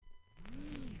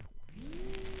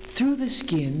Through the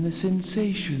skin, the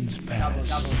sensations pass,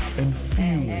 and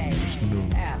feelings know.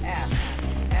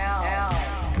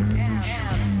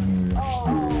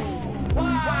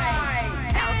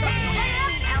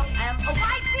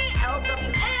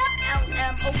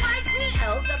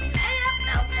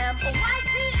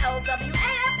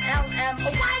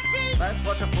 Let's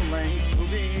watch a full-length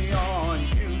movie on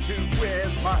YouTube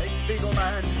with Mike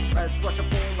Spiegelman. Let's watch a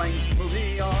full-length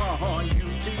movie on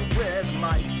YouTube with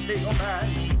Mike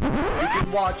Spiegelman. You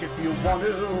can watch if you want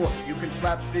to. You can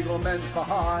slap Spiegelman's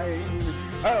behind.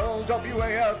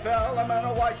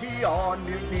 LWAFLMNOYT on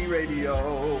Mutiny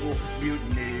Radio.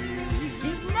 Mutiny.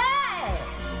 Mutiny!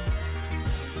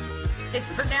 It's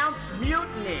pronounced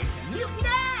mutiny. Mutiny!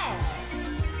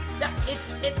 No,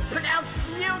 it's pronounced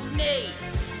mutiny.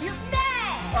 Mutiny!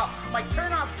 Oh, my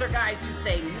turnoffs are guys who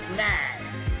say mutiny.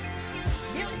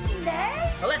 Mutiny?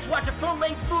 Well, let's watch a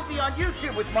full-length movie on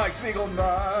YouTube with Mike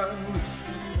Spiegelman.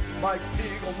 Mike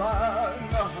Spiegelman.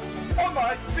 Oh,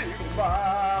 Mike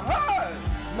Spiegelman.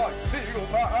 Mike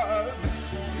Spiegelman.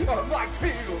 Oh, Mike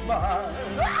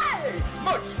Spiegelman. Hey!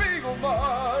 Mike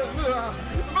Spiegelman.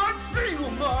 Mike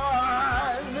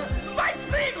Spiegelman. Mike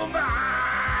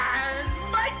Spiegelman.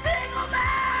 Mike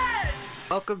Spiegelman.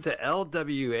 Welcome to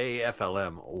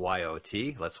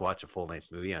LWAFLMYOT. Let's watch a full-length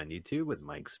movie on YouTube with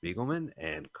Mike Spiegelman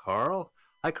and Carl.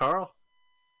 Hi, Carl.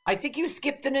 I think you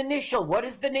skipped an initial. What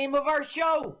is the name of our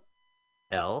show?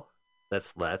 L.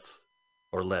 That's let's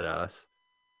or let us.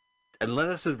 And let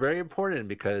us is very important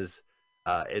because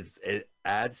it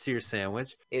adds to your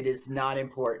sandwich. It is not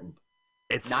important.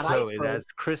 It adds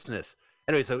crispness.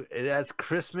 Anyway, so it adds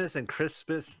Christmas and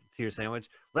crispness to your sandwich.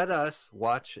 Let us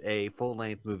watch a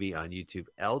full-length movie on YouTube.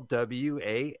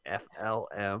 LWAFLMOYT.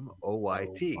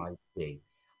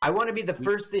 I want to be the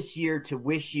first this year to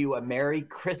wish you a Merry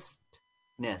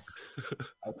Christmas.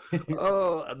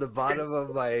 Oh, at the bottom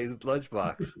of my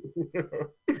lunchbox.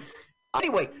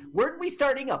 Anyway, weren't we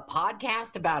starting a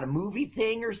podcast about a movie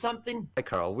thing or something? Hi,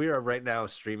 Carl. We are right now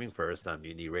streaming first on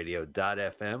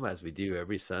MutinyRadio.fm as we do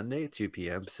every Sunday, 2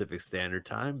 p.m. Pacific Standard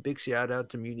Time. Big shout out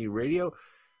to Mutiny Radio,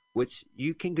 which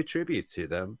you can contribute to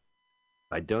them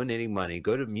by donating money.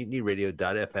 Go to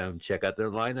MutinyRadio.fm, check out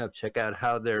their lineup, check out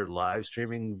how their live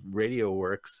streaming radio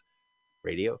works,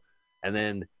 and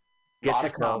then get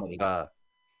yourself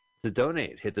to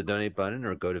donate. Hit the donate button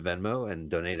or go to Venmo and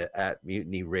donate at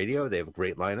Mutiny Radio. They have a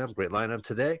great lineup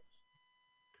today.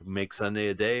 Make Sunday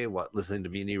a day listening to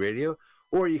Mutiny Radio.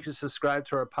 Or you can subscribe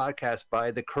to our podcast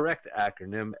by the correct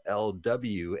acronym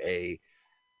LWAFLMOYT.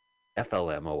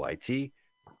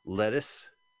 Lettuce,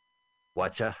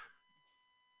 watcha,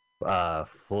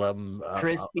 flum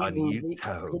on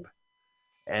YouTube.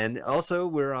 And also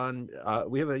we're on,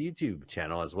 we have a YouTube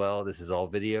channel as well. This is all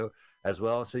video as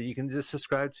well. So you can just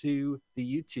subscribe to the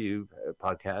YouTube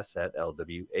podcast at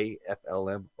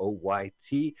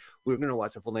LWAFLMOYT. We're going to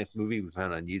watch a full-length movie we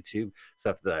found on YouTube,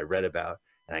 stuff that I read about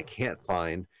and I can't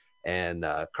find. And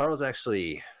Carl's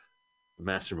actually the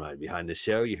mastermind behind the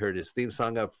show. You heard his theme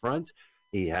song up front.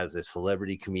 He has a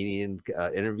celebrity comedian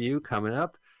interview coming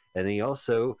up. And he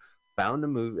also found the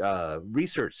movie,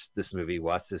 researched this movie,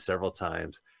 watched it several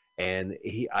times. And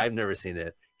I've never seen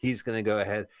it. He's going to go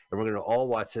ahead, and we're going to all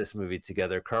watch this movie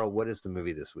together. Carl, what is the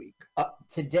movie this week?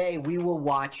 Today, we will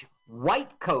watch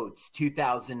White Coats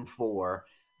 2004.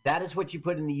 That is what you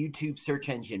put in the YouTube search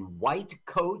engine, White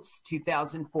Coats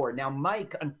 2004. Now,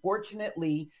 Mike,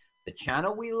 unfortunately, the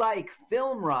channel we like,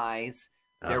 Film Rise,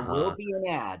 there will be an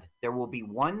ad. There will be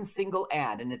one single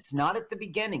ad, and it's not at the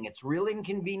beginning. It's real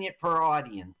inconvenient for our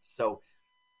audience. So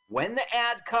when the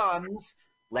ad comes,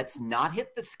 let's not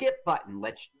hit the skip button.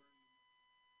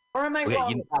 Or am I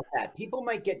wrong about that? People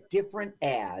might get different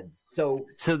ads. So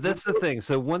that's the thing.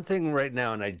 So one thing right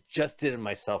now, and I just did it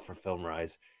myself for Film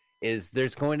Rise, is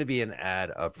there's going to be an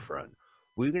ad up front.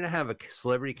 We're going to have a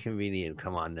celebrity comedian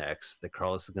come on next that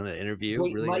Carlos is going to interview.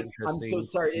 Wait, really Mike, interesting. I'm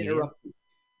so sorry to interrupt you.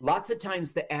 Lots of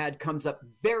times the ad comes up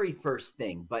very first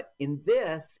thing, but in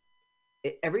this,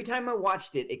 every time I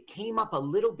watched it, it came up a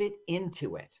little bit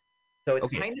into it. So it's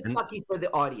kind of sucky for the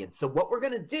audience. So what we're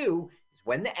going to do is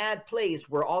when the ad plays,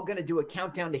 we're all going to do a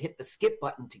countdown to hit the skip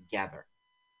button together.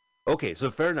 Okay,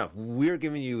 so fair enough. We're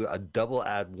giving you a double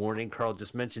ad warning. Carl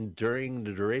just mentioned during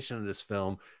the duration of this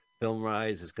film, Film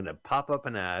Rise is going to pop up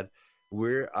an ad.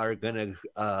 We are going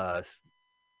to,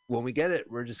 when we get it,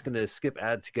 we're just going to skip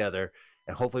ad together,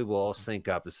 and hopefully we'll all sync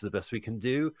up. This is the best we can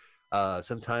do.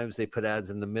 Sometimes they put ads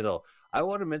in the middle. I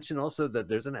want to mention also that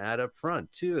there's an ad up front,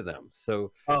 2 of them.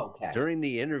 So during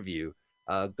the interview,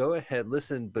 go ahead,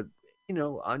 listen, but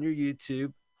on your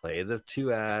YouTube, play the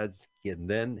 2 ads, and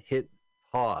then hit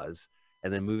pause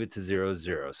and then move it to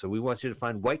 00. So we want you to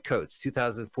find White Coats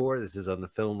 2004. This is on the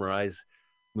Film Rise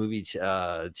movie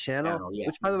channel, Yeah.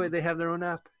 which, by the way, they have their own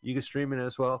app. You can stream it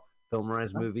as well, Film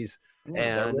Rise Movies.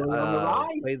 Yeah, And really on the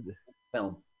rise.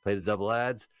 play the double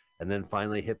ads, and then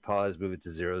finally hit pause, move it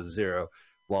to 00.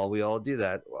 While we all do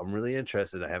that, I'm really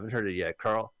interested. I haven't heard it yet.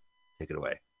 Carl, take it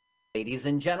away. Ladies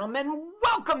and gentlemen,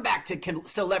 welcome back to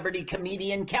Celebrity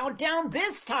Comedian Countdown,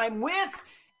 this time with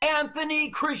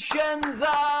Anthony Crescenza.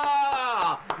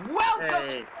 Welcome,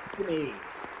 Hey. Anthony.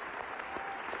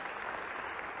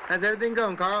 How's everything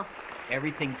going, Carl?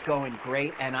 Everything's going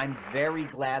great, and I'm very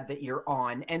glad that you're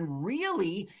on. And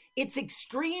really, it's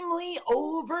extremely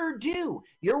overdue.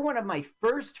 You're one of my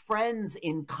first friends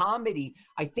in comedy.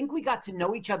 I think we got to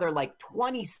know each other like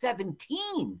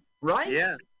 2017, right?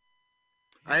 Yeah.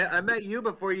 I met you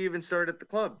before you even started at the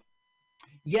club.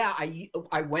 Yeah,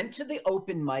 I went to the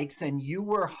open mics, and you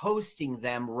were hosting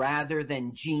them rather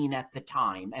than Gene at the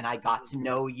time, and I got to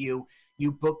know you.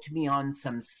 You booked me on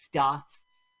some stuff.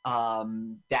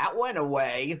 That went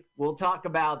away. We'll talk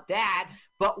about that.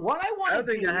 But what I want I to don't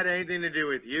think do, that had anything to do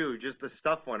with you. Just the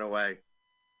stuff went away.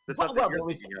 The Well, stuff that there you're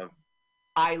was thinking of.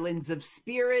 Islands of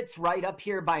Spirits right up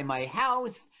here by my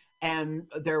house, and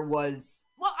there was,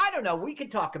 well, I don't know. We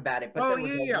could talk about it. But Oh there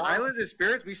was yeah. a lot- Islands of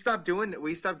Spirits. We stopped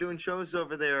doing shows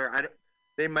over there.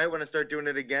 They might want to start doing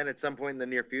it again at some point in the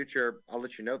near future. I'll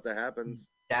let you know if that happens.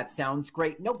 That sounds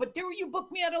great. No, but you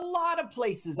booked me at a lot of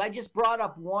places. I just brought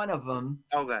up one of them.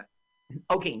 Okay.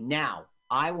 Okay, now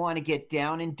I want to get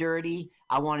down and dirty.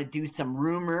 I want to do some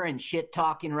rumor and shit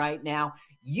talking right now.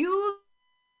 You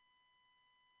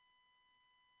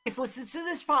listen to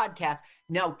this podcast.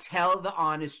 Now tell the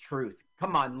honest truth.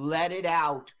 Come on, let it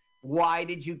out. Why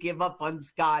did you give up on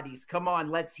Scotty's? Come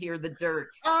on, let's hear the dirt.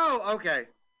 Oh, okay.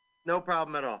 No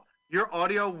problem at all. Your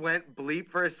audio went bleep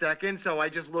for a second, so I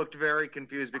just looked very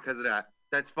confused because of that.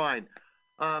 That's fine.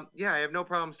 Yeah, I have no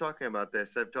problems talking about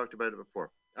this. I've talked about it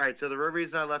before. All right, so the real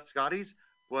reason I left Scotty's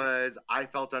was I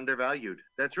felt undervalued.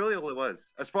 That's really all it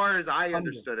was, as far as I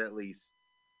understood, at least.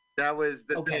 That was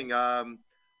the thing. I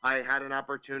had an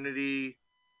opportunity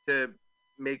to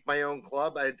make my own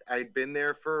club. I'd been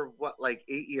there for, like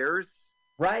 8 years?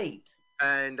 Right.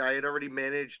 And I had already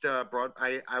managed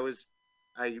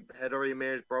I had already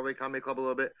managed Broadway Comedy Club a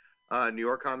little bit, New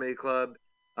York Comedy Club,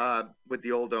 with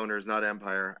the old owners, not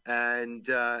Empire. And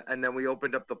then we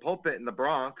opened up the Pulpit in the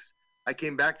Bronx. I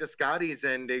came back to Scotty's,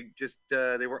 and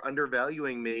they were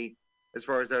undervaluing me as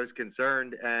far as I was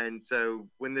concerned. And so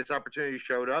when this opportunity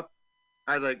showed up,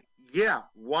 I was like, yeah,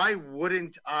 why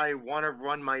wouldn't I want to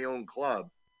run my own club?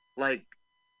 Like,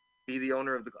 be the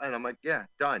owner of the club? And I'm like, yeah,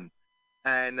 done.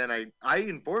 And then I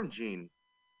informed Gene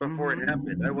before it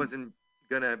happened. I wasn't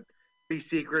going to be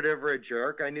secretive or a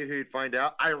jerk. I knew he'd find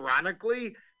out.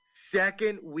 Ironically,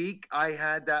 second week I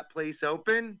had that place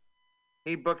open,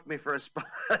 he booked me for a spot.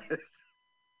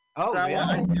 Oh, so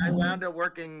really? I wound up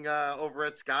working over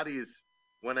at Scotty's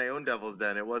when I owned Devil's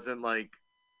Den. It wasn't like,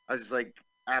 I was just like,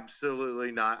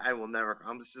 absolutely not. I will never.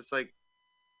 I'm just like,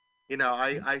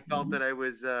 I felt that I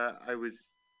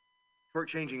was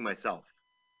shortchanging myself.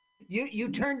 You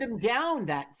turned him down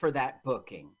for that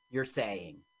booking, you're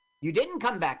saying. You didn't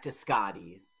come back to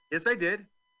Scotty's. Yes, I did.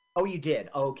 Oh, you did.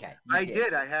 Okay. I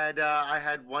did. I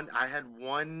had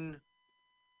one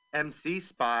MC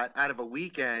spot out of a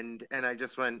weekend, and I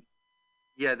just went,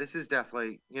 yeah, this is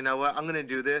definitely, you know what, I'm going to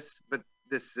do this, but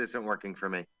this isn't working for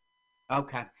me.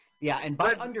 Okay. Yeah, and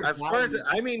as far as,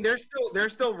 I mean, they're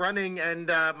still running, and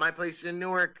my place in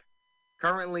Newark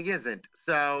currently isn't.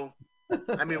 So,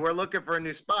 I mean, we're looking for a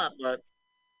new spot, but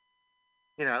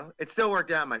it still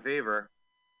worked out in my favor.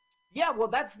 Yeah, well,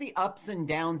 that's the ups and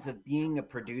downs of being a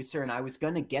producer, and I was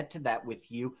going to get to that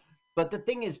with you. But the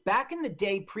thing is, back in the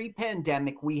day,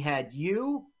 pre-pandemic, we had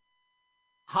you,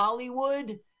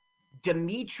 Hollywood,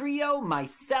 Demetrio,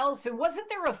 myself, and wasn't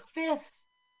there a fifth?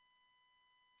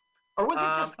 Or was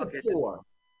it just the four?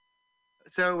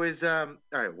 So it was, all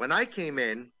right, when I came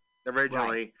in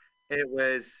originally, it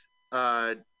was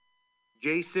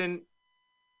Jason,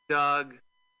 Doug,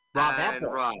 and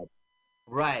Rob.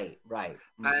 Right.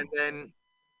 Mm-hmm.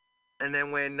 And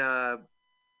then when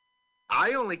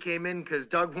I only came in because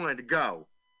Doug wanted to go,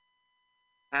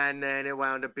 and then it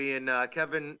wound up being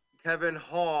Kevin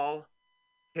Hall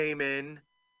came in,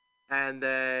 and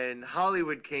then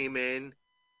Hollywood came in,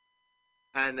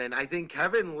 and then I think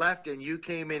Kevin left and you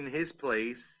came in his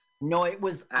place. No, it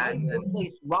was I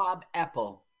replaced Rob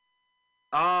Eppel.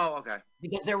 Oh, okay.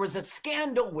 Because there was a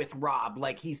scandal with Rob,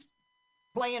 like he's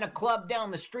playing a club down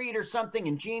the street or something,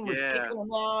 and Gene was kicking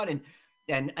him out,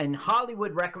 and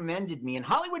Hollywood recommended me, and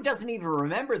Hollywood doesn't even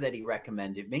remember that he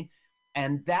recommended me.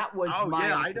 And that was Oh my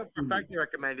yeah, I know for a fact he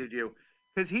recommended you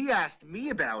because he asked me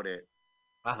about it.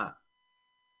 Uh-huh.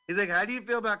 He's like, "How do you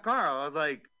feel about Carl?" I was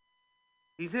like,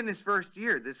 "He's in his first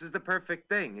year. This is the perfect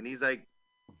thing." And he's like,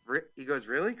 he goes,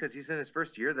 "Really? Because he's in his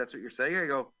first year? That's what you're saying?" I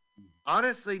go,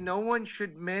 "Honestly, no one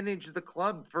should manage the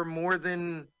club for more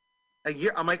than a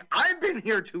year." I'm like, "I've been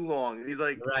here too long." And he's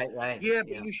like, Right. "Yeah,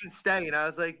 but you should stay." And I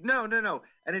was like, "No.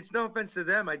 And it's no offense to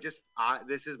them.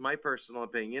 This is my personal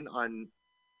opinion on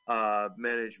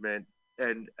management,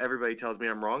 and everybody tells me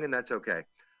I'm wrong, and that's okay.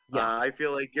 Yeah. I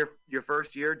feel like your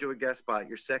first year, do a guest spot.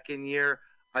 Your second year,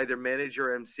 either manage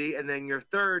or MC, and then your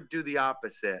third, do the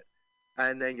opposite.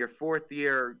 And then your fourth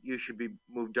year, you should be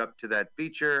moved up to that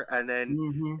feature. And then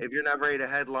if you're not ready to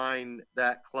headline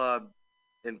that club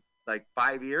in like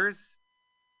 5 years,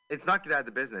 it's not get out of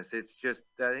the business. It's just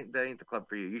that ain't the club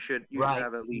for you. You should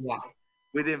have at least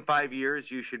within 5 years,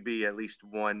 you should be at least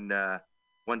one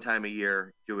time a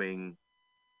year doing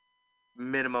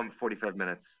minimum 45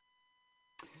 minutes.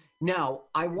 Now,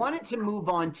 I wanted to move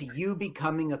on to you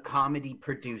becoming a comedy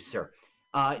producer.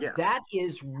 That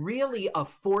is really a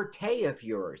forte of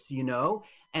yours, you know,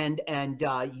 and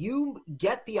you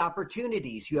get the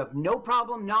opportunities. You have no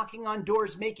problem knocking on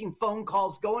doors, making phone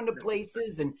calls, going to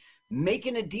places and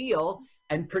making a deal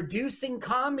and producing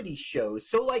comedy shows.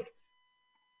 So, like,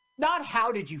 not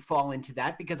how did you fall into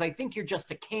that? Because I think you're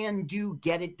just a can-do,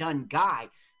 get-it-done guy.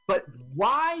 But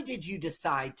why did you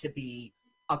decide to be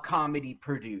a comedy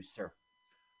producer?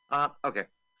 Okay,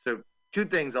 so two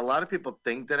things. A lot of people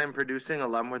think that I'm producing a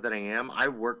lot more than I am. I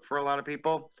work for a lot of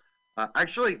people.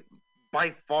 Actually,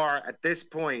 by far at this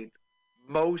point,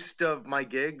 most of my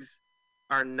gigs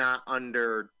are not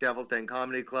under Devil's Den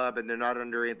Comedy Club, and they're not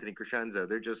under Anthony Crescenzo.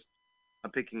 They're just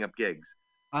I'm picking up gigs.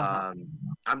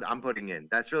 I'm putting in.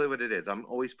 That's really what it is. I'm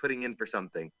always putting in for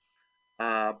something.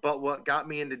 But what got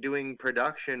me into doing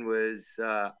production was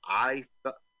a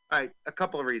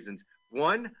couple of reasons.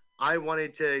 One, I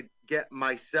wanted to get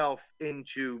myself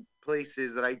into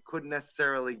places that I couldn't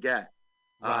necessarily get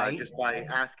just by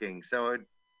asking. So,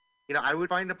 I would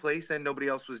find a place that nobody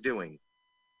else was doing,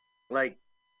 like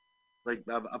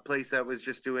a place that was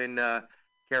just doing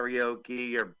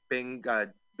karaoke or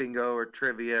bingo or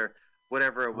trivia, or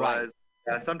whatever it was.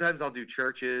 Sometimes I'll do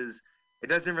churches. It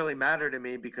doesn't really matter to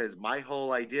me because my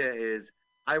whole idea is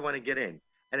I want to get in.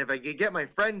 And if I could get my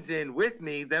friends in with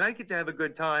me, then I get to have a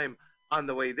good time on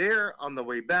the way there, on the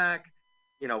way back,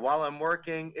 while I'm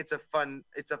working. It's a fun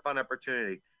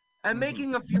opportunity. And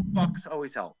making a few bucks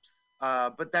always helps.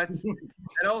 But that's and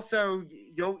also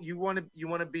you want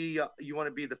to be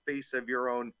the face of your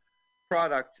own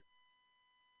product.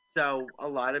 So a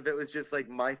lot of it was just like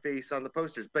my face on the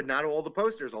posters, but not all the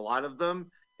posters. A lot of them,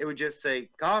 it would just say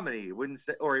comedy. It wouldn't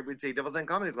say, or it would say Devil's Den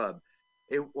Comedy Club,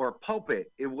 or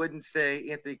Pulpit. It wouldn't say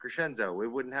Anthony Crescenzo. It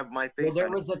wouldn't have my face. Well, there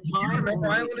was a time when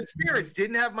Island of Spirits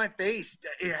didn't have my face.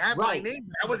 It had my name.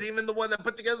 I was even the one that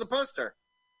put together the poster.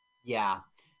 Yeah.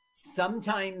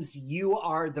 Sometimes you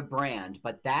are the brand,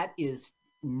 but that is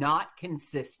not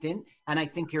consistent. And I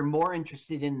think you're more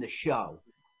interested in the show.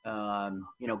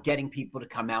 Getting people to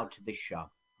come out to the show,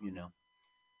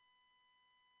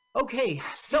 Okay,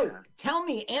 so tell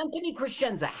me, Anthony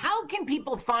Crescenzo, how can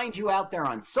people find you out there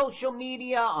on social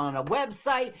media, on a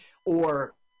website,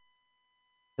 or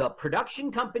the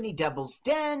production company Devil's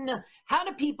Den? How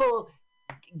do people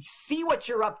see what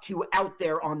you're up to out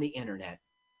there on the internet?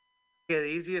 Yeah, the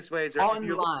easiest way is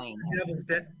online. Devil's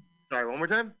Den. Sorry, one more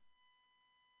time.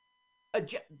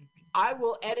 I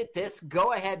will edit this.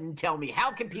 Go ahead and tell me,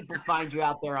 how can people find you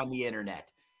out there on the internet?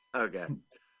 Okay.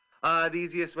 The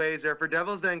easiest ways are for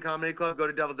Devil's Den Comedy Club, go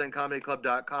to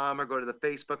devilsdencomedyclub.com or go to the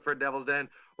Facebook for Devil's Den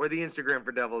or the Instagram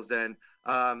for Devil's Den.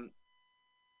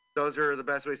 Those are the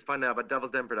best ways to find out about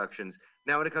Devil's Den Productions.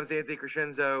 Now, when it comes to Anthony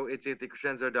Crescenzo, it's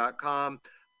anthonycrescenzo.com,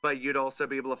 but you'd also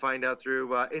be able to find out through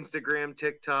Instagram,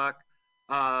 TikTok,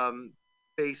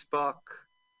 Facebook,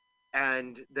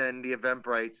 and then the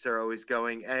Eventbrites are always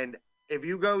going. And if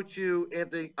you go to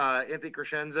Anthony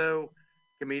Crescenzo,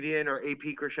 comedian, or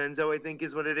AP Crescenzo, I think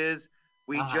is what it is,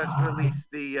 we just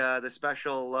released the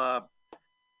special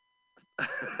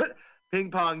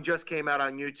Ping Pong just came out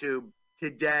on YouTube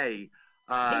today.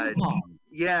 Ping Pong.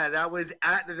 Yeah, that was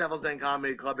at the Devil's Den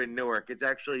Comedy Club in Newark.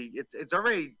 It's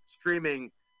already streaming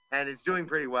and it's doing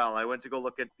pretty well. I went to go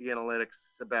look at the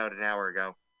analytics about an hour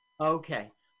ago.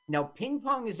 Okay. Now, Ping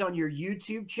Pong is on your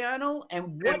YouTube channel,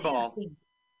 and what Pinball. is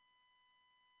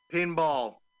the...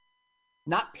 Pinball.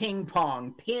 Not ping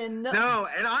pong, pin. No,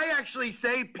 and I actually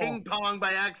say ping pong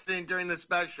by accident during the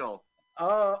special.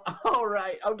 Oh, all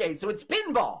right. Okay, so it's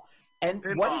pinball. And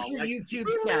what is your YouTube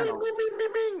channel?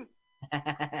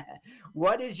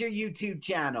 What is your YouTube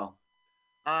channel?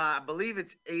 I believe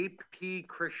it's AP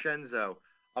Crescenzo.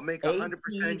 I'll make AP?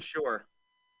 100% sure.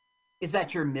 Is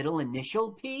that your middle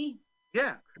initial P?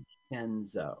 Yeah.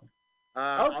 Crescenzo.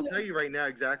 I'll tell you right now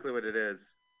exactly what it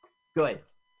is. Good.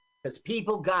 Because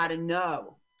people got to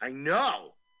know. I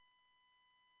know.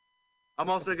 I'm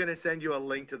also going to send you a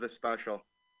link to the special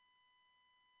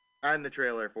and the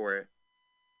trailer for it.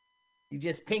 You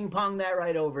just ping pong that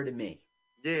right over to me.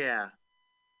 Yeah.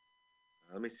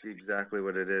 Let me see exactly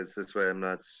what it is. This way I'm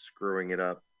not screwing it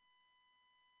up.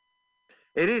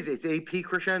 It is. It's AP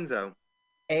Crescenzo.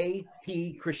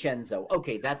 AP Crescenzo.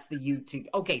 Okay, that's the YouTube.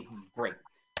 Okay, great.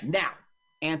 Now,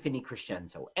 Anthony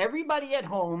Crescenzo. Everybody at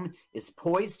home is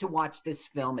poised to watch this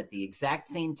film at the exact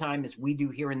same time as we do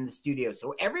here in the studio.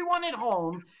 So everyone at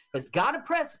home has got to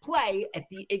press play at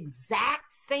the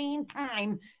exact same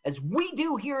time as we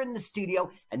do here in the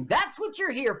studio. And that's what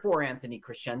you're here for, Anthony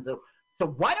Crescenzo. So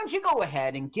why don't you go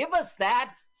ahead and give us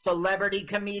that celebrity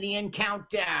comedian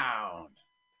countdown?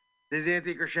 This is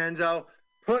Anthony Crescenzo.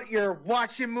 Put your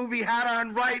watching movie hat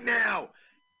on right now.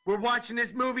 We're watching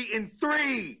this movie in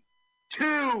 3,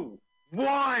 2,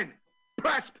 1.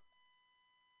 Press.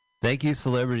 Thank you,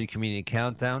 Celebrity Comedian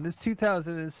Countdown. It's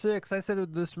 2006. I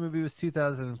said this movie was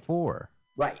 2004.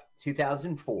 Right,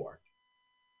 2004.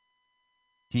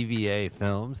 TVA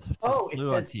Films. Oh, it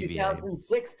says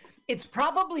 2006. It's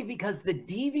probably because the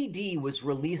DVD was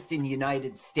released in the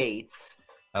United States.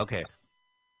 Okay.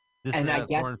 This And is I a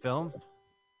guess- foreign film?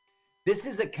 This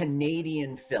is a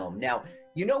Canadian film. Now,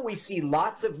 you know, we see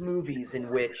lots of movies in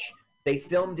which they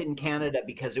filmed in Canada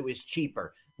because it was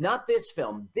cheaper. Not this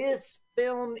film. This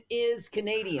film is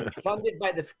Canadian, funded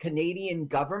by the Canadian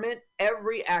government.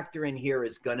 Every actor in here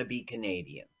is going to be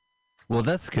Canadian. Well,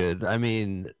 that's good. I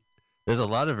mean, there's a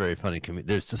lot of very funny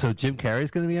comedians. So Jim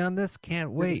Carrey's going to be on this?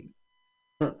 Can't wait.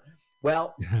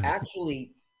 Well,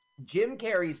 actually, Jim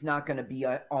Carrey's not going to be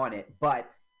on it, but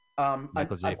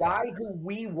a guy who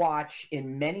we watch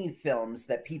in many films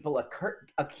that people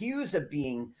accuse of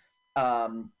being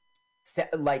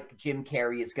like Jim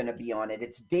Carrey is going to be on it.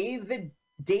 It's Dave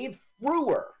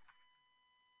Frewer,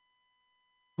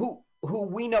 who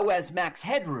we know as Max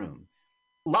Headroom.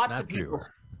 Lots of people,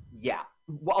 yeah.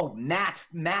 Oh, Matt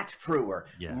Frewer.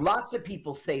 Yeah. Lots of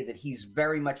people say that he's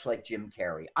very much like Jim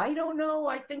Carrey. I don't know.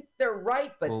 I think they're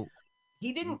right, but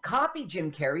he didn't copy Jim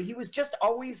Carrey. He was just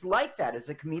always like that as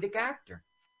a comedic actor.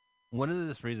 One of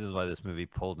the reasons why this movie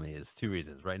pulled me is two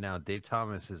reasons. Right now, Dave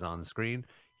Thomas is on the screen.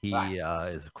 He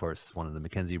is, of course, one of the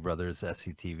McKenzie brothers,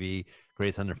 SCTV,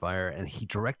 Grace Under Fire, and he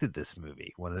directed this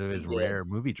movie, one of his rare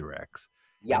movie directs.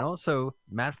 Yep. And also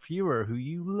Matt Frewer, who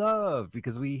you love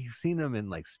because we've seen him in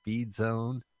like Speed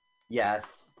Zone.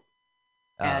 Yes.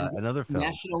 And another film.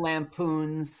 National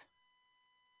Lampoon's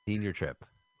Senior Trip.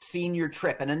 Senior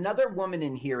Trip. And another woman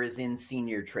in here is in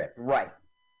Senior Trip. Right.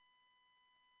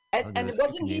 And it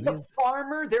wasn't he the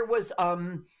farmer? There was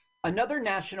another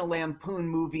National Lampoon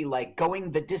movie like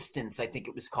Going the Distance, I think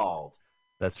it was called.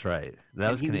 That's right. That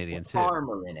was Canadian too.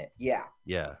 Farmer in it. Yeah.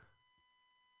 Yeah.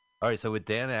 All right, so with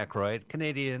Dan Aykroyd,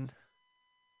 Canadian.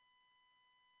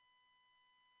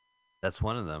 That's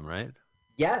one of them, right?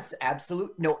 Yes,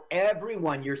 absolutely. No,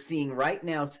 everyone you're seeing right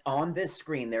now on this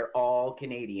screen, they're all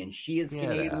Canadian. She is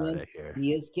Canadian.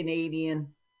 He is Canadian.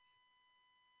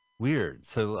 Weird.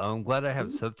 So I'm glad I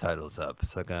have subtitles up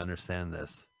so I can understand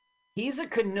this. He's a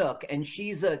Canuck and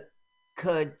she's a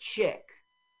Chick.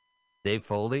 Dave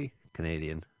Foley,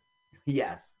 Canadian.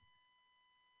 Yes.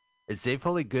 Is Dave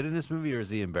Foley good in this movie or is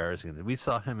he embarrassing? We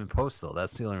saw him in Postal.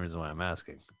 That's the only reason why I'm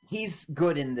asking. He's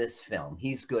good in this film.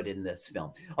 He's good in this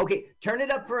film. Okay, turn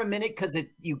it up for a minute because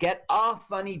you get a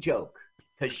funny joke.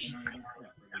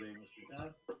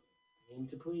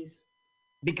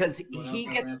 Because he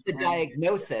gets the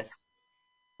diagnosis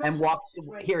and walks.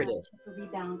 Here it is. For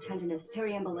rebound tenderness,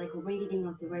 periumbilical radiating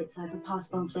off the right side with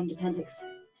possible inflamed appendix.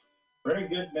 Very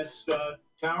good, Miss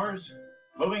Towers.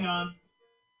 Moving on.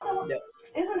 So,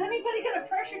 isn't anybody going to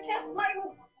pressure test my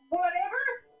whatever?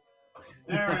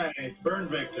 All right, burn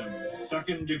victim,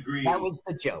 second degree. That was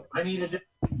the joke. I need a...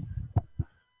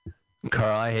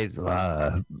 Carl, I hate...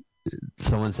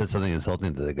 someone said something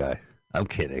insulting to the guy. I'm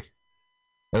kidding.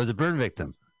 It was a burn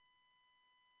victim.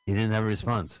 He didn't have a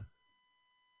response.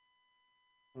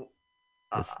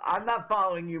 I'm not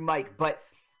following you, Mike, but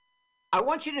I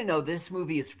want you to know this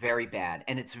movie is very bad,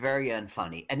 and it's very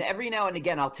unfunny. And every now and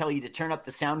again, I'll tell you to turn up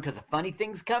the sound because a funny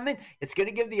thing's coming. It's going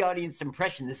to give the audience the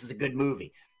impression this is a good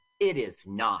movie. It is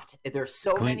not. There's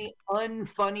so many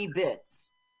unfunny bits.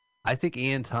 I think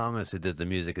Ian Thomas, who did the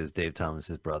music, is Dave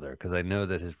Thomas's brother, because I know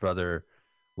that his brother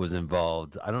was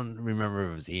involved. I don't remember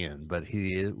if it was Ian, but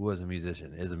he was a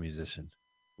musician. Is a musician.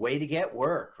 Way to get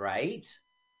work, right?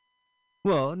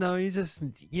 Well, no, you just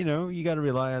you got to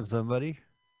rely on somebody.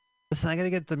 Listen, I got to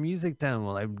get the music down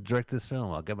while I direct this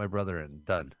film. I'll get my brother in.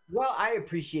 Done. Well, I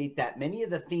appreciate that. Many of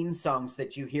the theme songs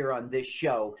that you hear on this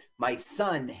show, my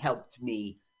son helped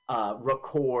me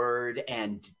record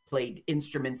and played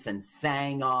instruments and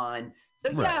sang on. So,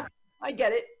 yeah, I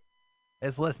get it.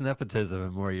 It's less nepotism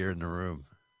and more you're in the room.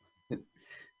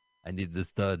 I need this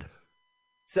dud.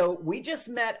 So we just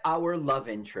met our love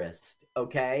interest,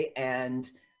 okay? And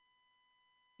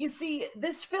you see,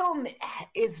 this film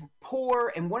is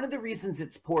poor, and one of the reasons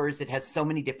it's poor is it has so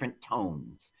many different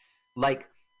tones. Like,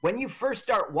 when you first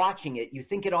start watching it, you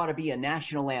think it ought to be a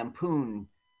National Lampoon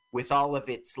with all of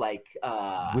its, like,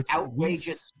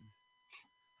 outrageous...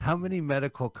 How many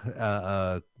medical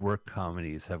work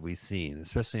comedies have we seen,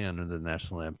 especially under the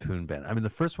National Lampoon ban? I mean, the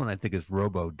first one I think is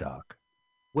Robo-Doc.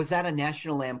 Was that a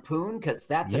National Lampoon? Because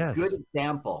that's a good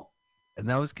example. And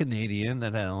that was Canadian,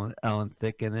 that had Alan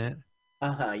Thicke in it.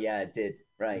 Yeah, it did.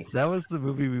 Right. That was the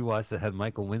movie we watched that had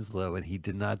Michael Winslow, and he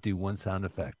did not do one sound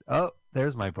effect. Oh,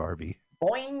 there's my Barbie.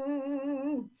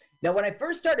 Boing! Now, when I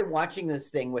first started watching this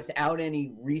thing without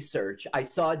any research, I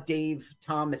saw Dave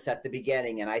Thomas at the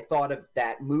beginning, and I thought of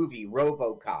that movie,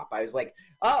 RoboCop. I was like,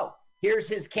 oh, here's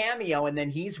his cameo, and then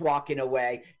he's walking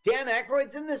away. Dan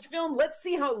Aykroyd's in this film. Let's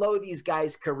see how low these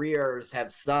guys' careers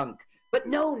have sunk. But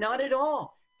no, not at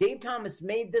all. Dave Thomas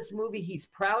made this movie. He's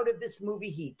proud of this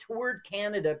movie. He toured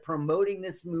Canada promoting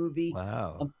this movie.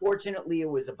 Wow. Unfortunately, it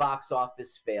was a box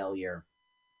office failure.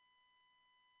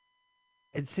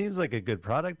 It seems like a good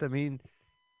product. I mean,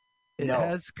 it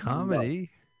has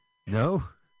comedy. No?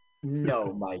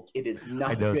 No, Mike. It is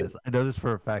not I know good. this. I know this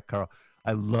for a fact, Carl.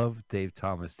 I love Dave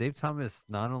Thomas. Dave Thomas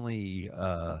not only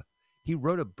he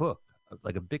wrote a book,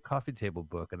 like a big coffee table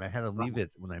book, and I had to leave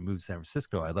it when I moved to San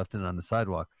Francisco. I left it on the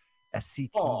sidewalk.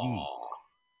 SCTV. Aww.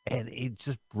 And it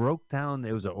just broke down.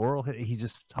 It was an oral. He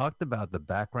just talked about the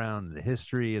background and the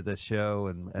history of the show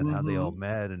and how they all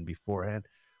met and beforehand.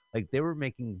 Like, they were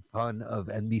making fun of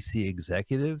NBC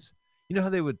executives. You know how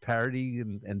they would parody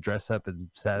and dress up and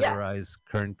satirize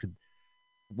current.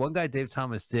 One guy Dave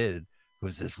Thomas did, who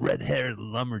was this red-haired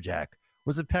lumberjack,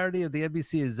 was a parody of the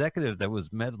NBC executive that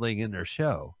was meddling in their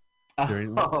show.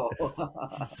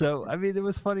 So, I mean, it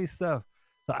was funny stuff.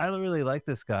 So I really like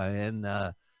this guy. And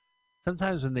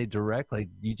sometimes when they direct, like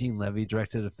Eugene Levy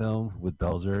directed a film with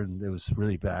Belzer, and it was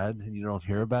really bad, and you don't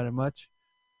hear about it much.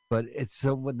 But it's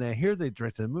so when they hear they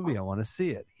directed a movie, I want to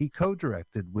see it. He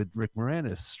co-directed with Rick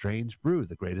Moranis Strange Brew,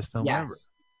 the greatest film ever.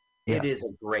 It is a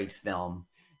great film.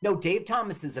 No, Dave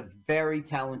Thomas is a very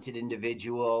talented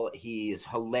individual. He is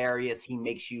hilarious. He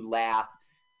makes you laugh.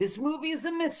 This movie is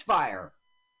a misfire.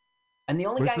 And the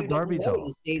only guy who doesn't know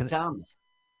is Dave Thomas.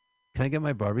 Can I get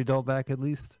my Barbie doll back at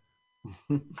least?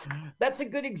 That's a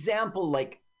good example.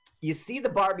 Like, you see the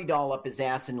Barbie doll up his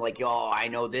ass and like, oh, I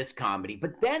know this comedy.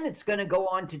 But then it's going to go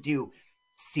on to do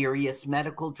serious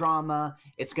medical drama.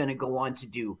 It's going to go on to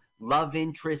do love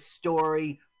interest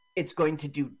story. It's going to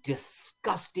do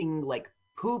disgusting, like,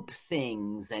 poop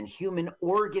things and human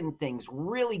organ things,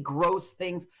 really gross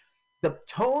things. The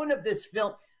tone of this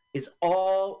film is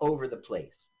all over the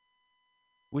place.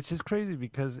 Which is crazy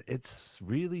because it's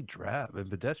really drab and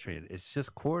pedestrian. It's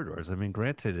just corridors. I mean,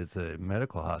 granted, it's a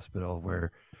medical hospital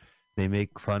where they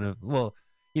make fun of, well,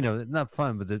 you know, not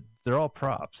fun, but they're all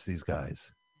props, these guys.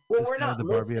 Well, we're not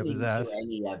listening to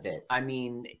any of it. I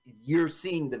mean, you're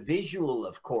seeing the visual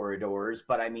of corridors,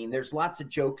 but I mean, there's lots of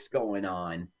jokes going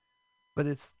on. But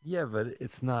it's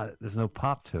not, there's no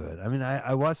pop to it. I mean,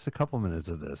 I watched a couple minutes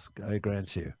of this, I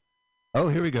grant you. Oh,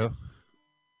 here we go.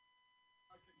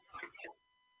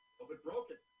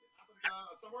 Broken. It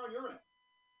happened somewhere on your end.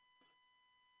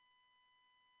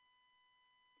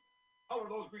 How are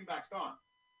those greenbacks gone?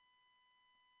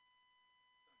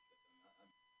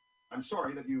 I'm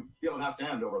sorry that you feel it has to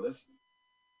hand over this.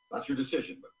 That's your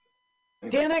decision. But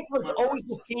Dan Aykroyd's always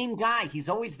the same guy. He's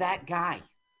always that guy.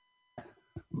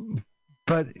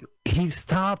 But he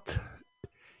stopped.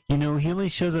 You know, he only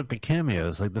shows up in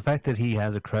cameos. Like the fact that he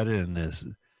has a credit in this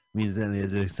means that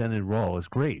his extended role is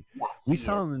great. Yes, we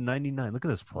saw him in '99. Look at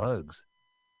those plugs.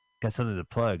 Got something to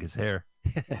plug his hair.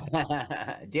 Do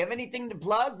you have anything to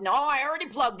plug? No, I already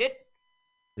plugged it.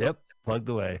 Yep, plugged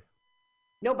away.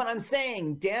 No, but I'm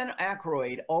saying Dan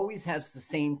Aykroyd always has the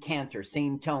same canter,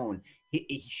 same tone.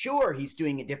 Sure, he's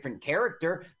doing a different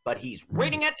character, but he's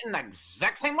reading it in the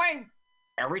exact same way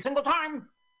every single time.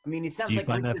 I mean, he sounds like.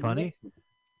 Do you find that funny?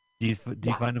 Do you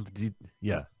find him?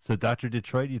 Yeah. So, Dr.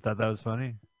 Detroit, you thought that was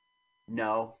funny?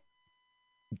 No.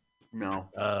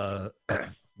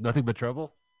 Nothing But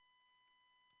Trouble?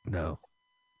 No.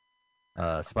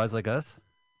 Spies Like Us?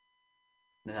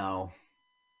 No.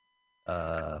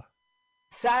 Uh,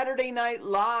 Saturday Night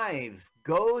Live,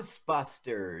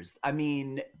 Ghostbusters. I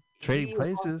mean, Trading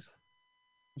Places?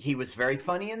 He was very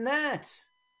funny in that.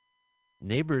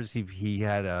 Neighbors, he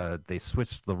had, they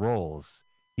switched the roles.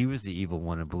 He was the evil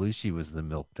one, and Belushi was the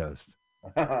milquetoast.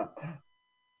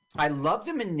 I loved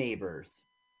him in Neighbors.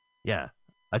 Yeah.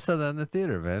 I saw that in the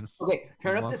theater, man. Okay,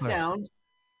 turn up the sound.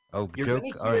 Oh, You're joke.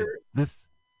 gonna All right.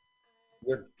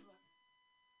 hear,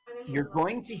 You're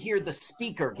going to hear the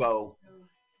speaker go,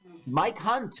 Mike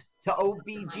Hunt to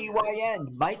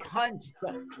OBGYN. Mike Hunt.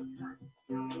 I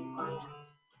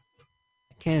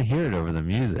can't hear it over the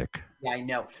music. Yeah, I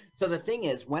know. So the thing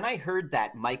is, when I heard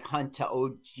that Mike Hunt to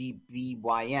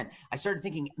OGBYN, I started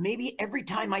thinking maybe every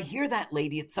time I hear that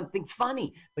lady, it's something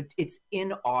funny, but it's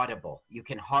inaudible. You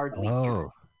can hardly hear it.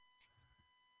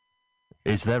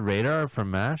 Is that Radar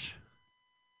from MASH?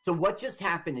 So what just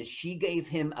happened is she gave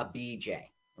him a BJ.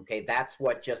 Okay, that's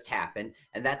what just happened,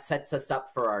 and that sets us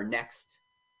up for our next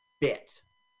bit.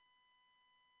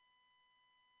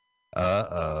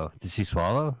 Uh-oh. Did she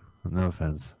swallow? No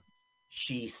offense.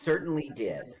 She certainly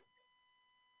did.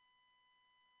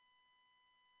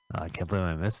 Oh, I can't believe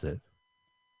I missed it.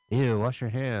 Ew, wash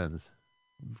your hands.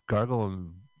 Gargle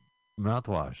and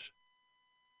mouthwash.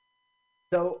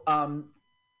 So,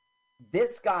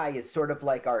 this guy is sort of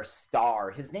like our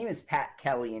star. His name is Pat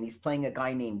Kelly, and he's playing a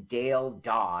guy named Dale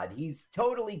Dodd. He's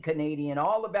totally Canadian,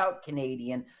 all about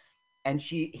Canadian, and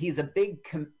he's a big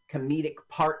comedic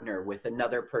partner with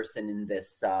another person in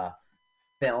this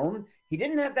film. He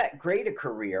didn't have that great a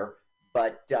career,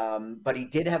 but he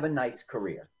did have a nice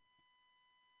career.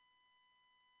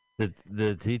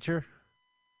 The teacher?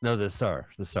 No, the star.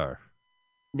 The star.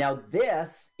 Now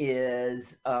this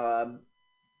is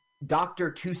Dr.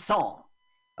 Toussaint,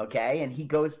 okay? And he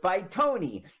goes by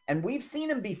Tony. And we've seen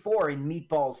him before in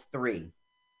Meatballs 3.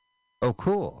 Oh,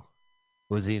 cool.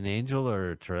 Was he an angel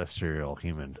or a terrestrial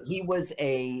human? He was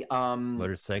a...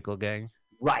 motorcycle gang?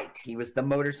 Right. He was the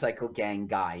motorcycle gang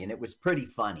guy, and it was pretty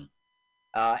funny.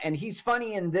 And he's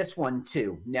funny in this one,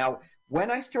 too. Now, when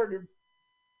I started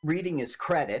reading his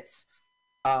credits,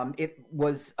 it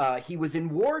was he was in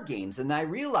War Games, and I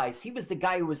realized he was the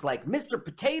guy who was like, Mr.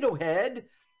 Potato Head,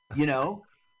 you know?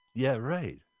 Yeah,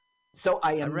 right. So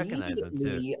I recognize him,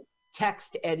 immediately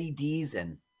text Eddie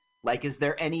Deason, like, is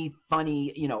there any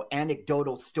funny,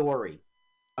 anecdotal story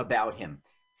about him?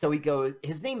 So he goes,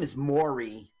 his name is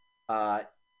Maury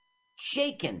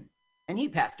Shaken, and he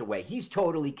passed away. He's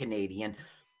totally Canadian.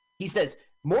 He says,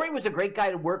 Maury was a great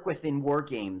guy to work with in War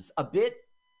Games.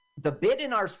 The bit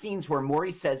in our scenes where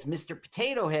Maury says, Mr.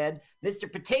 Potato Head,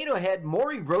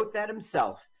 Maury wrote that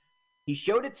himself. He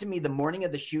showed it to me the morning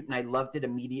of the shoot, and I loved it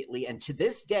immediately. And to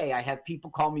this day, I have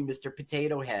people call me Mr.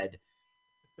 Potato Head.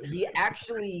 He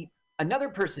actually, another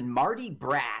person, Marty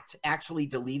Bratt, actually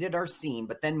deleted our scene,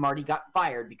 but then Marty got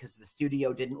fired because the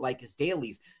studio didn't like his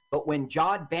dailies. But when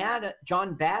John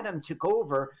Badham took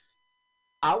over,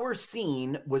 our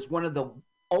scene was one of the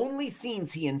only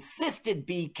scenes he insisted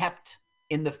be kept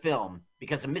in the film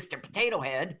because of Mr. Potato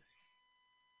Head.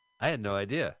 I had no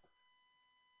idea.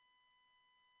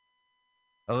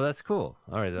 Oh, that's cool.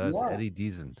 All right, that's Eddie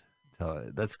Deason.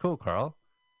 That's cool, Carl.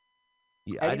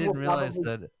 Yeah, I didn't realize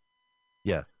that.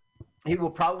 Yeah. He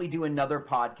will probably do another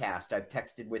podcast. I've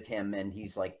texted with him, and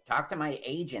he's like, talk to my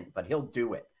agent, but he'll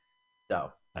do it.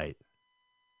 So. All right.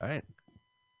 All right,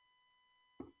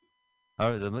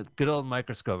 the good old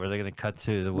microscope. Are they going to cut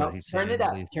to what he's saying?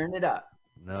 Turn it up.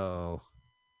 No.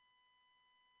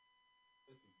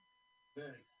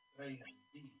 Very strange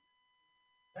indeed.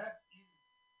 That is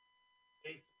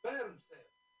a sperm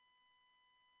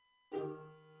cell.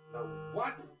 Now,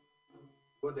 what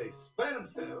would a sperm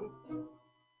cell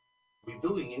be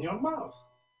doing in your mouth?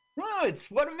 Oh,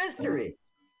 what a mystery.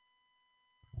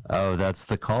 Oh, that's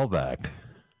the callback.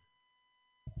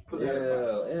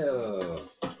 Ew.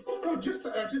 No, I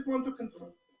just want to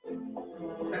confirm.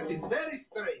 That is very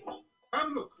strange.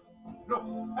 Come look,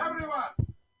 everyone.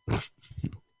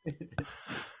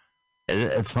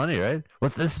 It's funny, right?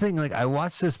 What's this thing? Like, I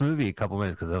watched this movie a couple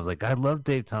minutes because I was like, I love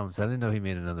Dave Thomas. I didn't know he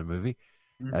made another movie.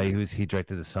 Mm-hmm. He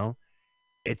directed this film.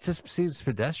 It just seems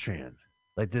pedestrian.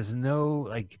 Like, there's no,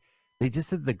 like, they just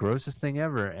did the grossest thing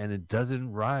ever, and it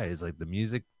doesn't rise. Like, the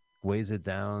music weighs it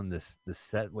down. The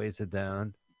set weighs it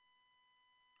down.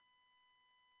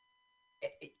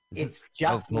 It's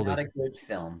just not a good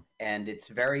film, and it's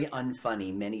very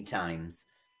unfunny many times.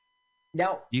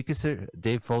 Now, you consider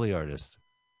Dave Foley artist.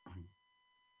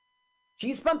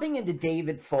 She's bumping into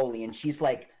David Foley, and she's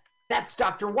like, that's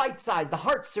Dr. Whiteside, the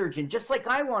heart surgeon, just like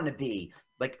I want to be.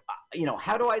 Like,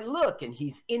 how do I look? And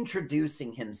he's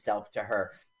introducing himself to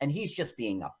her, and he's just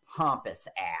being a pompous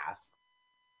ass.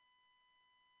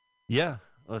 Yeah,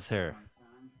 let's hear it.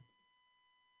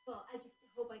 Well, I just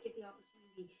hope I get the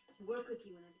opportunity to work with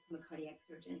you when I become a cardiac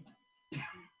surgeon.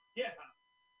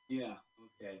 Yeah,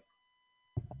 okay.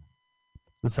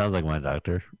 That sounds like my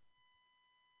doctor.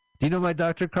 Do you know my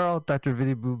doctor, Carl? Dr.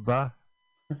 Vinny Booba?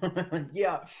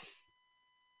 Yeah.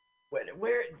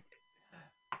 Where?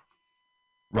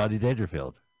 Rodney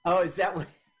Dangerfield. Oh, is that what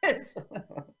it is?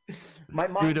 My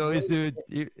mom. He would always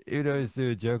do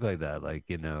a joke like that, like,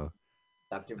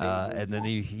 Dr. and then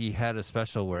he had a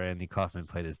special where Andy Kaufman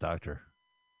played his doctor.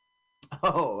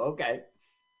 Oh, okay.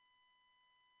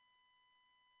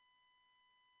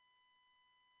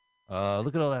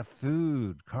 Look at all that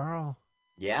food, Carl.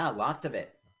 Yeah, lots of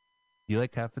it. Do you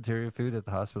like cafeteria food at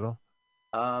the hospital?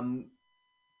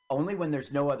 Only when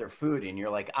there's no other food and you're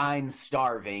like, I'm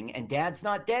starving and Dad's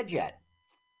not dead yet.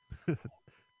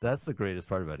 That's the greatest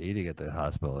part about eating at the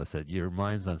hospital is that your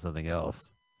mind's on something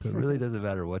else. So it really doesn't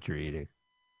matter what you're eating.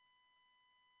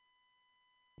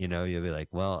 You'll be like,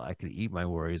 well, I could eat my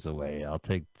worries away. I'll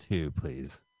take 2,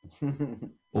 please.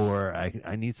 Or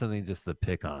I need something just to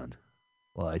pick on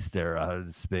while I stare out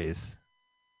into space.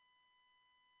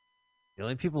 The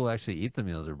only people who actually eat the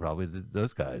meals are probably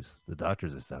those guys, the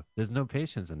doctors and stuff. There's no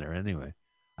patience in there anyway.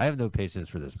 I have no patience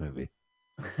for this movie.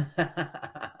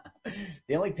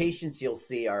 The only patients you'll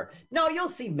see you'll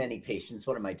see many patients.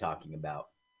 What am I talking about?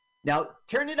 Now,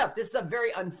 turn it up. This is a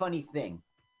very unfunny thing.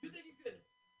 You think you could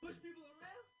push people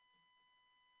around?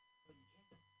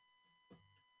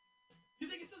 You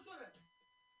think it's some sort of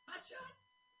hot shot?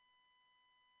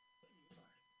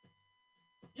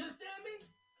 You understand me?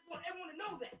 I want everyone to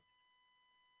know that.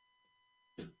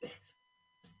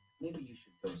 Maybe you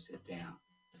should go sit down.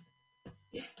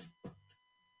 Yeah.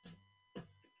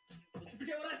 You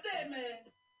forget what I said, man.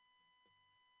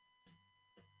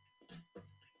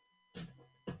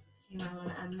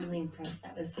 Marlon, I'm really impressed.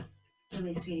 That was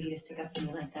really sweet of you to stick up for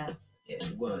me like that. Yeah,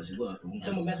 it was. When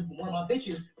someone messes with one of my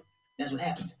bitches, that's what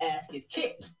happens. Ass gets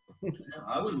kicked.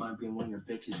 I wouldn't mind being one of your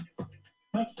bitches.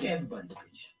 Mike, you're everybody's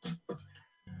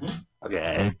bitch.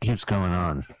 Okay, it keeps going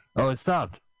on. Oh, it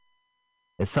stopped.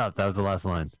 It stopped. That was the last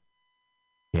line.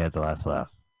 He had the last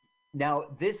laugh. Now,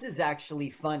 this is actually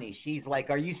funny. She's like,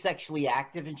 "Are you sexually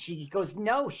active?" And she goes,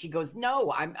 "No." She goes,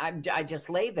 "No, I just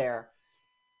lay there."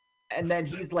 And then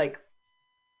he's like,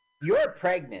 "You're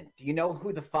pregnant. Do you know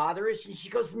who the father is?" And she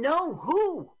goes, "No,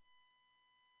 who?"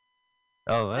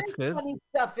 Oh, that's There's good. funny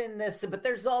stuff in this, but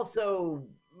there's also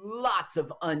lots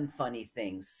of unfunny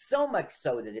things. So much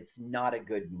so that it's not a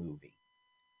good movie.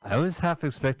 I was half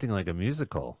expecting like a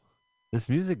musical. This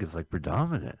music is like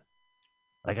predominant.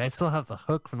 Like I still have the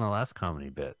hook from the last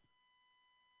comedy bit.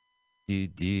 Dee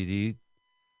dee dee,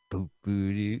 boop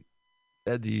boo dee,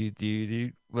 dee dee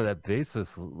dee. Well, that bass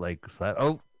was like slap.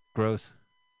 Oh, gross.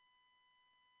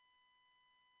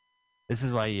 This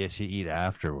is why you should eat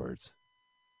afterwards.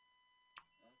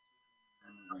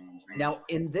 Now,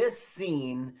 in this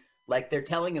scene, like they're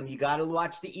telling him, you got to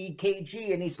watch the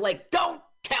EKG, and he's like, "Don't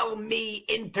tell me,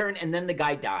 intern," and then the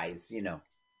guy dies,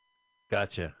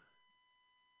 Gotcha.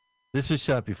 This was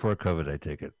shot before COVID, I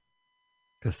take it.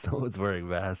 Because no one's wearing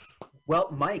masks. Well,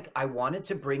 Mike, I wanted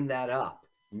to bring that up.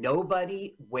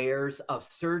 Nobody wears a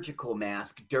surgical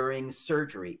mask during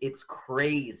surgery. It's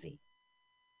crazy.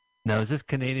 Now, is this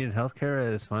Canadian healthcare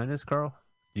at its finest, Carl?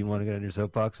 Do you want to get on your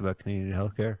soapbox about Canadian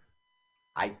healthcare?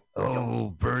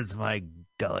 Burns my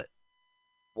gullet.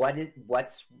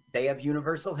 They have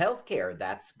universal health care.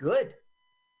 That's good.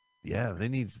 Yeah, they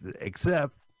need,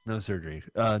 except no surgery,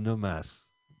 no masks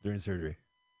during surgery.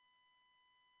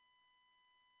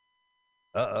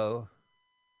 Uh-oh.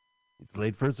 He's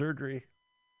late for surgery.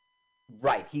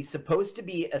 Right. He's supposed to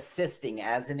be assisting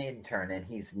as an intern, and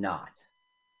he's not.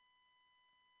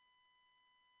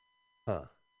 Huh.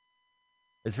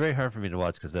 It's very hard for me to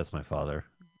watch because that's my father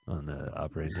on the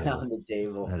operating table. On the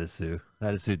table. I had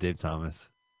to sue Dave Thomas.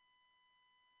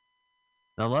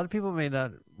 Now, a lot of people may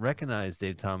not recognize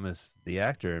Dave Thomas, the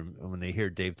actor, and when they hear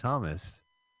Dave Thomas,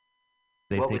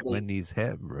 they think Wendy's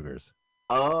hamburgers.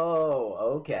 Oh,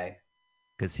 okay.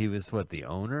 Because he was, the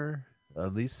owner,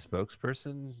 at least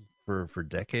spokesperson for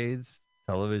decades,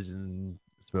 television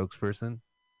spokesperson?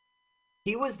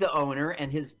 He was the owner,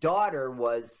 and his daughter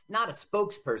was not a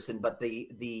spokesperson, but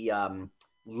the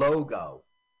logo.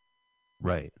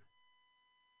 Right.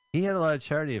 He had a lot of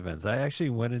charity events. I actually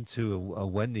went into a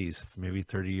Wendy's maybe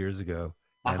 30 years ago,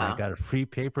 and I got a free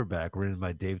paperback written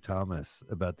by Dave Thomas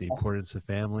about the importance of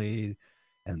family,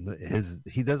 And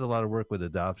he does a lot of work with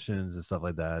adoptions and stuff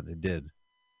like that.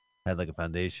 Had like a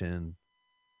foundation.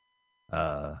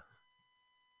 I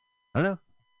don't know.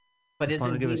 But Just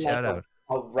wanted to isn't give he a shout like out.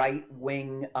 a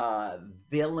right-wing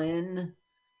villain?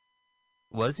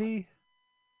 Was he?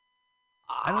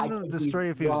 I don't know think the he's story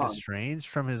if he was wrong. estranged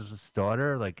from his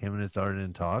daughter, like him and his daughter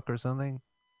didn't talk or something.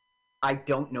 I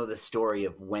don't know the story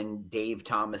of when Dave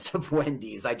Thomas of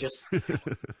Wendy's. I just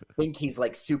think he's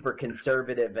like super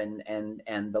conservative and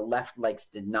the left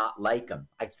did not like him.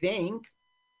 I think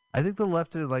the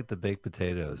left didn't like the baked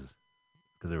potatoes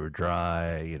because they were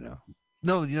dry,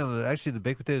 No, actually the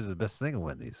baked potatoes are the best thing at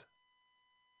Wendy's.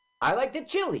 I like the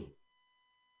chili.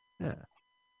 Yeah.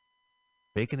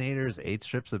 Baconators, 8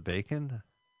 strips of bacon.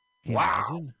 Can you Wow.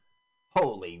 imagine?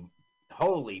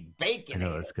 Holy bacon. I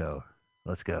know,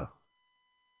 let's go.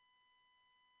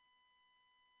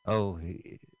 Oh,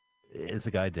 is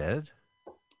the guy dead?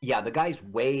 Yeah, the guy's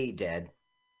way dead.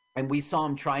 And we saw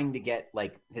him trying to get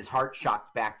like his heart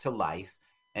shocked back to life,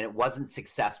 and it wasn't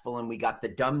successful. And we got the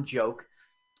dumb joke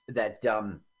that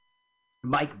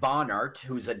Mike Bonnart,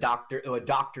 who's a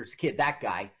doctor's kid, that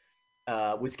guy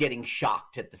was getting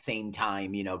shocked at the same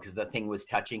time, because the thing was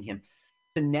touching him.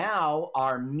 So now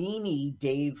our meanie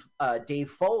Dave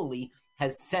Foley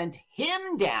has sent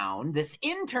him down, this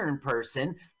intern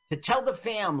person, to tell the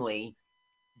family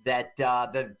that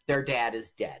their dad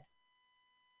is dead.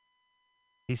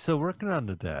 He's still working on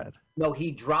the dad. No,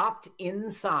 he dropped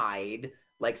inside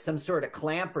like some sort of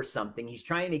clamp or something. He's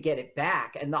trying to get it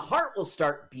back, and the heart will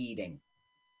start beating.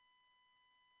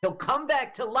 He'll come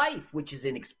back to life, which is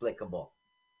inexplicable.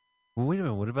 Well, wait a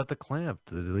minute. What about the clamp?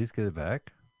 Did he at least get it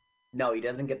back? No, he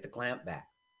doesn't get the clamp back.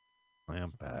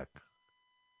 Clamp back.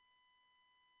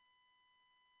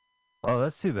 Oh,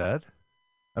 that's too bad.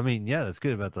 I mean, yeah, that's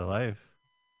good about the life.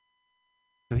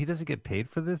 So he doesn't get paid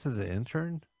for this as an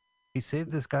intern? He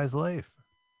saved this guy's life.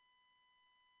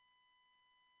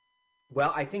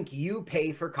 Well, I think you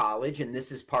pay for college, and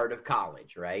this is part of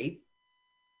college, right?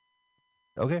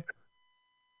 Okay.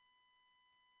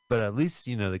 But at least,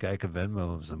 the guy could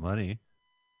Venmo him some money.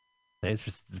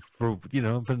 Thanks for put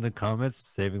in the comments,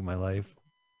 saving my life.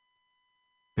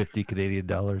 50 Canadian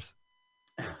dollars.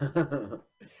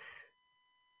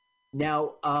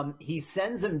 Now, he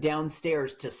sends him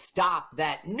downstairs to stop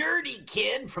that nerdy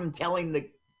kid from telling the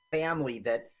family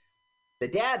that the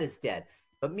dad is dead.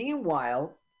 But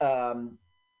meanwhile, the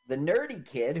nerdy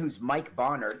kid, who's Mike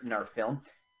Bonnart in our film,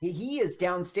 he is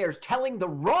downstairs telling the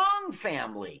wrong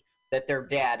family that their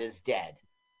dad is dead.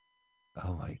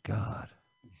 Oh, my God.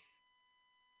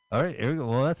 All right, here we go.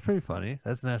 Well, that's pretty funny.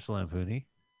 That's National Lampoony.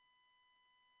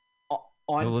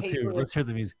 Let's hear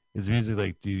the music. Is the music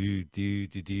like do do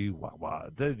do do wah wah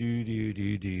do do do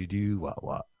do do do wah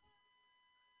wah?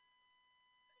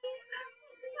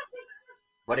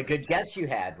 What a good guess you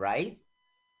had, right?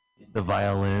 The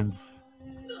violins.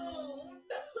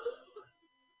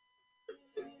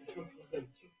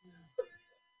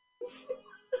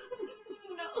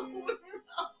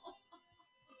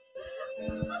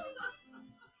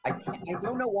 I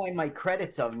don't know why my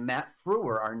credits of Matt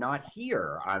Frewer are not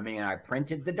here. I mean, I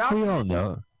printed the document. We all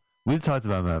know. We've talked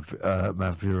about Matt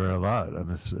Frewer a lot on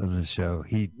this show.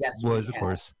 He was, of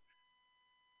course.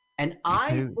 And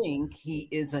I think he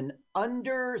is an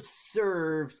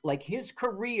underserved, like his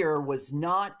career was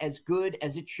not as good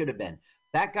as it should have been.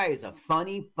 That guy is a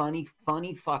funny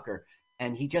fucker.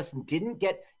 And he just didn't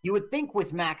get, you would think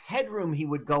with Max Headroom, he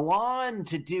would go on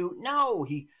to do, no,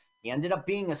 he ended up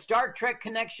being a Star Trek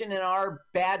connection in our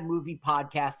bad movie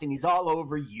podcast, and he's all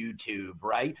over YouTube,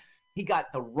 right? He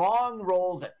got the wrong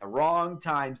roles at the wrong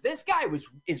times. This guy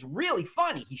is really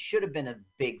funny. He should have been a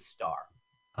big star.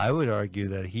 I would argue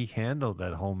that he handled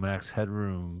that whole Max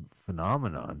Headroom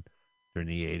phenomenon during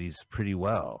the 80s pretty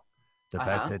well. The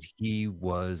fact that it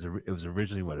was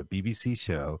originally, a BBC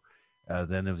show,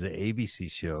 then it was an ABC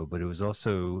show, but it was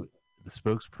also the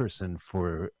spokesperson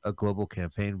for a global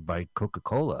campaign by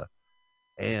Coca-Cola.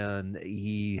 And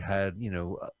he had,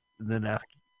 then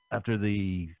after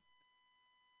the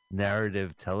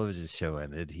narrative television show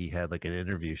ended, he had like an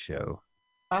interview show.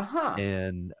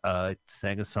 And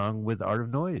sang a song with Art of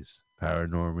Noise,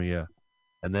 Paranormia.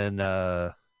 And then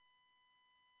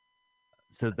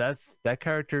so that's that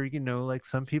character, like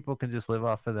some people can just live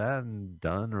off of that and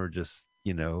done, or just,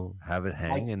 have it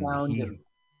hang. And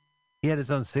he had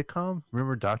his own sitcom.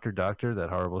 Remember Dr. Doctor, that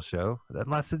horrible show? That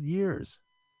lasted years.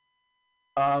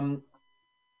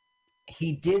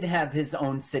 He did have his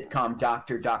own sitcom,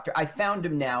 Dr. Doctor. I found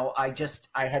him now. I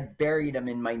had buried him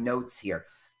in my notes here.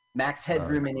 Max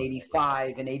Headroom in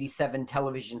 85, an 87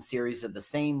 television series of the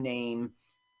same name.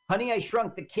 Honey, I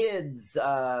Shrunk the Kids.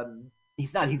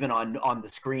 He's not even on the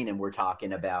screen, and we're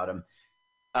talking about him.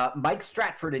 Mike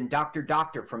Stratford and Dr.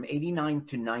 Doctor from 89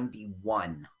 to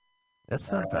 91.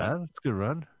 That's not bad. It's a good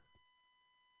run.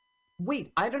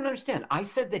 Wait, I don't understand. I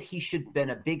said that he should have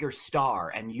been a bigger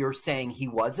star, and you're saying he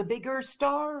was a bigger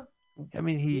star? I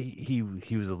mean, he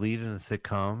was a lead in a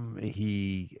sitcom.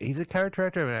 He's a character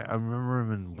actor. I mean, I remember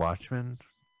him in Watchmen,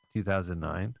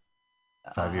 2009,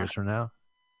 5 years from now.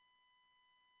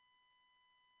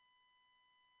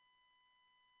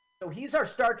 So he's our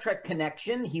Star Trek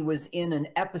connection. He was in an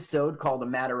episode called A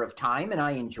Matter of Time, and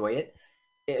I enjoyed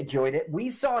it. We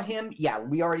saw him,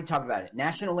 we already talked about it,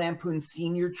 National Lampoon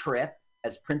Senior Trip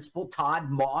as Principal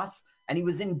Todd Moss, and he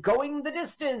was in Going the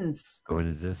Distance. Going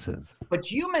the Distance.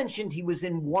 But you mentioned he was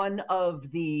in one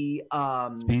of the...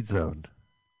 Speed Zone.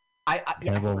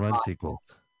 Cannibal Run sequels.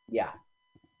 Yeah,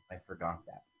 I forgot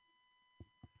that.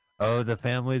 Oh, the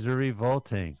families are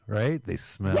revolting, right? They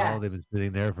smell. Yes. They've been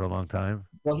sitting there for a long time.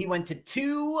 Well, he went to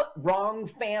 2 wrong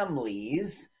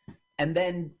families, and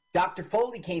then Dr.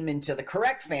 Foley came into the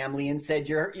correct family and said,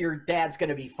 your dad's going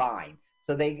to be fine.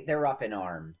 So they're up in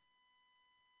arms.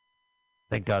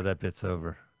 Thank God that bit's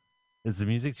over. Is the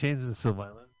music changed? Is it so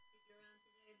violent?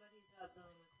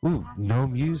 Ooh, no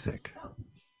music.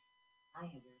 We're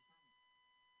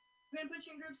going to put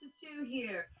you in groups of 2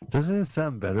 here. Doesn't it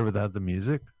sound better without the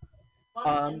music?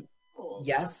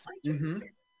 Yes. Mm-hmm.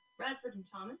 Bradford and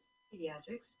Thomas,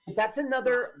 pediatrics. That's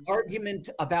another argument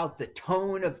about the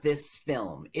tone of this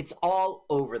film. It's all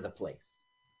over the place.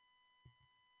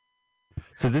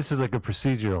 So this is like a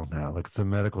procedural now, like it's a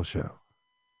medical show.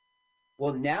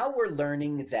 Well, now we're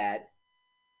learning that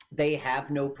they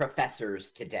have no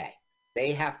professors today.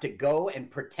 They have to go and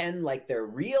pretend like they're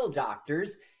real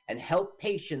doctors and help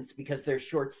patients because they're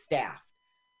short-staffed.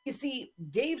 You see,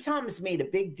 Dave Thomas made a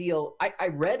big deal. I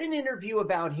read an interview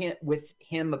about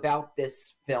him about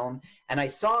this film, and I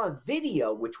saw a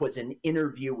video, which was an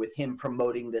interview with him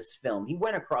promoting this film. He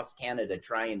went across Canada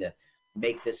trying to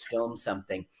make this film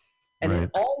something. And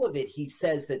in all of it, he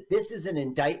says that this is an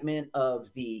indictment of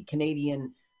the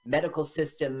Canadian medical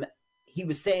system. He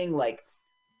was saying, like,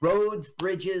 roads,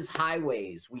 bridges,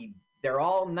 highways. They're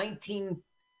all 19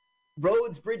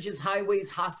 roads, bridges, highways,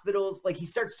 hospitals. Like, he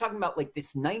starts talking about like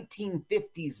this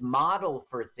 1950s model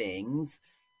for things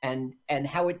and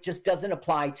how it just doesn't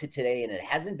apply to today and it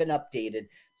hasn't been updated.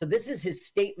 So this is his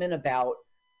statement about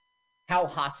how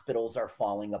hospitals are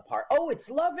falling apart. Oh, it's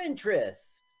love interest.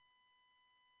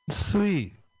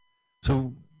 Sweet.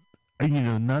 So,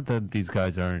 not that these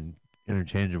guys aren't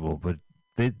interchangeable, but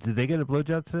did they get a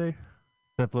blowjob today?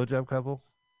 That blowjob couple?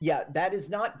 Yeah, that is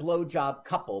not blowjob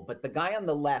couple, but the guy on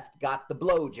the left got the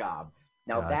blowjob.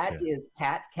 Now, Gotcha. That is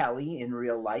Pat Kelly in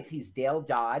real life. He's Dale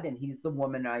Dodd, and he's the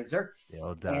womanizer.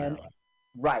 Dale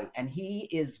Dodd. And he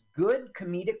is good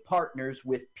comedic partners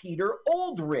with Peter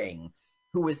Oldring,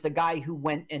 who is the guy who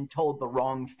went and told the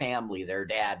wrong family their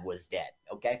dad was dead,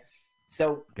 okay?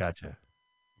 So Gotcha.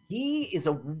 he is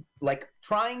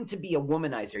trying to be a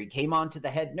womanizer. He came on to the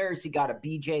head nurse. He got a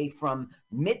BJ from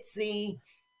Mitzi.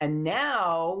 And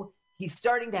now he's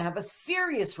starting to have a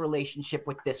serious relationship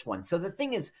with this one. So the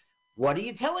thing is, what are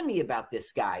you telling me about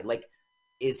this guy? Like,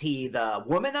 is he the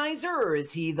womanizer or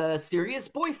is he the serious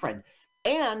boyfriend?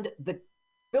 And the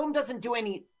film doesn't do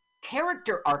any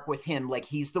character arc with him. Like,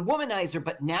 he's the womanizer,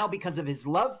 but now because of his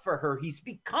love for her, he's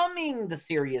becoming the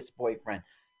serious boyfriend.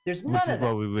 There's none of that. Which is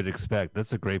what we would expect.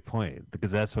 That's a great point because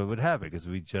that's what would happen because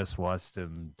we just watched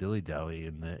him dilly-dally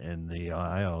in the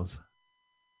aisles.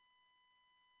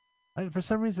 For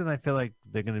some reason, I feel like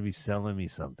they're going to be selling me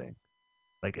something.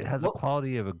 Like, it has a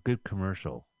quality of a good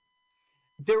commercial.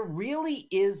 There really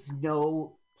is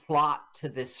no plot to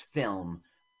this film.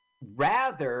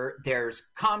 Rather, there's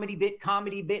comedy bit,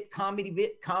 comedy bit, comedy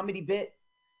bit, comedy bit.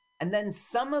 And then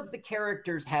some of the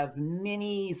characters have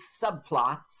mini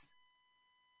subplots.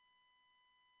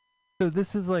 So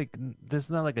this is like, there's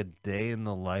not like a day in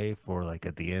the life or like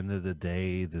at the end of the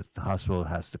day, the hospital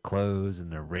has to close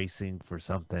and they're racing for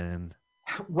something.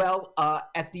 Well,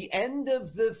 at the end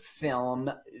of the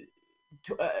film,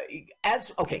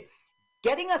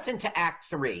 getting us into Act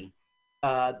 3,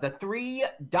 the 3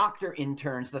 doctor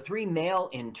interns, the 3 male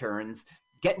interns,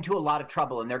 get into a lot of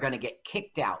trouble and they're going to get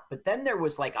kicked out. But then there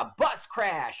was like a bus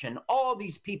crash and all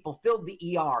these people filled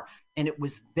the ER and it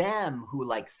was them who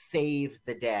like saved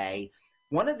the day.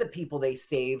 One of the people they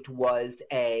saved was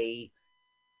a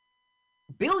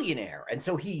billionaire. And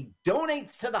so he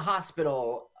donates to the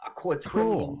hospital $250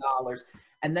 million.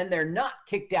 And then they're not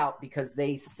kicked out because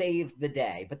they saved the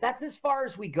day. But that's as far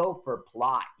as we go for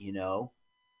plot,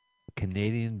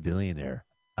 Canadian billionaire.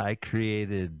 I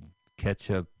created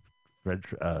ketchup,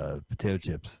 potato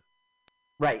chips.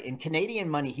 Right. In Canadian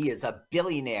money, he is a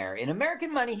billionaire. In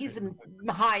American money, he's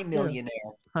a high millionaire.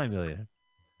 High millionaire.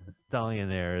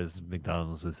 Billionaire, as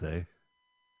McDonald's would say.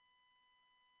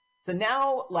 So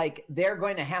now, like, they're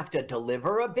going to have to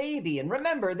deliver a baby. And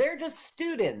remember, they're just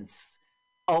students.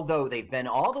 Although they've been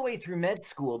all the way through med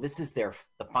school, this is the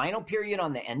final period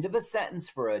on the end of a sentence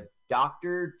for a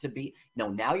doctor to be,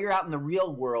 now you're out in the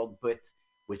real world, but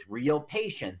with real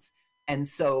patients. And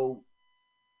so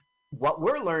what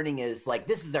we're learning is, like,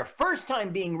 this is their first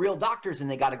time being real doctors, and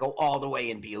they got to go all the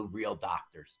way and be real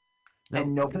doctors. Now,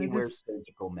 and nobody wears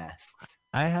surgical masks.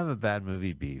 I have a bad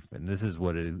movie beef, and this is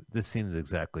what it is. This seems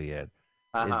exactly it.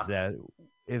 Is that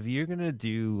if you're going to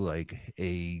do, like,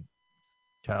 a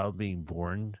child being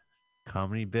born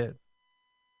comedy bit,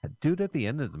 do it at the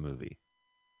end of the movie.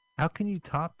 How can you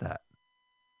top that?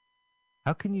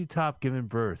 How can you top giving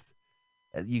birth?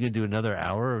 You can do another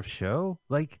hour of show?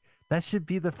 Like, that should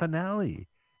be the finale.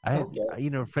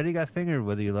 Freddie got fingered,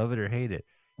 whether you love it or hate it.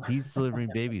 He's delivering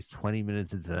babies 20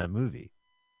 minutes into that movie.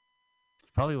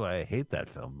 It's probably why I hate that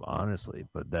film, honestly.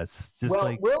 But that's just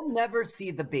we'll never see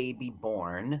the baby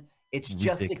born. It's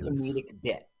just ridiculous. A comedic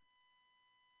bit.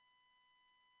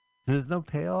 There's no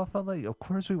payoff on that. Of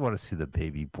course, we want to see the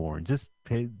baby born. Just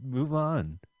move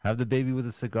on. Have the baby with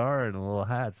a cigar and a little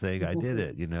hat saying, "I did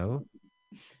it."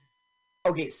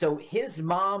 Okay, so his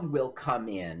mom will come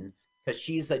in because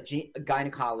she's a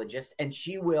gynecologist, and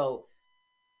she will,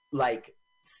 like,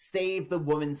 save the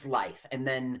woman's life. And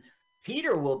then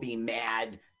Peter will be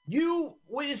mad.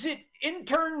 Is it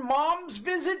intern mom's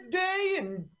visit day?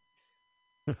 And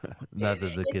not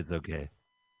that the kid's okay.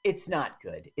 It's not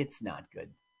good. It's not good.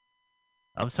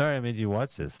 I'm sorry I made you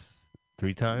watch this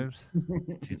 3 times?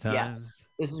 2 times? Yes.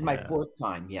 This is my 4th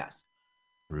time, yes.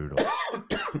 Brutal.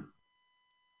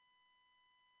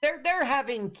 They're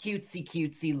having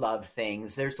cutesy love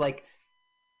things. There's like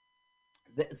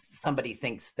somebody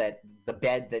thinks that the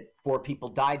bed that 4 people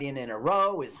died in a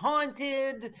row is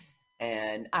haunted,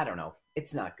 and I don't know.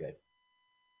 It's not good.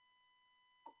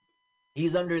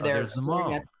 He's under there. There's the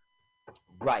mom.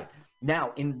 Right.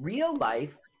 Now, in real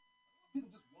life,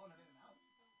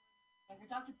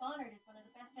 Dr. Bonner is one of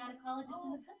the best gynecologists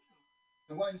in the country.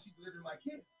 Then why didn't she deliver my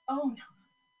kid? Oh,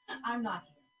 no. I'm not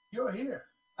here. You're here.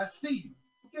 I see you.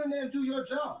 Get in there and do your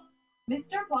job.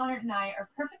 Mr. Bonner and I are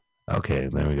perfect. Okay,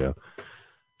 there we go.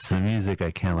 It's the music.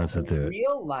 I can't listen to it. In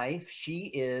real life,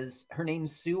 her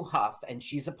name's Sue Huff, and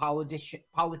she's a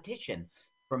politician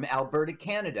from Alberta,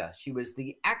 Canada. She was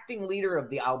the acting leader of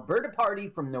the Alberta Party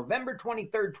from November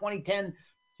 23rd, 2010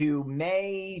 to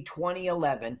May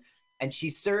 2011, and she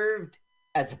served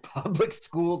as a public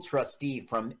school trustee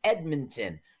from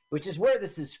Edmonton, which is where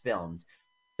this is filmed.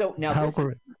 So now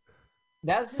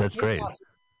that's great.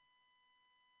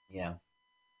 Yeah.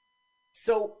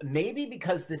 So maybe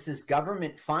because this is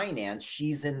government finance,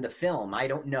 she's in the film. I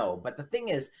don't know. But the thing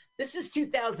is, this is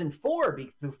 2004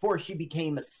 before she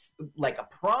became a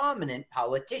prominent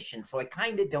politician. So I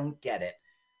kind of don't get it.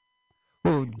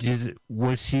 Well,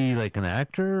 was she like an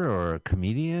actor or a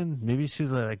comedian? Maybe she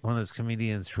was like one of those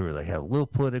comedians who were like a little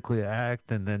politically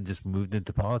act and then just moved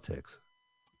into politics.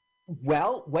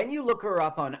 Well, when you look her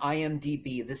up on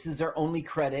IMDb, this is her only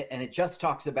credit, and it just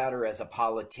talks about her as a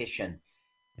politician.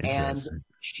 And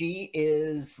she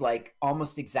is like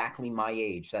almost exactly my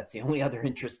age. That's the only other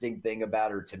interesting thing about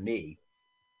her to me.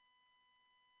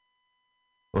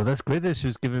 Well, that's great that she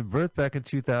was giving birth back in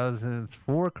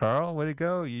 2004, Carl. Way to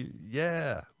go.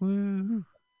 Yeah. Woo.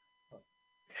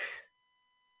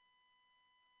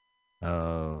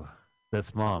 Oh,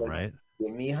 that's mom, right?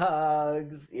 Give me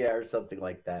hugs. Yeah, or something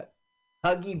like that.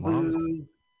 Huggy boos.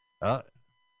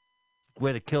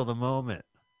 Way to kill the moment.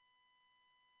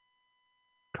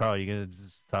 Carl, you going to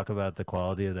just talk about the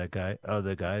quality of that guy? Oh,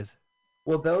 the guys?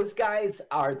 Well, those guys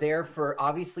are there for,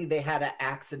 obviously they had an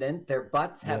accident. Their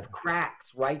butts have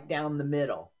cracks right down the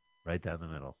middle. Right down the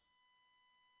middle.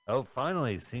 Oh,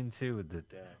 finally, scene 2 with the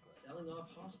dad. Selling off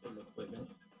hospital equipment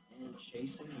and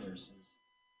chasing nurses.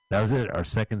 That was it, our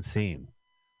second scene.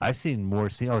 I've seen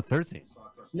more scenes. Oh, third scene.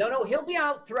 No, he'll be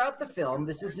out throughout the film.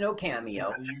 This is no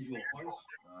cameo.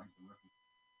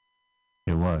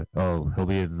 In what? Oh, he'll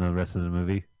be in the rest of the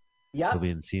movie? Yeah. He'll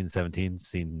be in scene 17,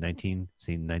 scene 19,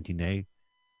 scene 19A,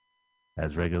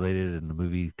 as regulated in the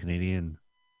movie Canadian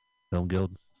Film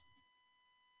Guild.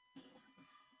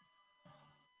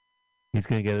 He's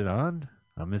going to get it on?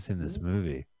 I'm missing this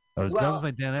movie. That was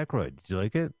my Dan Aykroyd. Did you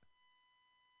like it?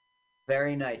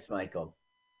 Very nice, Michael.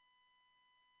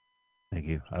 Thank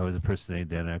you. I was impersonating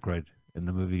Dan Aykroyd in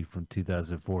the movie from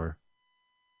 2004.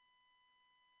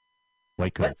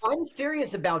 White But Coats. I'm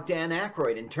serious about Dan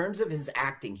Aykroyd. In terms of his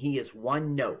acting, he is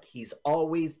one note. He's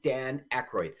always Dan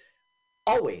Aykroyd.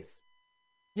 Always.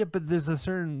 Yeah, but there's a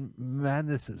certain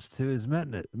madness to his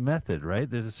method, right?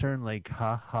 There's a certain, like,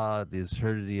 the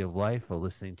absurdity of life of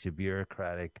listening to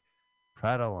bureaucratic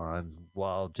prattle on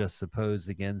while juxtaposed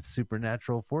against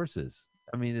supernatural forces.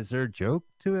 I mean, is there a joke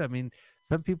to it? I mean,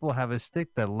 some people have a stick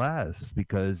that lasts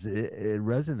because it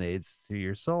resonates to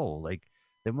your soul. Like,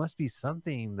 there must be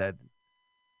something that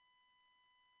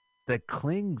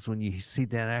clings when you see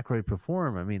Dan Aykroyd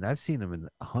perform. I mean, I've seen him in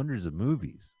hundreds of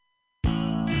movies.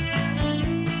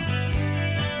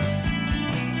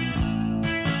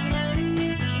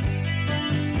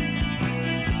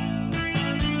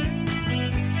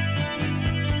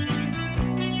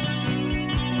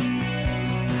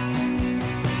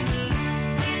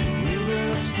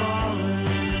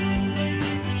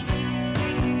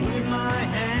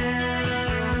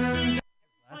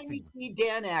 When you see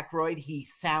Dan Aykroyd, he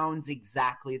sounds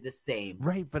exactly the same.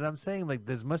 Right, but I'm saying, like,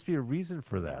 there must be a reason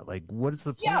for that. Like, what is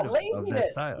the point Yeah, of that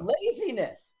laziness. style?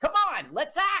 Laziness. Come on,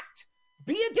 let's act.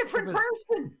 Be a different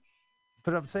person.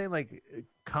 But I'm saying, like,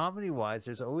 comedy-wise,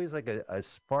 there's always, like, a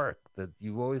spark that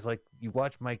you always, like, you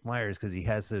watch Mike Myers because he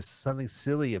has this something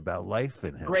silly about life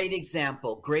in him. Great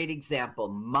example. Great example.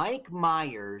 Mike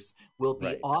Myers will be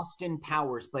Right. Austin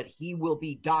Powers, but he will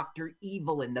be Dr.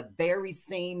 Evil in the very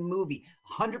same movie.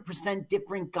 100%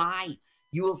 different guy.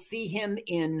 You will see him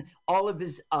in all of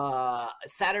his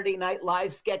Saturday Night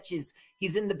Live sketches.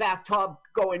 He's in the bathtub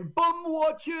going, bum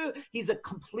watcher. He's a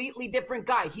completely different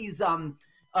guy. He's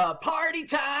party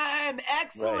time.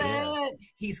 Excellent. Right, yeah.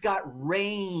 He's got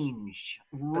range.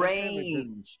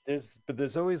 Range.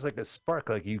 There's always, like, a spark.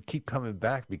 Like, you keep coming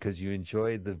back because you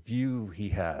enjoy the view he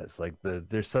has. Like,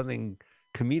 there's something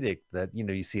comedic that, you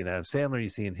know, you see in Adam Sandler, you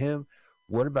see in him.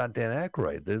 What about Dan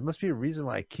Aykroyd? There must be a reason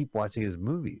why I keep watching his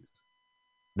movies.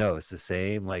 No, it's the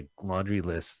same, like, laundry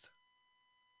list.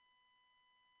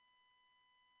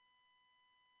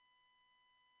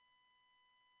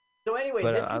 So anyway,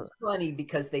 But, this is funny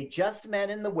because they just met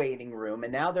in the waiting room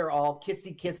and now they're all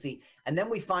kissy kissy. And then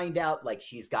we find out like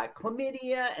she's got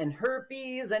chlamydia and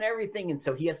herpes and everything. And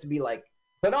so he has to be like,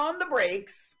 put on the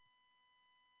brakes.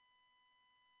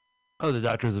 Oh, the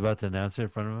doctor's about to announce it in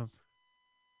front of him?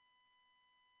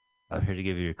 I'm here to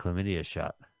give you your chlamydia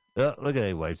shot. Oh, look at how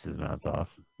he wipes his mouth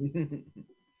off.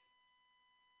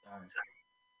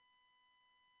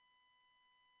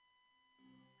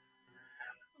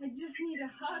 I just need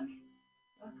a hug,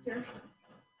 Doctor.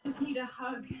 Just need a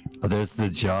hug. Oh, there's the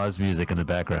Jaws music in the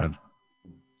background.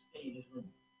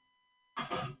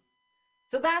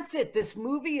 So that's it. This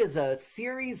movie is a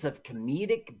series of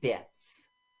comedic bits.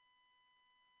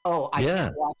 Oh, I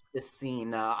can't watch this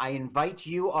scene. I invite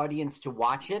you, audience, to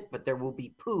watch it, but there will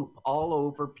be poop all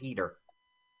over Peter.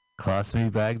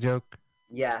 Colostomy bag joke?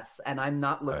 Yes, and I'm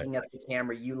not looking at the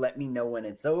camera. You let me know when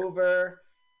it's over.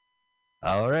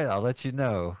 All right, I'll let you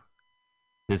know.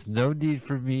 There's no need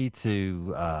for me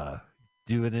to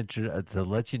do an intro to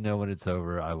let you know when it's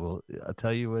over. I'll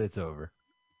tell you when it's over.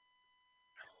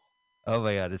 Oh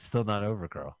my God, it's still not over,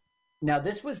 girl. Now,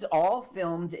 this was all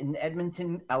filmed in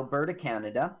Edmonton, Alberta,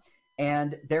 Canada,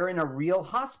 and they're in a real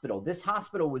hospital. This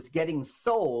hospital was getting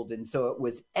sold, and so it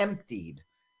was emptied.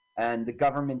 And the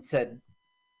government said,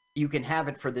 you can have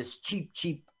it for this cheap,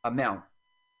 cheap amount.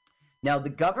 Now, the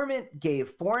government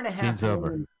gave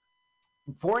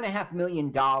 $4.5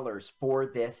 million for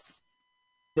this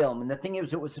film. And the thing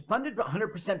is, it was funded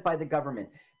 100% by the government.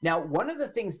 Now, one of the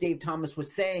things Dave Thomas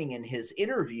was saying in his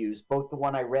interviews, both the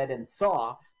one I read and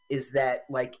saw, is that,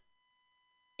 like,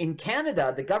 in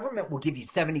Canada, the government will give you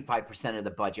 75% of the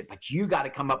budget, but you got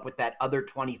to come up with that other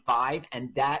 25,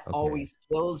 and that always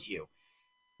kills you,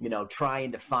 you know,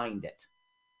 trying to find it.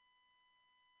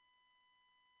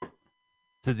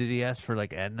 So did he ask for,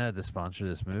 like, Aetna to sponsor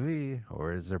this movie?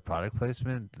 Or is there product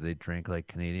placement? Do they drink, like,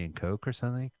 Canadian Coke or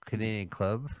something? Canadian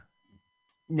Club?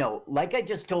 No, like I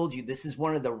just told you, this is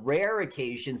one of the rare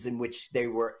occasions in which they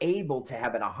were able to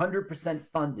have it 100%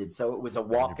 funded. So it was a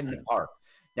walk 100%. In the park.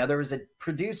 Now, there was a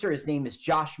producer. His name is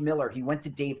Josh Miller. He went to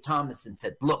Dave Thomas and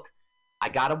said, look, I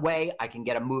got a way. I can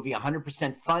get a movie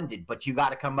 100% funded, but you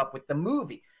got to come up with the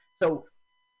movie. So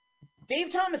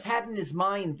Dave Thomas had in his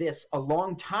mind this a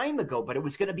long time ago, but it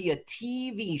was going to be a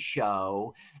TV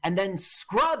show. And then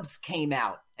Scrubs came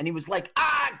out, and he was like,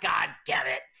 God damn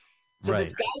it. So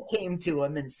this guy came to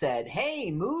him and said,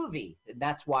 hey, movie. And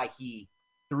that's why he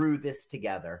threw this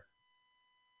together.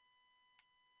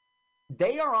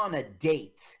 They are on a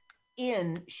date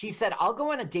she said, I'll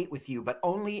go on a date with you, but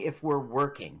only if we're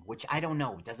working, which I don't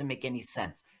know. It doesn't make any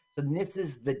sense. So this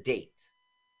is the date.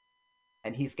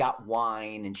 and he's got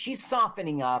wine, and she's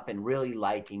softening up and really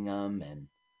liking him. And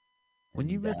when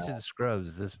you mentioned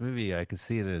Scrubs, this movie, I could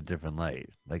see it in a different light.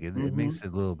 Like it makes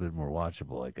it a little bit more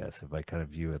watchable, I guess, if I kind of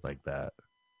view it like that.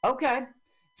 Okay.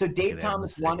 So Dave an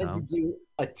Thomas endless wanted to sitcom? do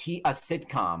a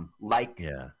sitcom like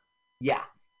Yeah.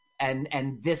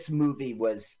 and this movie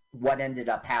was what ended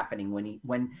up happening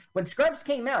when Scrubs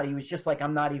came out. He was just like,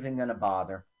 I'm not even going to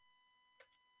bother.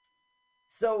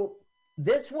 So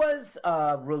this was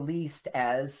released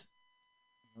as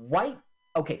White.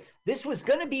 Okay, this was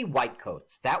going to be White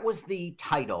Coats. That was the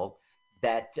title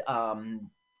that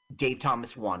Dave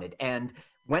Thomas wanted, and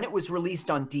when it was released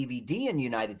on DVD in the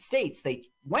United States, they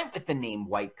went with the name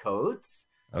White Coats.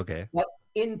 Okay. But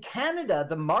in Canada,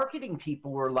 the marketing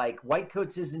people were like, White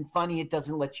Coats isn't funny. It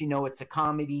doesn't let you know it's a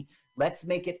comedy. Let's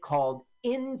make it called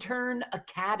Intern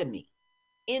Academy.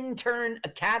 Intern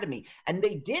Academy. And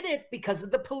they did it because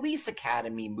of the Police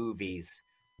Academy movies.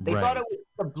 They thought it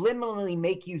would subliminally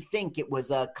make you think it was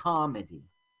a comedy.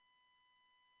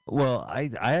 Well,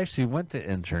 I actually went to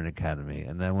Intern Academy,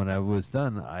 and then when I was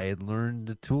done, I had learned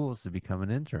the tools to become an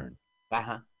intern.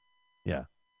 Uh-huh. Yeah.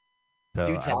 So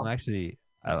Do tell.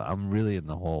 I'm really in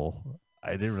the hole.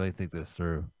 I didn't really think this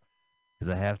through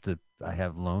because I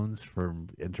have loans for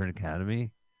Intern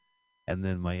Academy, and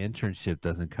then my internship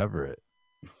doesn't cover it.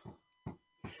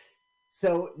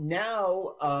 So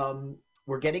now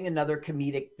we're getting another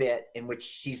comedic bit in which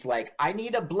she's like, I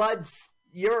need a blood,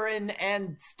 urine,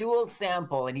 and stool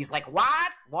sample. And he's like,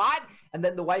 what? What? And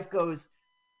then the wife goes,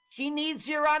 she needs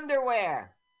your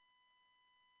underwear.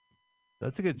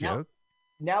 That's a good joke.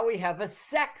 Now we have a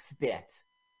sex bit,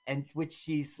 and which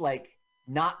she's like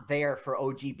not there for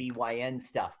OGBYN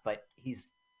stuff, but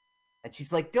and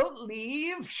she's like, don't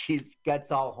leave. She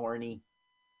gets all horny.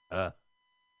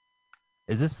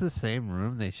 Is this the same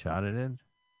room they shot it in?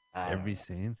 Every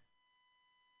scene?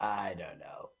 I don't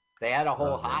know. They had a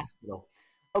whole hospital.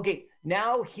 Okay,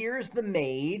 now here's the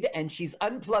maid, and she's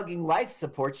unplugging life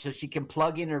support so she can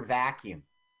plug in her vacuum.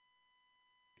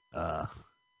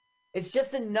 It's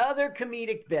just another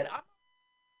comedic bit.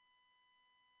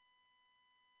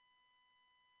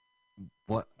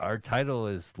 What our title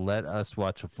is, let us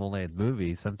watch a full-length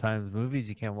movie. Sometimes movies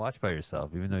you can't watch by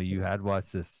yourself, even though you had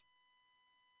watched this.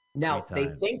 Now, they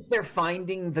think they're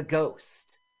finding the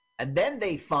ghost, and then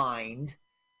they find...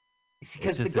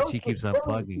 Because the ghost she keeps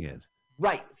unplugging it.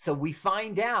 Right, so we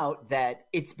find out that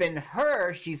it's been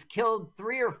her. She's killed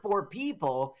 3 or 4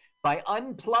 people by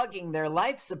unplugging their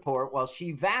life support while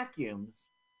she vacuums.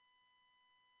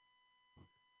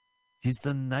 She's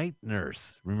the night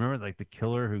nurse. Remember, like the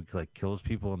killer who like kills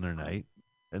people in the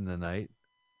night.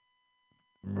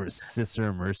 Sister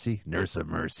of Mercy, Nurse of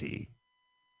Mercy.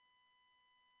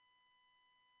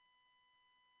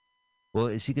 Well,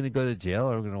 is she going to go to jail,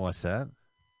 or are we going to watch that?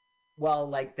 Well,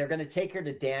 like they're going to take her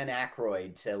to Dan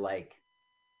Aykroyd to like.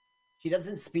 She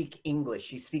doesn't speak English.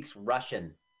 She speaks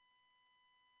Russian.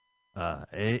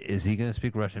 Is he going to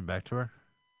speak Russian back to her?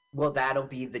 Well, that'll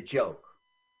be the joke.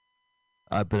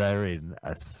 But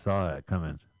I saw it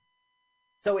coming.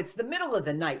 So it's the middle of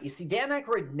the night. You see, Dan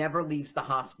Aykroyd never leaves the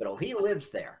hospital. He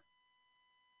lives there.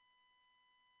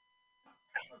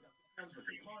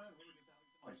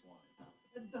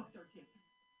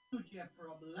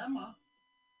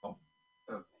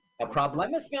 A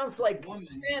problema sounds like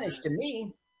Spanish to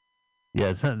me. Yeah,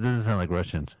 it doesn't sound like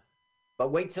Russian.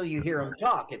 But wait till you hear him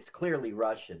talk. It's clearly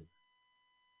Russian.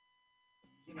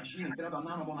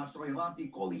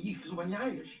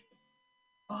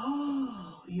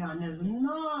 Oh, я не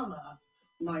знала.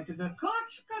 Wait,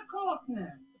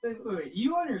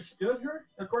 you understood her?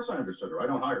 Of course I understood her. I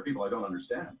don't hire people I don't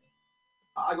understand.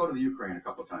 I go to the Ukraine a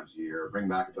couple of times a year, bring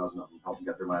back a dozen of them, help them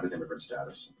get their landed immigrant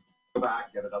status. Go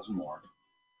back, get a dozen more.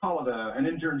 Call it an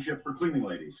internship for cleaning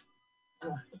ladies.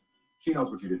 She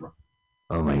knows what you did wrong.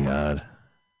 Oh my God.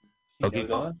 Okay,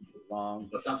 go on.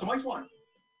 Let's have some ice wine.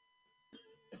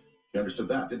 You understood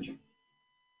that, didn't you?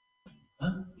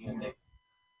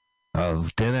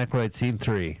 Of Dan Aykroyd, scene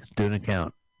 3. Do an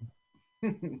account.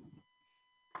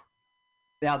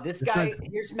 Now, this guy,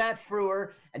 here's Matt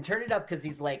Frewer, and turn it up because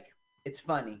he's like, it's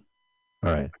funny.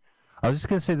 All right. I was just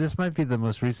going to say, this might be the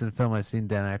most recent film I've seen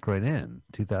Dan Aykroyd in.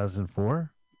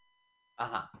 2004?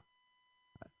 Uh-huh.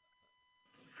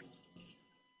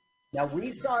 Now,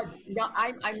 we saw... Now,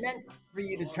 I meant for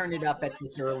you to turn it up at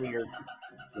this earlier...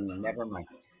 Never mind.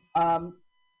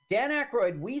 Dan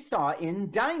Aykroyd, we saw in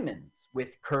Diamonds with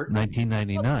Kurt...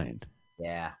 1999.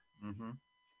 Yeah. Mm-hmm.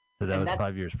 So that was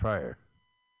 5 years prior.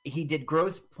 He did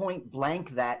Gross Point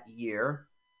Blank that year.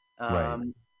 Right.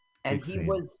 And he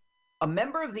was a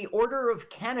member of the Order of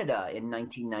Canada in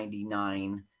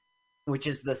 1999. which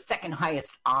is the second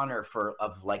highest honor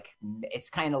it's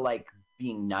kind of like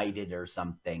being knighted or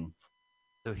something.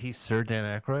 So he's Sir Dan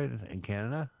Aykroyd in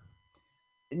Canada?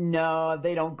 No,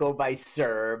 they don't go by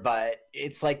Sir, but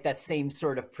it's like that same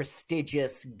sort of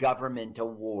prestigious government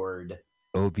award.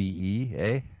 OBE,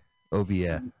 eh?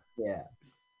 OBF. Yeah.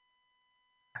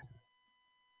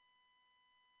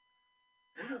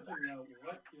 We're going to figure out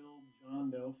what killed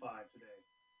John Doe 5 today.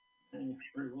 May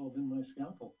very well have been my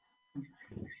scalpel. And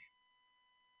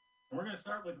we're going to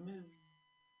start with Ms.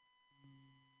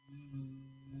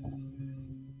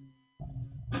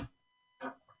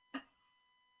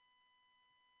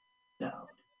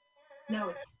 No,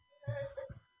 it's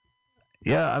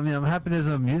Yeah, I mean, I'm happy there's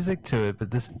no music to it, but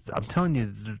this, I'm telling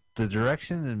you, the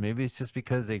direction, and maybe it's just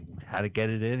because they had to get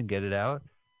it in and get it out,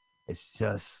 it's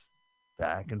just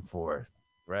back and forth,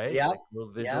 right? Yeah. Like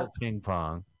little visual ping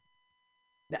pong.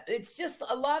 It's just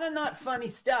a lot of not funny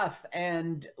stuff.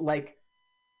 And like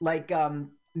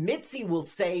Mitzi will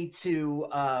say to,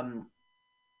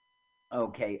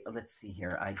 okay, let's see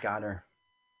here. I got her.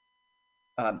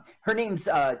 Her name's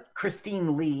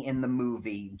Christine Lee in the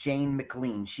movie, Jane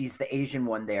McLean. She's the Asian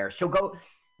one there.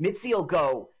 Mitzi will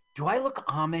go, do I look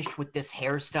Amish with this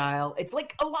hairstyle? It's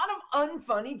like a lot of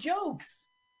unfunny jokes.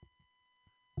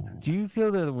 Do you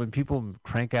feel that when people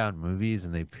crank out movies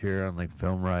and they appear on like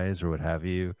Film Rise or what have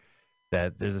you,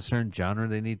 that there's a certain genre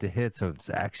they need to hit? So if it's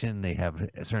action, they have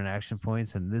certain action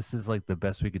points, and this is like the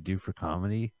best we could do for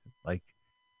comedy. Like,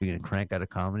 if you're gonna crank out a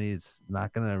comedy, it's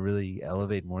not gonna really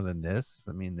elevate more than this.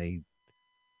 I mean,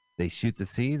 they shoot the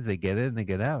scenes, they get in, and they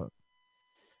get out.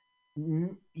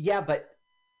 Yeah, but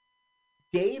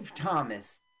Dave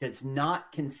Thomas does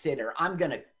not consider, I'm going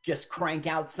to just crank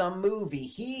out some movie.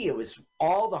 He was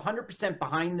all the 100%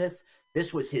 behind this.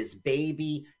 This was his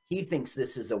baby. He thinks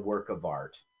this is a work of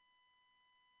art.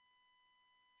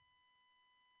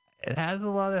 It has a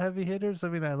lot of heavy hitters. I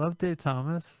mean, I love Dave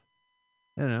Thomas.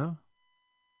 You know,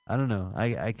 I don't know.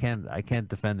 I can't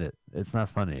defend it. It's not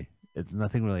funny. It's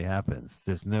nothing really happens.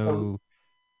 There's no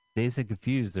Dazed and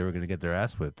Confused. They were going to get their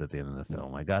ass whipped at the end of the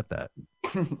film. I got that.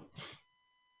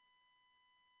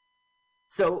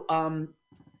 So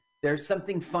there's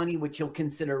something funny which you'll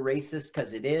consider racist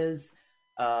because it is.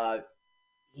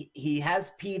 He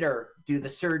has Peter do the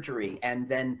surgery, and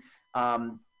then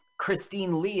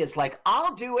Christine Lee is like,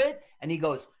 I'll do it. And he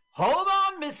goes, hold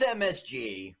on, Miss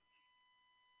MSG.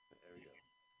 There we go.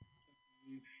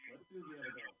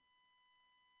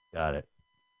 Got it.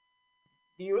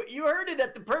 You heard it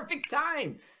at the perfect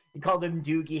time. He called him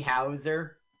Doogie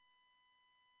Howser.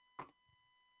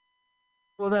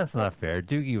 Well, that's not fair.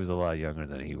 Doogie was a lot younger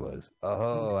than he was.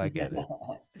 Oh, I get it.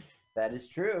 That is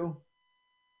true.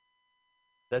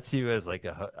 That's you as like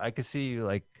I could see you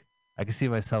like, I could see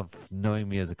myself knowing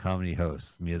me as a comedy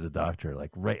host, me as a doctor. Like,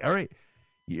 right, all right,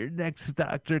 your next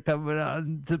doctor coming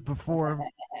on to perform.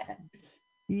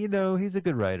 You know, he's a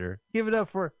good writer. Give it up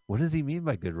for, what does he mean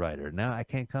by good writer? Now I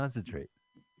can't concentrate.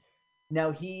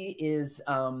 Now he is,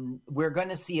 we're going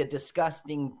to see a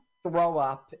disgusting throw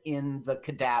up in the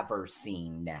cadaver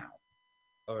scene now.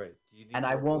 All right. And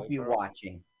I won't be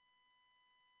watching.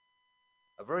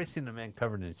 I've already seen a man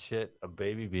covered in shit, a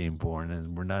baby being born,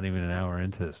 and we're not even an hour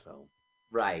into this film.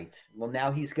 Right. Well,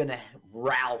 now he's going to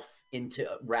Ralph into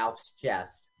Ralph's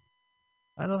chest.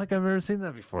 I don't think I've ever seen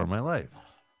that before in my life.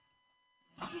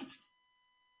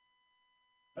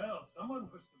 Well, someone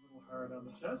pushed a little hard on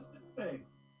the chest, didn't they?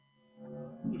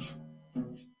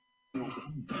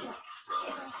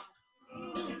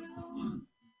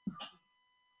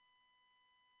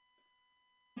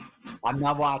 I'm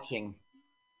not watching.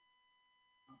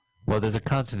 Well, there's a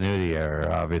continuity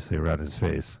error, obviously, around his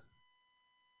face.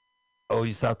 Oh,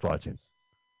 you stopped watching.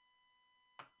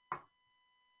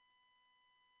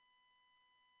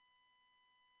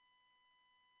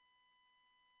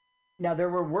 Now, there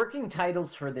were working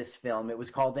titles for this film. It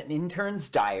was called An Intern's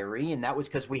Diary, and that was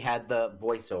because we had the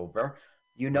voiceover.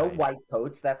 You know, right. White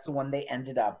Coats, that's the one they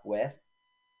ended up with.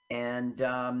 And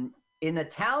in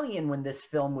Italian, when this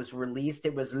film was released,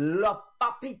 it was La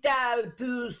Capitale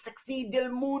più sexy del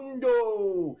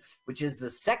mundo, which is the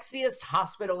sexiest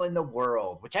hospital in the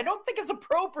world, which I don't think is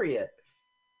appropriate.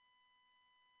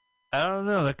 I don't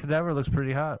know. That cadaver looks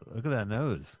pretty hot. Look at that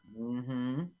nose.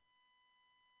 Mm-hmm.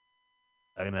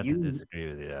 I'm going to have to disagree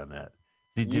with you on that.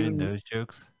 Is he doing nose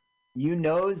jokes? You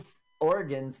nose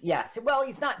organs. Yes. Well,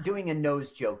 he's not doing a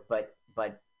nose joke, but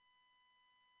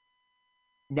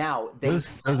now those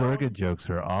organ jokes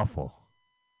are awful.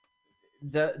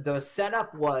 The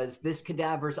setup was this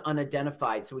cadaver's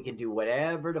unidentified, so we can do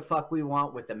whatever the fuck we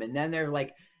want with them. And then they're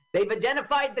like, they've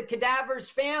identified the cadaver's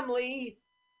family.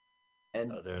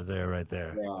 And they're there, right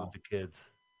there, yeah. with the kids.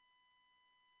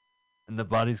 And the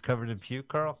body's covered in puke,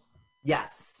 Carl?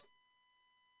 Yes.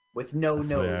 With no That's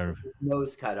the way nose,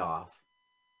 nose cut off.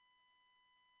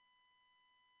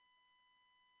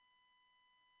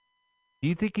 Do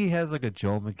you think he has like a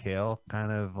Joel McHale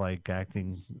kind of like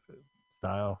acting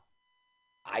style?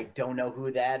 I don't know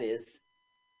who that is.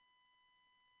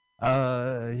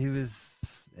 He was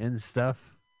in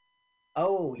stuff.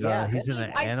 Oh yeah, he's in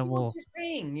an I see animal. what you're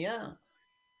saying. Yeah.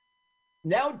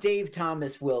 Now Dave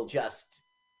Thomas will just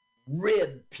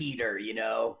rib Peter.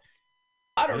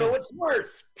 I don't know what's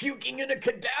worse, puking in a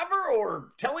cadaver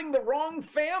or telling the wrong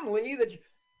family that.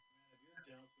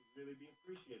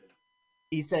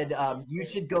 He said, "You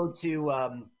should go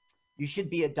to. You should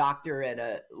be a doctor at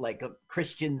a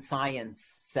Christian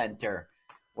Science center,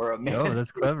 where a man." Oh,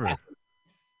 that's clever.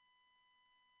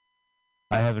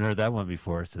 I haven't heard that one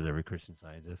before, says every Christian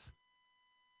Scientist.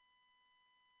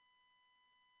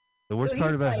 The worst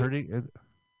part about hurting...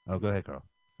 Oh, go ahead, Carl.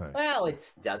 Sorry. Well,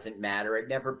 it doesn't matter. It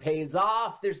never pays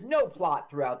off. There's no plot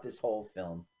throughout this whole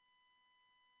film.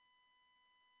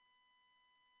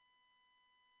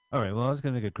 All right, well, I was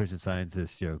going to make a Christian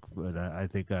Scientist joke, but I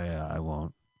think I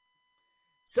won't.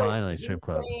 So Finally, he's strip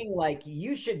club. saying,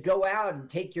 you should go out and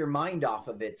take your mind off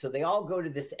of it. So they all go to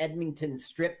this Edmonton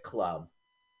strip club.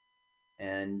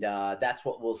 And that's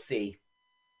what we'll see.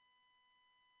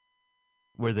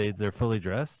 Where they're fully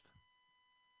dressed?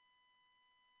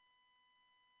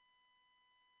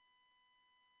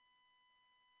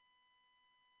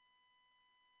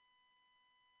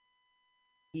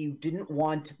 He didn't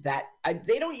want that.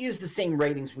 They don't use the same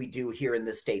ratings we do here in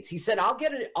the States. He said, I'll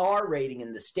get an R rating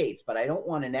in the States, but I don't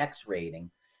want an X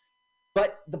rating.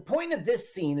 But the point of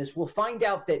this scene is we'll find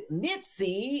out that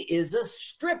Mitzi is a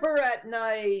stripper at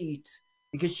night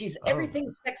because she's everything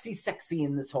sexy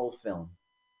in this whole film.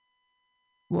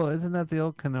 Well, isn't that the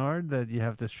old canard that you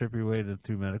have to strip your way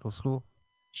through medical school?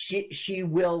 She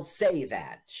will say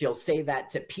that. She'll say that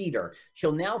to Peter.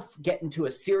 She'll now get into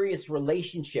a serious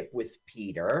relationship with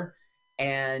Peter,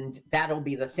 and that'll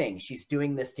be the thing. She's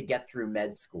doing this to get through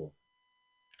med school.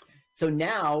 So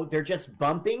now they're just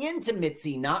bumping into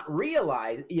Mitzi, not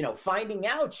finding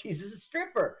out she's a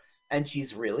stripper, and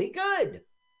she's really good.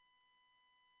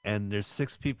 And there's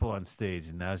 6 people on stage,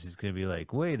 and now she's going to be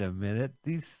like, wait a minute,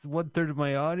 these 1/3 of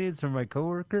my audience are my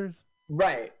coworkers?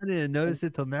 Right. I didn't notice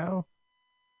it till now.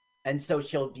 And so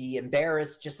she'll be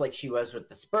embarrassed, just like she was with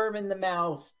the sperm in the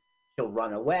mouth. She'll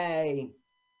run away.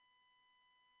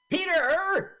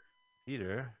 Peter!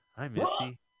 Hi,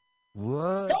 Mitzi.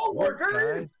 What?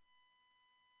 Co-workers!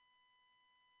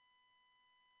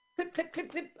 Clip, clip,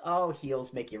 clip, clip. Oh,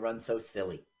 heels make you run so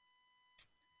silly.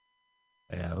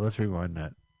 Yeah, let's rewind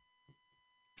that.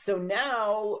 So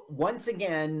now, once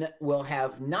again, we'll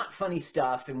have not funny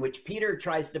stuff in which Peter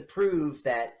tries to prove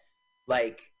that,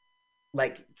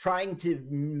 trying to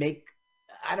make,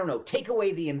 take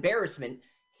away the embarrassment,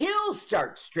 he'll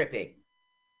start stripping.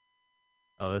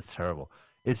 Oh, that's terrible.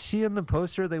 Is she in the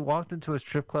poster? They walked into a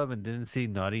strip club and didn't see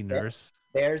Naughty Nurse?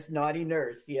 There's Naughty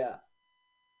Nurse, yeah.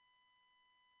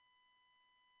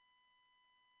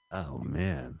 Oh,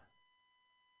 man.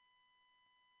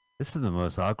 This is the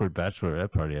most awkward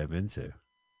bachelorette party I've been to.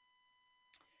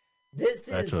 This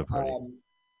is,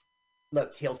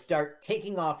 look, he'll start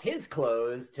taking off his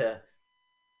clothes to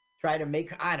try to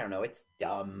make, it's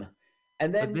dumb.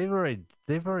 And then but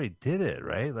they've already did it,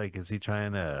 right? Is he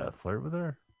trying to flirt with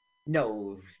her?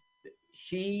 No,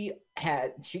 she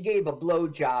gave a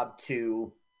blowjob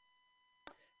to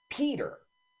Peter.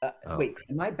 Wait,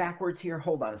 am I backwards here?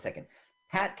 Hold on a second.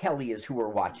 Pat Kelly is who we're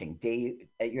watching. Dave,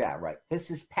 yeah, right. This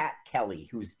is Pat Kelly,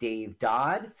 who's Dave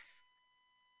Dodd.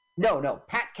 No,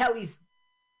 Pat Kelly's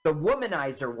the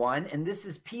womanizer one, and this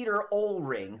is Peter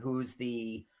Olring, who's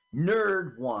the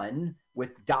nerd one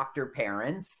with doctor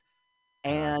parents.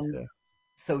 And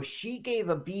so she gave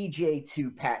a BJ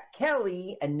to Pat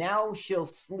Kelly, and now she'll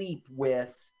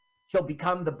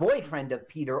become the boyfriend of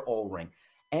Peter Olring.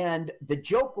 And the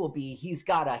joke will be he's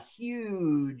got a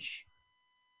huge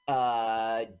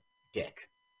dick.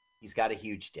 He's got a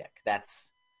huge dick. That's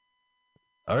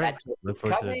all right. Look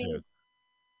forward to the joke.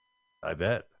 I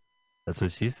bet. That's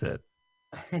what she said.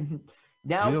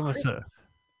 Now, go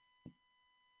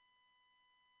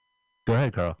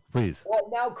ahead, Carl, please. Well,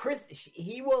 now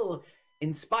he will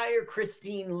inspire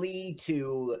Christine Lee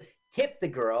to tip the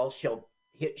girl. She'll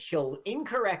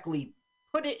incorrectly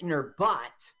put it in her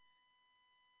butt.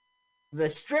 The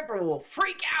stripper will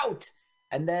freak out,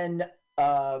 and then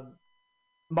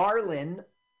Marlon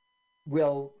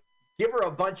will give her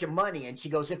a bunch of money. And she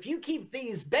goes, if you keep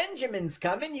these Benjamins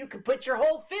coming, you can put your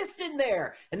whole fist in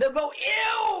there. And they'll go,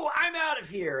 ew, I'm out of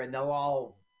here. And they'll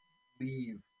all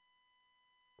leave.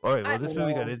 All right, well, this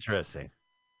movie got interesting.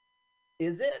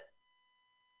 Is it?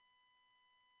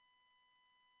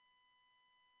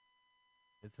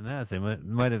 It's an ass. They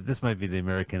might have. This might be the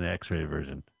American X-ray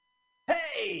version.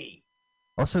 Hey!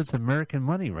 Also, it's American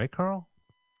money, right, Carl?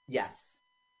 Yes.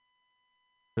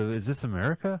 So is this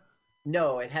America?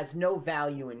 No, it has no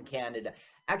value in Canada.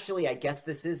 Actually, I guess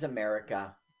this is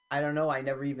America. I don't know. I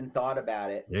never even thought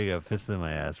about it. There you go. Fist in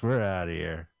my ass. We're out of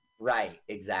here. Right,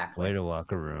 exactly. Way to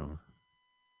walk a room.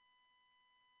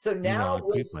 So now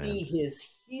we'll see his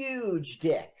huge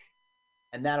dick.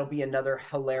 And that'll be another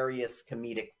hilarious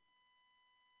comedic.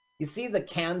 You see the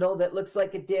candle that looks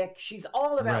like a dick? She's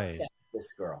all about sex,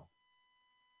 this girl.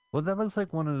 Well, that looks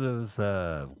like one of those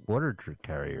water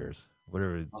carriers,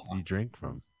 whatever you drink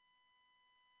from.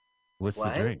 What's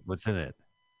the drink? What's in it?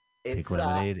 It's pink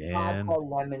lemonade and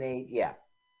lemonade. Yeah.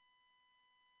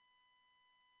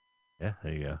 Yeah,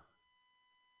 there you go.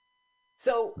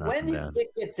 So when his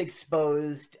dick gets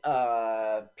exposed,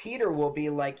 Peter will be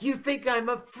like, "You think I'm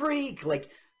a freak?" Like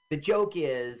the joke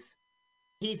is,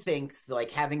 he thinks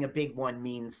like having a big one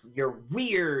means you're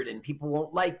weird and people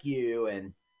won't like you,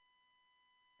 and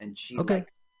she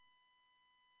likes.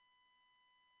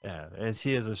 Yeah, and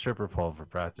she has a stripper pole for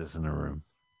practice in her room.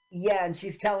 Yeah, and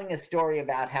she's telling a story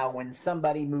about how when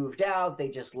somebody moved out, they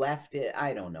just left it.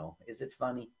 I don't know. Is it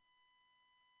funny?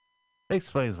 It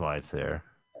explains why it's there.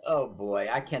 Oh boy,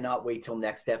 I cannot wait till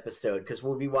next episode because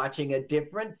we'll be watching a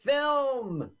different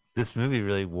film. This movie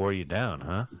really wore you down,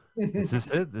 huh? Is this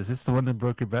it? Is this the one that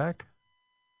broke your back?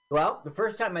 Well, the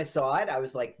first time I saw it, I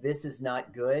was like, this is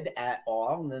not good at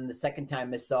all. And then the second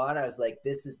time I saw it, I was like,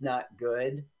 this is not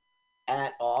good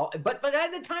at all. But by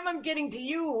the time I'm getting to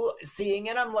you seeing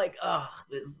it, I'm like, oh,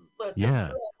 this is such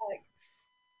a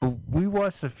But we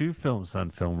watched a few films on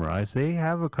Film Rise. They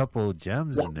have a couple of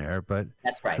gems in there, but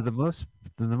that's right. For the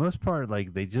most part,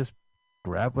 like they just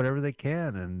grab whatever they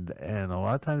can, and a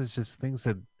lot of times it's just things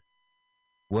that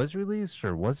was released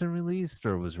or wasn't released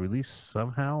or was released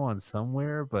somehow on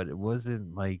somewhere, but it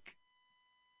wasn't like.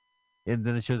 And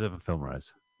then it shows up in Film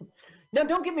Rise. Now,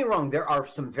 don't get me wrong. There are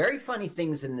some very funny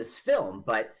things in this film,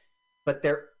 but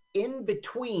they're in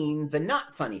between the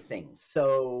not funny things.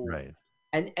 So right.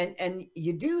 And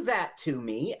you do that to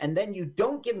me, and then you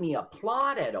don't give me a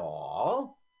plot at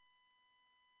all.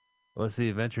 What's the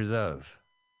adventures of?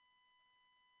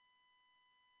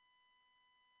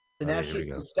 So now she's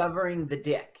discovering the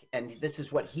dick, and this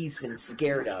is what he's been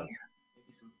scared of.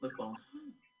 Lip balm.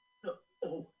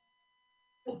 Oh,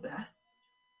 that.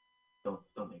 Don't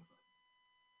make fun.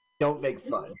 Don't make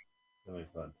fun. Don't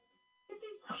make fun. Get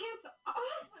these pants off.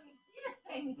 Let me see this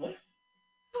thing.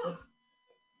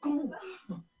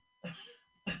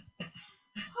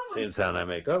 Same sound I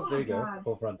make. Oh, there you go. God.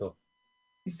 Full frontal.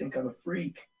 You think I'm a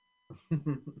freak?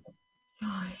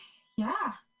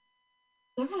 Yeah,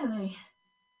 definitely.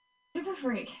 Super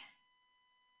freak.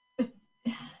 But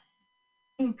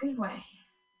in a good way.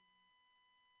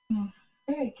 In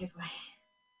a very good way.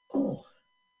 Oh.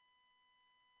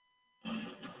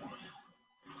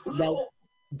 Now,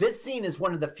 this scene is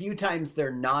one of the few times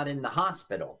they're not in the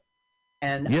hospital.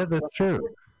 And yeah, that's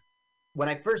true. When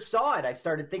I first saw it, I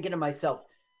started thinking to myself,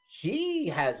 she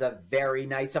has a very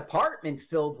nice apartment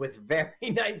filled with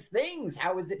very nice things.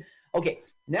 How is it? Okay,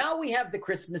 now we have the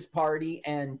Christmas party,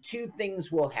 and two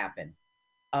things will happen.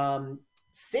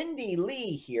 Cindy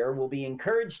Lee here will be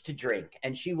encouraged to drink,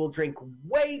 and she will drink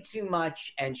way too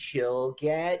much, and she'll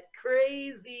get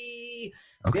crazy.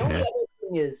 Okay. The only other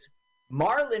thing is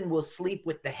Marlon will sleep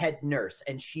with the head nurse,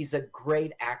 and she's a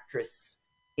great actress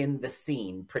in the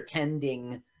scene,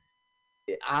 pretending.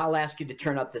 I'll ask you to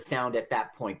turn up the sound at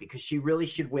that point because she really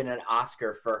should win an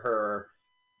Oscar for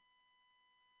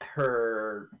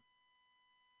her.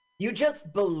 You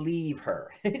just believe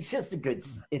her. It's just a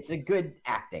good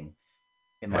acting.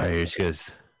 Here she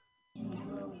goes.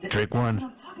 Drink one.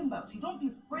 I'm talking about. See, don't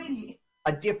be afraid.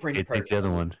 A different person. Take the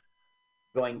other one.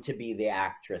 Going to be the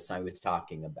actress I was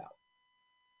talking about.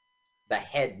 The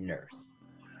head nurse.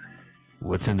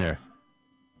 What's in there?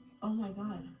 Oh my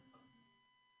God.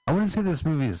 I wouldn't say this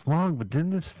movie is long, but didn't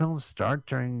this film start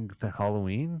during the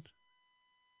Halloween?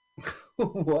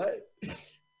 What?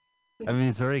 I mean,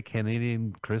 it's already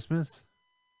Canadian Christmas.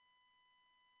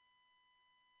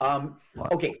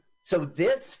 Okay, so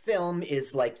this film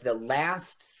is like the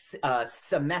last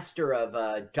semester of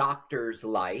a doctor's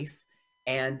life,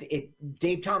 and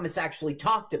Dave Thomas actually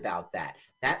talked about that.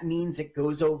 That means it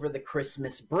goes over the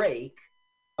Christmas break,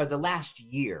 or the last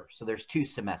year, so there's 2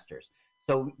 semesters.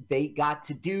 So they got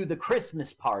to do the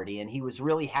Christmas party, and he was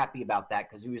really happy about that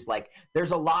because he was like,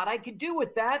 there's a lot I could do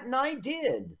with that, and I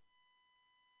did.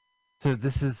 So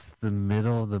this is the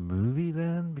middle of the movie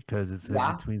then, because it's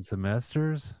in between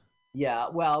semesters? Yeah,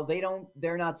 well,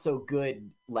 they're not so good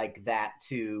like that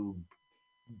to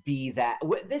be that.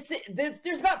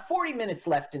 There's about 40 minutes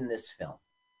left in this film.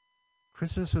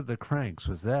 Christmas with the Cranks,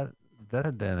 was that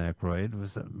Dan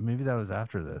Aykroyd? Maybe that was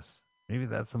after this? Maybe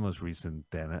that's the most recent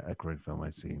Dan Aykroyd film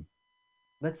I've seen.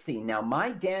 Let's see. Now,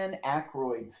 my Dan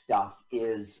Aykroyd stuff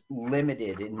is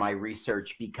limited in my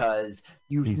research because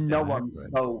He's know Dan him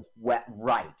Aykroyd. so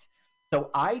right. So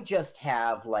I just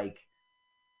have like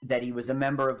that he was a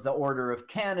member of the Order of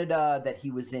Canada, that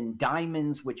he was in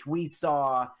Diamonds, which we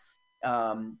saw.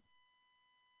 I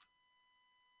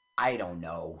don't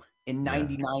know. In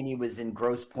 99, he was in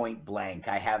Grosse Pointe Blank.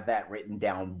 I have that written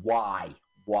down. Why?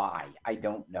 I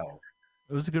don't know.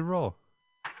 It was a good role.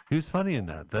 He was funny in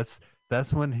that.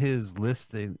 That's when his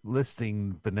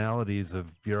listing banalities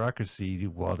of bureaucracy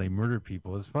while they murder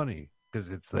people is funny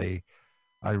because it's a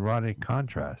ironic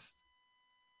contrast.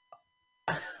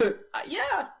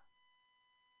 Yeah.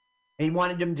 He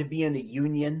wanted him to be in a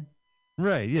union.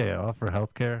 Right, yeah, offer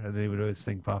healthcare, and they would always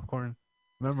sing popcorn.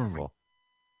 Memorable.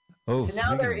 Oh, So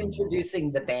now they're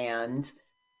introducing the band,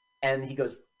 and he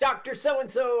goes, Dr.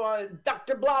 So-and-so,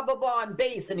 Dr. blah, blah, blah on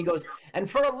bass. And he goes, and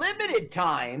for a limited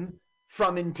time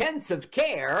from intensive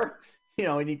care,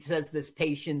 and he says this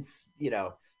patient's,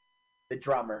 the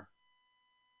drummer.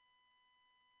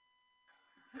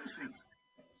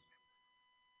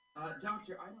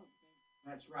 Doctor, I don't think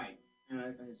that's right.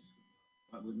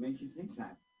 What would make you think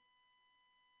that?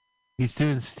 He's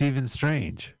doing Stephen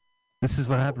Strange. This is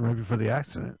what happened right before the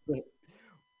accident.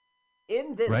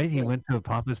 In this right? He went to a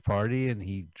pompous party and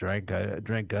he drank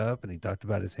up and he talked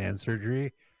about his hand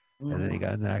surgery. And then he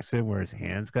got in an accident where his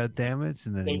hands got damaged.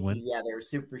 And then he went. Yeah, they're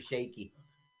super shaky.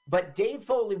 But Dave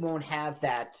Foley won't have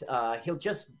that.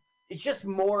 It's just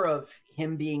more of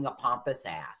him being a pompous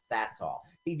ass. That's all.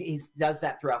 He does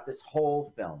that throughout this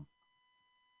whole film.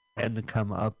 And the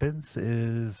comeuppance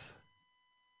is.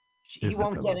 He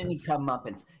won't get any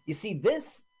comeuppance. You see,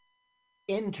 this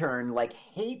intern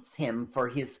hates him for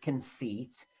his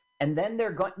conceit, and then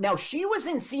they're going. Now she was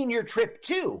in Senior Trip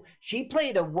too. She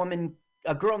played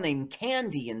a girl named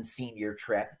Candy in Senior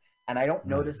Trip, and I don't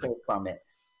notice her from it.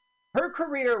 Her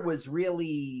career was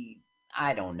really,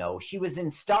 I don't know. She was in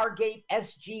Stargate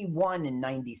SG-1 in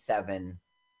 '97.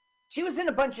 She was in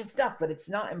a bunch of stuff, but it's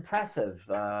not impressive.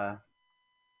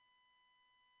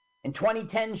 In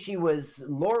 2010, she was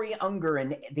Laurie Unger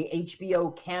in the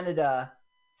HBO Canada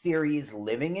series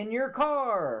Living in Your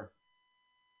Car.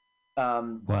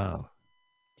 Wow.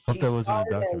 Hope that wasn't a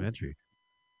documentary.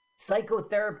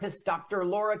 Psychotherapist Dr.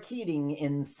 Laura Keating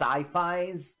in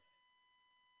Sci-Fi's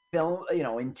film,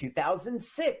 in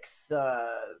 2006.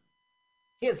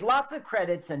 She has lots of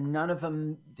credits, and none of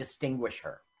them distinguish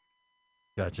her.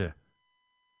 Gotcha.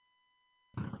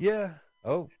 Yeah.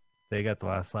 Oh, they got the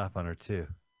last laugh on her, too.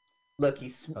 Look,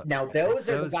 now those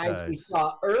are the guys we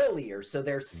saw earlier, so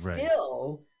they're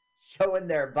still showing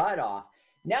their butt off.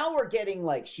 Now we're getting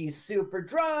she's super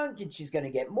drunk, and she's going to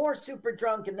get more super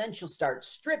drunk, and then she'll start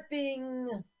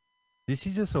stripping. Did she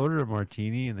just order a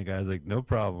martini? And the guy's like, no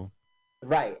problem.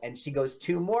 Right, and she goes,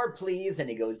 2 more, please, and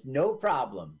he goes, no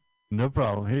problem. No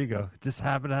problem. Here you go. Just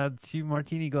happen to have 2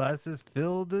 martini glasses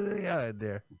filled to the eye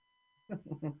there.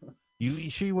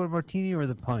 You sure you want a martini or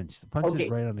the punch? The punch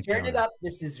is right on the counter. Turn it up.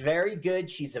 This is very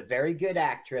good. She's a very good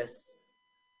actress.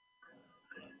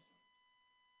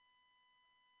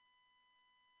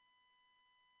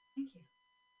 Thank you.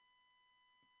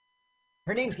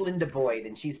 Her name's Linda Boyd,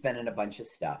 and she's been in a bunch of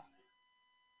stuff.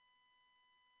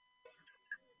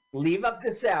 Leave up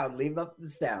the sound. Leave up the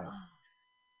sound.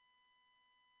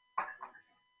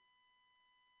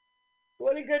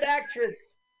 What a good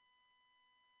actress.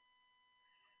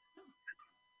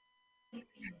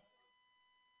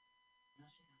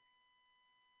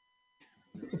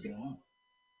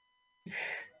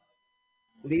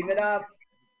 Leave it up.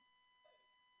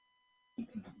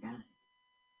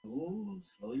 Oh,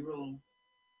 slowly roll.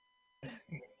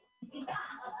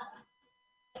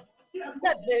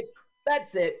 That's it.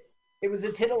 That's it. It was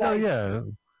a titillation. Oh, yeah.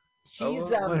 She's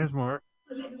here's more.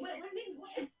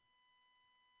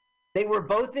 They were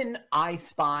both in I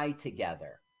Spy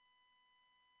together.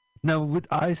 Now, would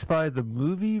I Spy the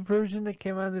movie version that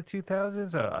came out in the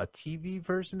 2000s, a TV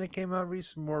version that came out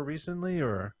more recently,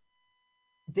 or?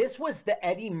 This was the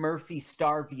Eddie Murphy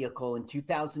star vehicle in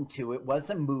 2002. It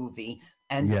was a movie,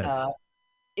 and Yes.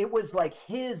 It was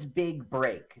his big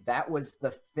break. That was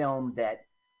the film that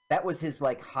That was his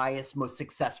like highest, most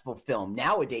successful film.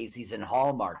 Nowadays, he's in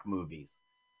Hallmark movies.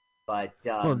 But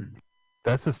Well,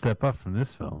 that's a step up from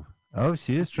this film. Oh,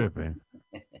 she is tripping.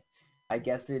 I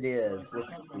guess it is. Let's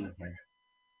see here.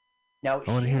 Now,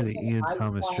 I want to she hear was the in Ian I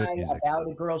Thomas strip Spy music.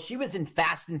 About a Girl. She was in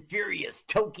Fast and Furious,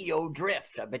 Tokyo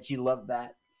Drift. I bet you love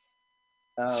that.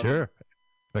 Sure,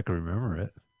 if I can remember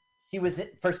it. She was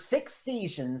for 6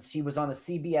 seasons. She was on a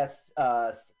CBS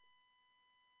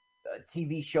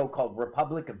TV show called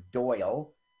Republic of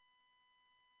Doyle.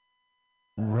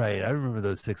 Right, I remember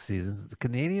those 6 seasons. The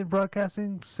Canadian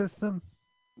broadcasting system.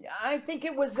 I think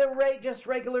it was just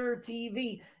regular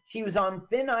TV. She was on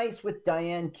Thin Ice with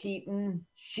Diane Keaton.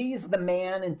 She's the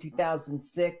Man in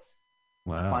 2006.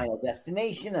 Wow. Final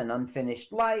Destination, An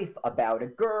Unfinished Life, About a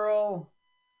Girl.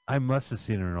 I must have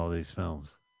seen her in all these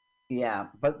films. Yeah,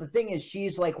 but the thing is,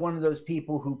 she's like one of those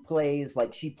people who plays,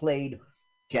 like she played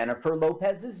Jennifer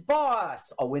Lopez's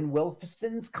boss, Owen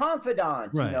Wilson's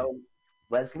confidant, Right. you know,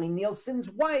 Leslie Nielsen's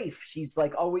wife. She's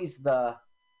like always the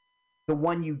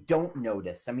one you don't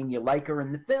notice. I mean, you like her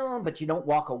in the film, but you don't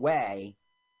walk away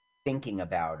thinking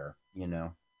about her, you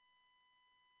know.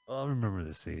 I'll remember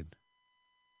the scene.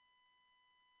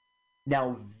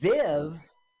 Now, Viv,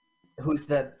 who's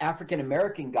the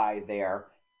African-American guy there,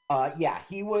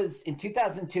 he was, in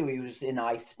 2002, he was in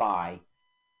I Spy.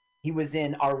 He was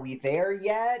in Are We There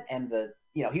Yet? And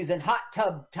he was in Hot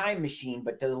Tub Time Machine,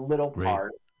 but the little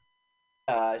part.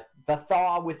 The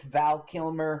Thaw with Val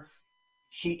Kilmer.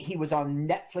 He was on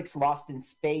Netflix Lost in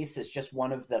Space as just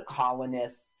one of the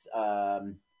colonists.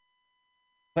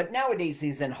 But nowadays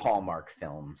he's in Hallmark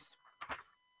films.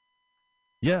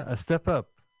 Yeah, a step up.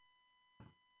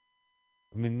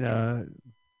 I mean,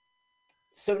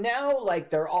 so now, like,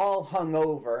 they're all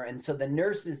hungover, and so the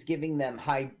nurse is giving them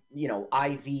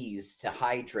IVs to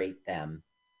hydrate them.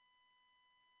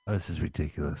 oh, this is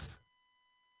ridiculous.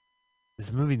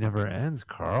 This movie never ends,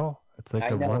 Carl. It's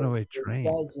like a runaway train.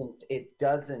 It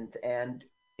doesn't, and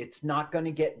it's not going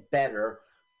to get better.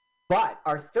 But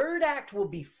our third act will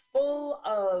be full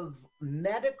of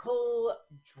medical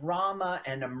drama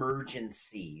and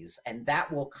emergencies, and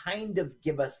that will kind of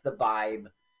give us the vibe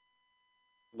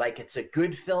like it's a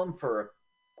good film for a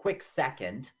quick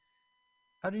second.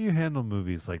 How do you handle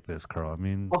movies like this, Carl? I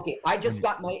mean... Okay, I just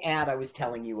got my ad I was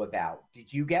telling you about.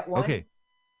 Did you get one? Okay.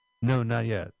 No, not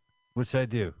yet. What should I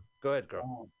do? Go ahead, Carl.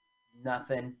 Oh,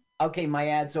 nothing. Okay, my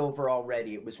ad's over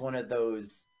already. It was one of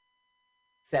those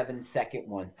 7-second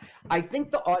ones. I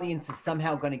think the audience is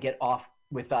somehow going to get off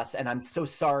with us, and I'm so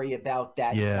sorry about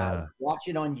that. Yeah. Watch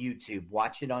it on YouTube.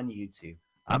 Watch it on YouTube.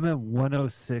 I'm at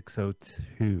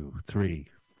 106.02, 3,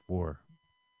 4.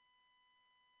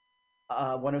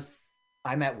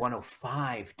 I'm at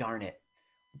 105. Darn it.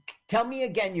 Tell me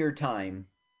again your time.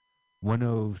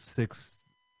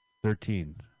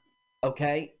 106.13.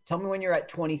 Okay. Tell me when you're at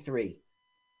 23.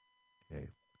 Okay.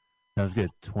 Sounds good.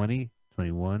 20,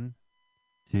 21,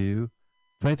 2,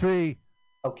 23.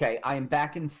 Okay. I am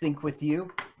back in sync with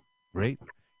you. Great.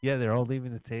 Yeah, they're all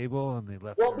leaving the table and they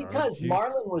left. Well, their because juice.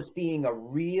 Marlon was being a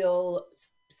real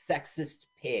sexist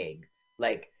pig.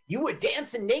 Like, you were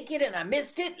dancing naked and I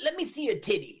missed it. Let me see your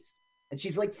titties. And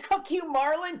she's like, fuck you,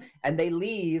 Marlon. And they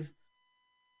leave.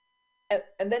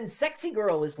 And then Sexy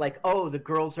Girl is like, oh, the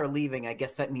girls are leaving. I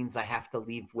guess that means I have to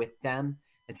leave with them.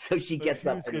 And so she gets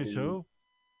up and leaves. Show?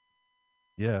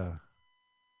 Yeah.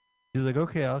 He was like,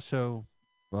 okay, I'll show.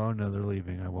 Oh, no, they're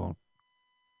leaving. I won't.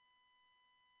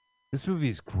 This movie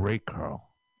is great, Carl.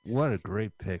 What a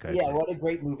great pick. I think. What a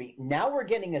great movie. Now we're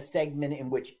getting a segment in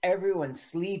which everyone's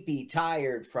sleepy,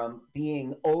 tired from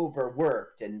being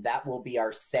overworked, and that will be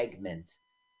our segment.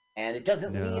 And it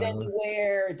doesn't lead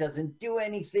anywhere. It doesn't do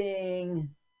anything.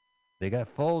 They got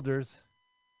folders.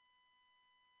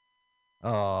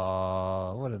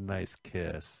 Oh, what a nice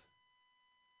kiss.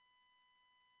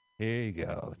 Here you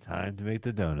go. Time to make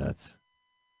the donuts.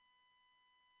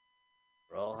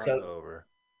 We're all hungover.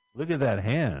 Look at that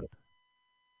hand.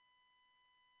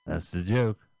 That's the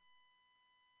joke.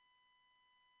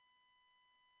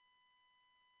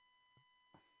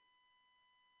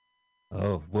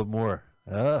 Oh, what more?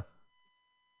 So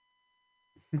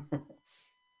we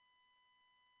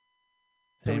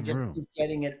Same just room. keep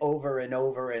getting it over and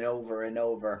over and over and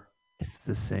over. It's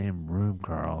the same room,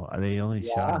 Carl. They only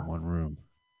shot in one room.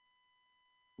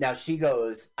 Now she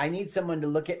goes, I need someone to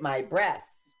look at my breasts.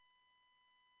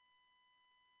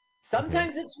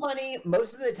 Sometimes it's funny.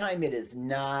 Most of the time it is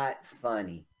not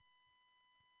funny.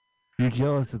 You're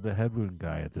jealous of the head wound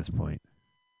guy at this point.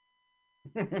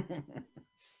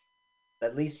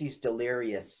 At least he's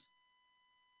delirious.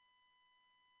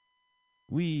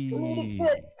 Wee.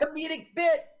 Comedic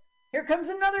bit. Here comes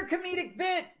another comedic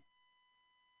bit.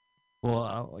 Well,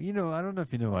 I don't know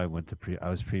if you know, I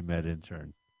was pre-med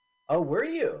intern. Oh, were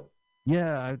you?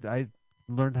 Yeah, I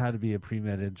learned how to be a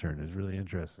pre-med intern. It's really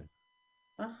interesting.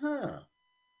 Uh-huh.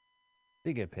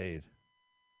 They get paid.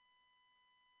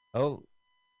 Oh,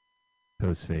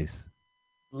 Toast face.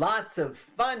 Lots of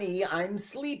funny, I'm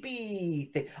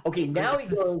sleepy. Okay, now he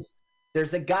goes,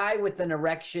 there's a guy with an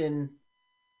erection.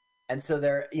 And so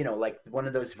they're, like one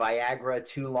of those Viagra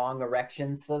too long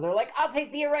erections. So they're like, I'll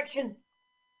take the erection.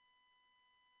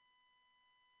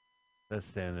 That's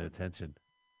standing attention.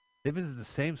 They've been the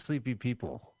same sleepy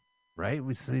people, right?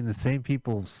 We've seen the same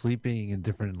people sleeping in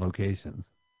different locations.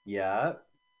 Yeah.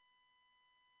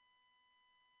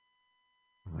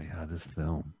 Oh my God, this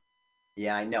film.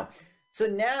 Yeah, I know. So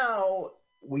now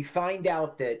we find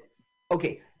out that,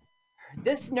 okay,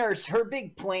 this nurse, her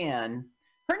big plan,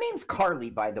 her name's Carly,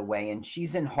 by the way, and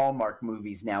she's in Hallmark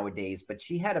movies nowadays, but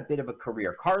she had a bit of a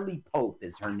career. Carly Pope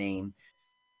is her name.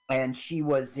 And she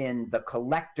was in The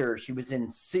Collector. She was in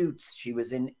Suits. She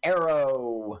was in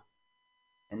Arrow.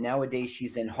 And nowadays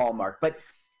she's in Hallmark. But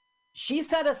she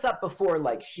set us up before,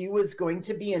 like she was going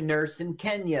to be a nurse in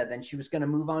Kenya. Then she was going to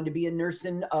move on to be a nurse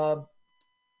in,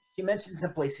 she mentioned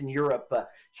someplace in Europe.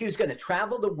 She was going to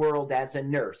travel the world as a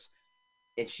nurse.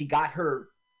 And she got her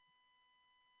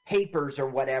papers or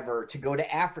whatever to go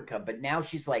to Africa. But now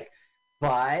she's like,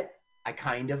 but I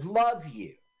kind of love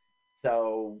you.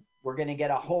 So we're going to get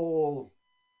a whole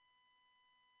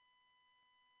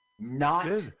not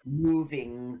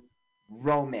moving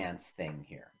romance thing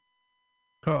here.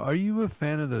 Carl, are you a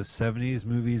fan of those 70s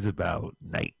movies about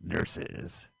night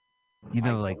nurses?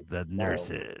 Like the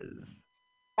nurses.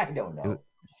 I don't know.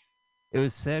 It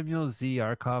was Samuel Z.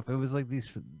 Arkoff. It was like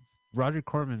these. Roger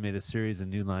Corman made a series of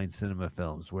New Line Cinema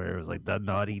films where it was like the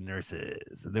naughty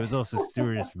nurses. And there was also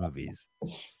stewardess movies.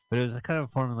 But it was a kind of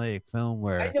formulaic film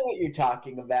where... I know what you're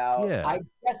talking about. Yeah. I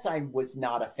guess I was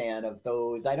not a fan of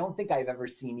those. I don't think I've ever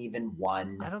seen even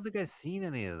one. I don't think I've seen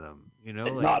any of them. The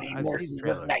naughty I've nurses seen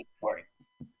with night work.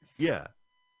 Yeah.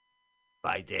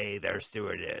 By day, they're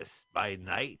stewardess. By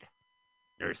night,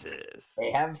 nurses.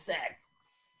 They have sex.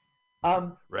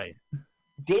 Right.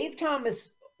 Dave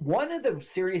Thomas, one of the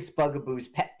serious bugaboos,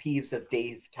 pet peeves of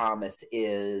Dave Thomas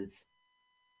is...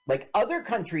 like other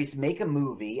countries make a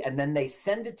movie and then they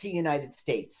send it to United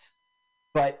States.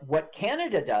 But what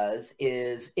Canada does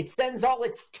is it sends all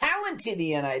its talent to the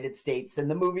United States and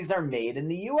the movies are made in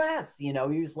the US. He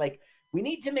was like, we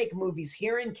need to make movies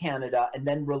here in Canada and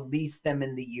then release them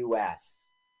in the US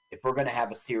if we're going to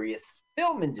have a serious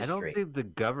film industry. I don't think the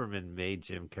government made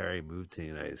Jim Carrey move to the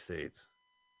United States.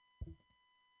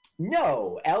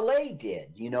 No, LA did.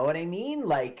 You know what I mean?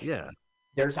 Like, yeah.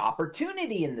 There's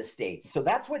opportunity in the States. So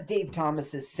that's what Dave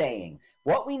Thomas is saying.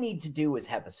 What we need to do is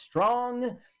have a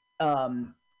strong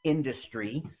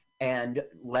industry and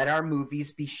let our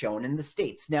movies be shown in the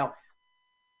States. Now,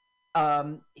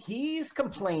 he's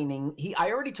complaining.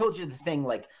 I already told you the thing,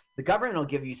 like the government will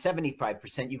give you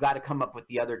 75%. You got to come up with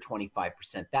the other 25%.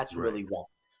 That's really wrong.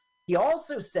 He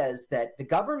also says that the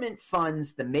government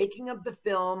funds the making of the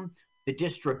film, the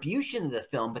distribution of the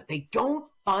film, but they don't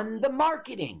fund the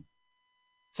marketing.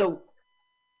 So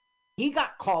he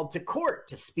got called to court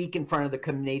to speak in front of the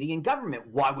Canadian government.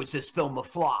 Why was this film a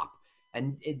flop?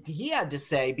 And he had to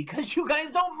say, because you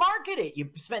guys don't market it. You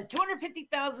spent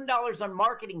 $250,000 on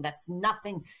marketing. That's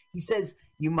nothing. He says,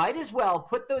 you might as well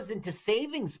put those into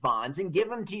savings bonds and give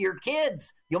them to your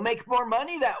kids. You'll make more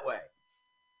money that way.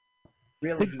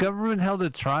 Really? The government held a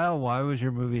trial. Why was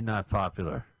your movie not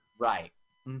popular? Right.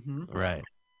 Mm-hmm. Right.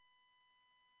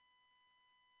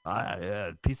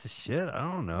 Piece of shit.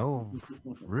 I don't know.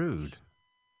 Rude.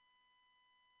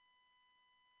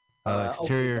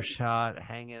 Exterior shot,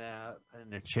 hanging out in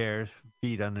the chairs,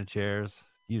 feet on the chairs,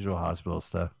 usual hospital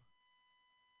stuff.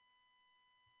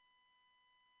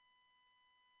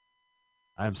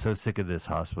 I'm so sick of this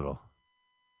hospital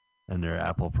and their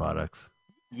Apple products.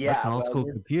 Yeah, that's an old school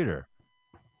computer.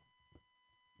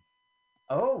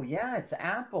 Oh yeah, it's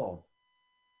Apple.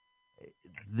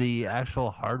 The actual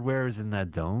hardware is in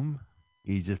that dome.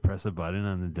 You just press a button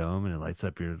on the dome and it lights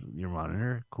up your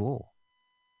monitor. Cool.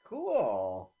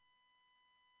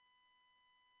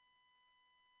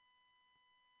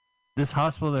 This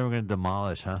hospital they were going to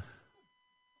demolish, huh?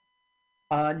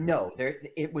 No,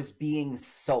 it was being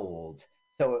sold.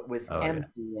 So it was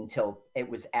empty until it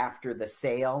was after the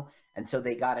sale. And so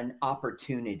they got an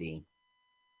opportunity.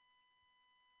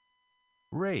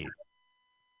 Great.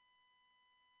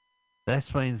 That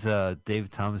explains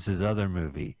Dave Thomas's other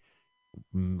movie,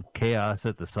 Chaos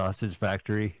at the Sausage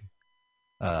Factory.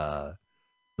 The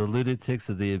Lunatics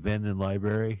of the Abandoned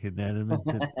Library, Inanimate.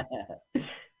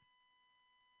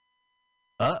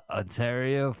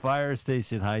 Ontario Fire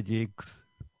Station hijinks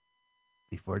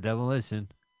before demolition.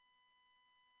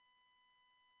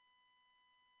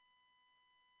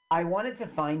 I wanted to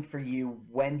find for you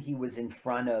when he was in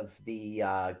front of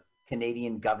the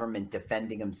Canadian government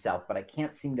defending himself, but I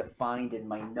can't seem to find in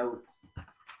my notes.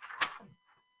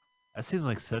 That seems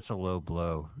like such a low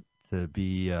blow to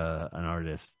be an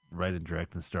artist, write and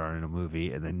direct and star in a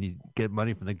movie, and then you get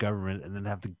money from the government, and then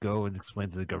have to go and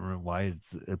explain to the government why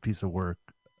it's a piece of work,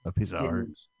 a piece of art.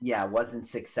 Yeah, wasn't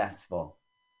successful.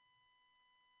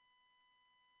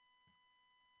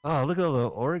 Oh, look at all the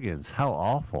organs! How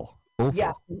awful! Awful.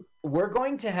 Yeah, we're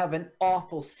going to have an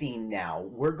awful scene now.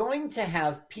 We're going to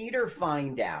have Peter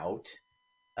find out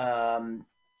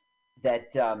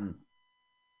that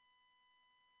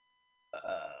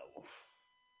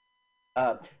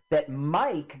that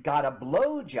Mike got a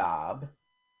blowjob.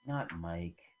 Not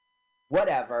Mike.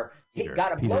 Whatever. He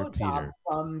got a blowjob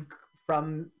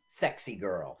from Sexy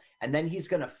Girl. And then he's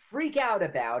going to freak out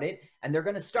about it, and they're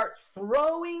going to start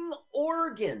throwing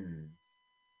organs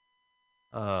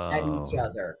at each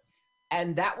other.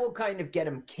 And that will kind of get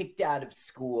him kicked out of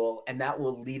school, and that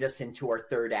will lead us into our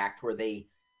third act where they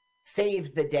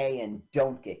save the day and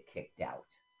don't get kicked out.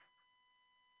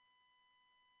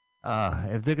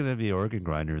 If they're going to be organ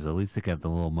grinders, at least they can have the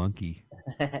little monkey.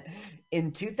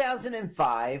 In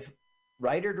 2005,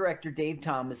 writer-director Dave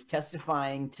Thomas,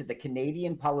 testifying to the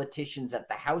Canadian politicians at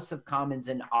the House of Commons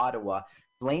in Ottawa,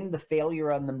 blamed the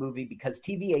failure on the movie because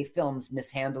TVA Films'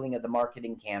 mishandling of the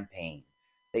marketing campaign.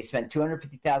 They spent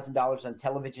 $250,000 on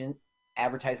television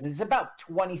advertising. It's about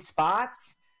 20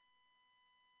 spots.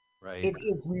 Right. It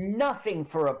is nothing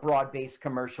for a broad-based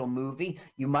commercial movie.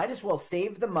 You might as well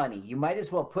save the money. You might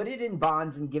as well put it in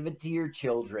bonds and give it to your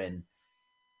children.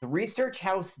 The research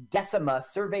house Decima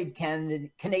surveyed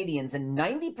Canadians, and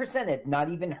 90% had not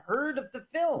even heard of the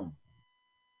film.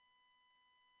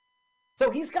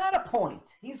 So he's got a point.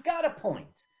 He's got a point.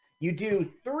 You do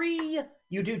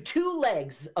two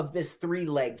legs of this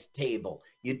three-legged table.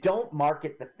 You don't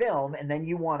market the film, and then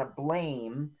you want to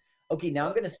blame. Okay, now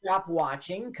I'm going to stop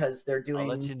watching because they're doing.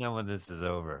 I'll let you know when this is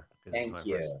over. Thank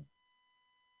you.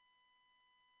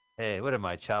 Hey, what am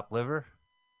I, chopped liver?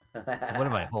 What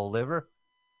am I, whole liver?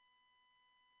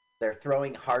 They're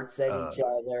throwing hearts at each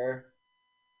other.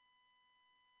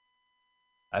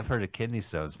 I've heard of kidney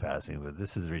stones passing, but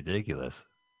this is ridiculous.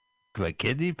 My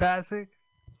kidney passing?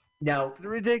 No. It's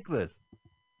ridiculous.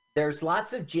 There's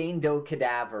lots of Jane Doe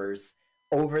cadavers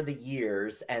over the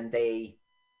years, and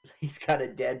he's got a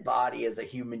dead body as a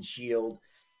human shield.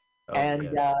 Oh,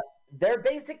 and they're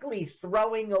basically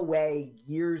throwing away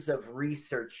years of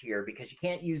research here because you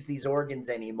can't use these organs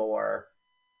anymore.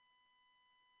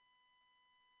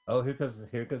 Oh, here comes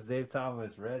Dave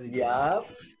Thomas, ready. Yep.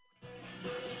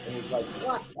 And he's like,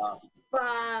 what the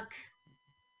fuck?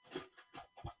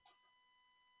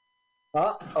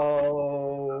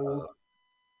 Uh-oh.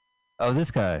 Oh,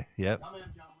 this guy. Yep.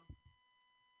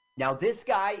 Now, this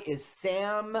guy is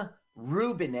Sam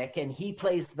Rubinick, and he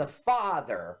plays the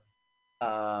father.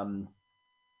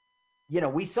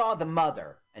 We saw the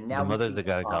mother, and now the mother's a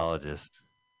gynecologist.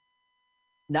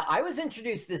 Now, I was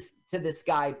introduced to this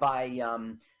guy by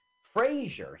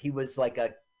Frasier. He was like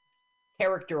a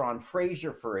character on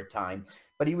Frasier for a time,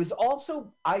 but he was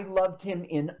also, I loved him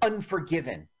in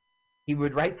Unforgiven. He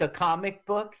would write the comic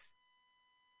books.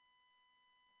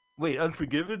 Wait,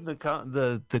 Unforgiven,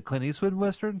 the Clint Eastwood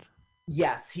Western?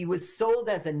 Yes, he was sold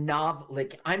as a novel.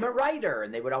 Like, I'm a writer,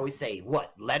 and they would always say,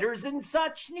 "What, letters and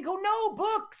such?" And you go, "No,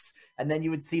 books." And then you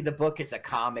would see the book as a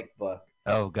comic book.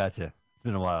 Oh, gotcha. It's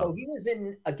been a while. So he was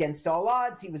in Against All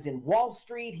Odds. He was in Wall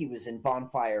Street. He was in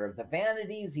Bonfire of the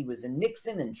Vanities. He was in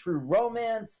Nixon and True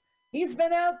Romance. He's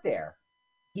been out there.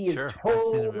 He is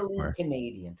totally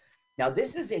Canadian. Now,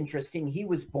 this is interesting. He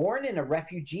was born in a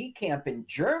refugee camp in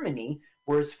Germany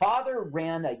where his father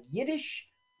ran a Yiddish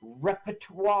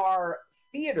repertoire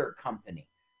theater company.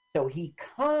 So he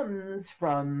comes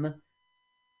from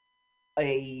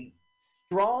a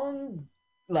strong,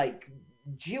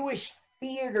 Jewish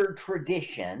theater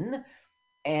tradition,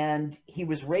 and he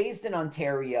was raised in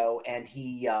Ontario, and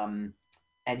he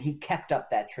kept up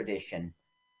that tradition.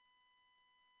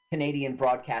 Canadian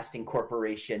Broadcasting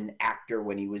Corporation actor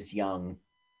when he was young.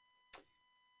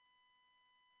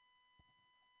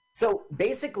 So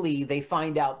basically, they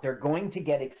find out they're going to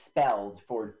get expelled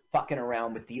for fucking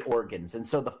around with the organs. And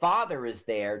so the father is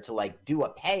there to do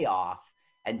a payoff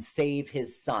and save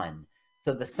his son.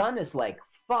 So the son is like,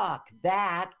 fuck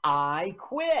that, I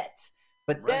quit.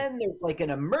 But then there's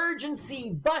an emergency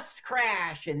bus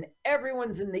crash and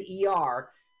everyone's in the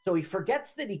ER. So he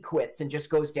forgets that he quits and just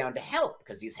goes down to help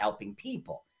because he's helping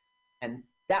people. And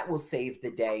that will save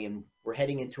the day, and we're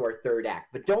heading into our third act.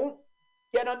 But don't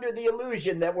get under the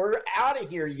illusion that we're out of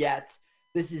here yet.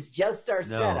 This is just our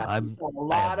setup. I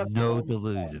have no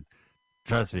delusion.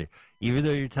 Trust me. Even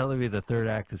though you're telling me the third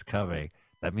act is coming,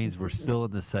 that means we're still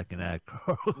in the second act,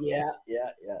 Carl. Yeah.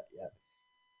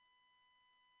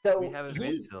 So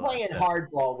he's playing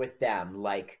hardball with them.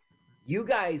 Like, you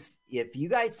guys, if you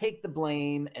guys take the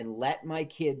blame and let my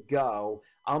kid go,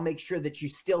 I'll make sure that you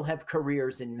still have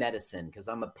careers in medicine because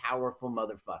I'm a powerful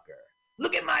motherfucker.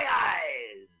 Look at my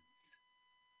eyes.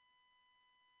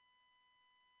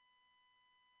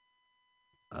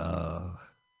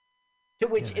 To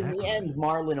which, in the end,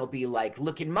 Marlon will be like,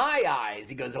 look in my eyes.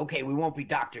 He goes, okay, we won't be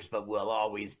doctors, but we'll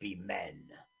always be men.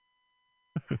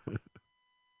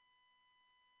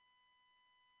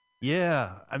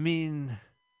 Yeah, I mean,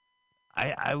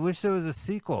 I wish there was a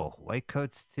sequel, White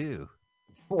Coats 2.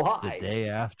 Why? The day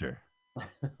after.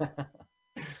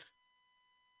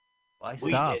 Why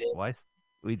We stop? did it. Why?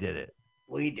 We did it.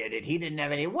 We did it. He didn't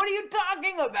have any. What are you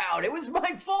talking about? It was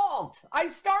my fault. I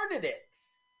started it.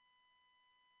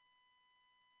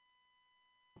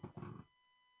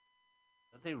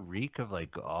 Don't they reek of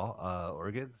like all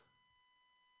organs?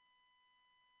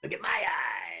 Look at my eyes.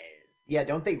 Yeah,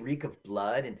 don't they reek of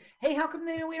blood? And hey, how come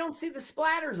we don't see the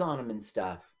splatters on them and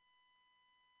stuff?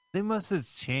 They must have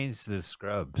changed the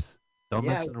scrubs. Don't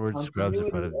Yeah, mention the word scrubs in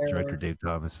front of continuity director error. Dave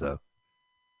Thomas, though. A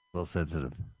little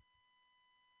sensitive.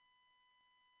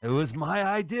 It was my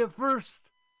idea first.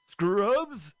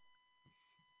 Scrubs?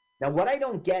 Now, what I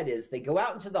don't get is they go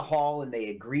out into the hall and they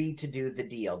agree to do the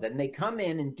deal. Then they come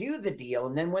in and do the deal,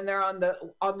 and then when they're on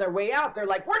their way out, they're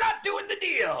like, "We're not doing the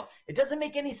deal." It doesn't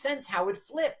make any sense how it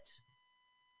flipped.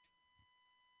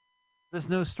 There's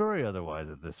no story otherwise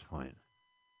at this point.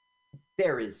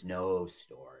 There is no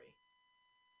story.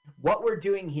 What we're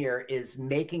doing here is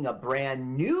making a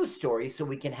brand new story so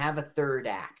we can have a third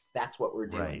act. That's what we're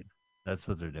doing. Right. That's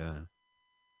what they're doing.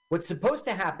 What's supposed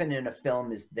to happen in a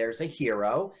film is there's a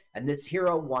hero, and this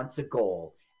hero wants a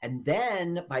goal. And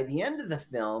then by the end of the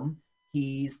film,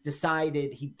 he's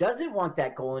decided he doesn't want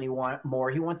that goal anymore.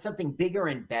 He wants something bigger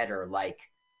and better, like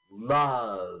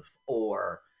love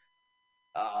or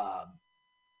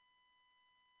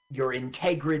your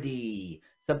integrity,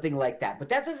 something like that. But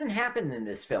that doesn't happen in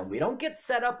this film. We don't get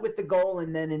set up with the goal,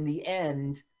 and then in the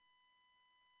end,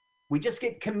 we just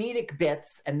get comedic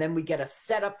bits, and then we get a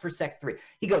setup for Sec 3.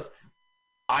 He goes,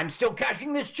 "I'm still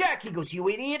cashing this check." He goes, "You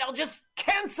idiot, I'll just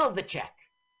cancel the check."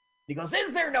 He goes,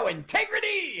 "Is there no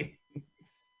integrity?"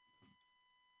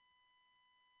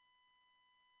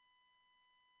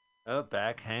 Oh,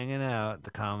 back hanging out at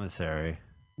the commissary.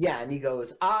 Yeah, and he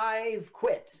goes, "I've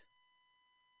quit."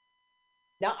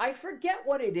 Now, I forget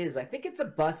what it is. I think it's a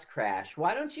bus crash.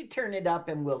 Why don't you turn it up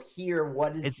and we'll hear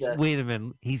what is the... Wait a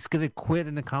minute. He's going to quit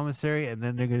in the commissary, and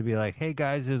then they're going to be like, hey,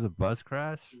 guys, there's a bus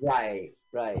crash? Right.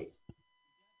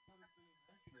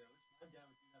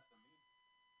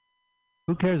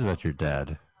 Who cares about your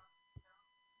dad?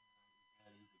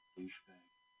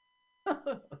 So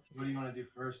what do you want to do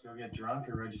first? Go get drunk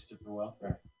or register for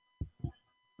welfare?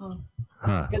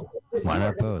 Huh. Why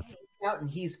not both? Out and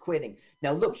he's quitting.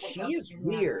 Now look, she is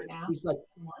weird. She's like,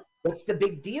 "What's the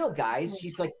big deal, guys?"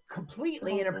 She's like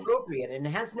completely inappropriate and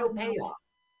has no payoff.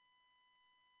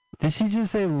 Did she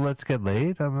just say, let's get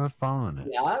laid? I'm not following it.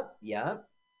 Yep.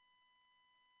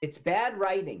 It's bad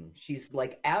writing. She's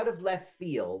like out of left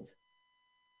field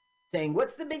saying,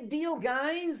 "What's the big deal,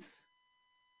 guys?"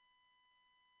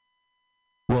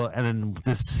 Well, and then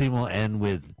this scene will end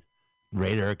with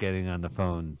Radar getting on the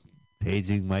phone,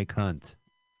 paging Mike Hunt.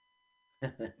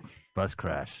 Bus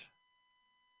crash.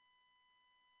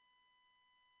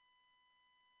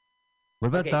 What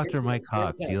about Dr. Mike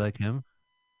Hawk? Do you like him?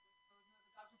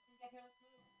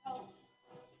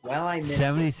 Well, I missed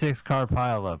 76 car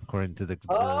pileup, according to the.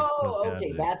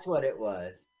 Okay, that's what it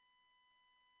was.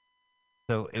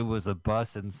 So it was a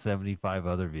bus and 75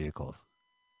 other vehicles.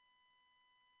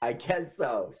 I guess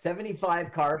so.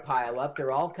 75 car pileup.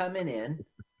 They're all coming in.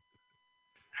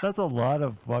 That's a lot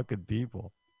of fucking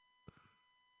people.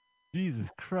 Jesus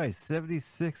Christ,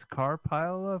 76 car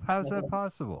pileup? How's that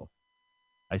possible?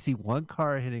 I see one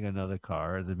car hitting another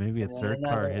car, and then maybe a third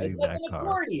car hitting that car.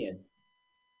 Accordion.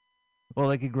 Well,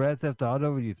 like in Grand Theft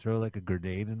Auto, when you throw like a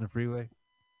grenade in the freeway.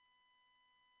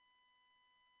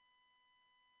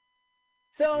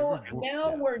 So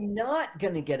now we're not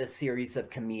going to get a series of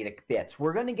comedic bits.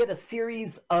 We're going to get a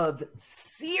series of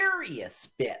serious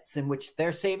bits in which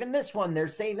they're saving this one, they're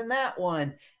saving that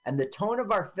one. And the tone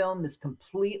of our film is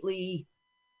completely,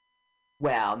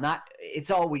 well, not,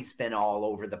 it's always been all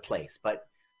over the place, but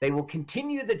they will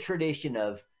continue the tradition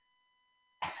of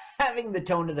having the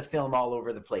tone of the film all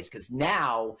over the place because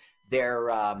now they're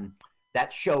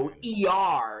that show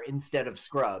ER instead of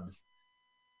Scrubs.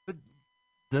 But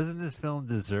doesn't this film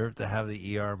deserve to have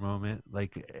the ER moment?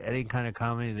 Like any kind of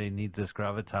comedy, they need this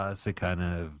gravitas to kind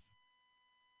of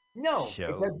No,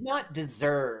 show. it does not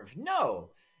deserve.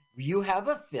 No, you have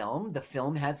a film. The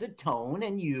film has a tone,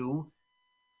 and you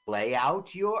play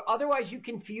out your. Otherwise, you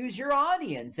confuse your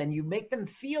audience, and you make them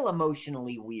feel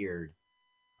emotionally weird.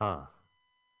 Huh.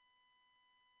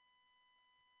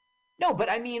 No, but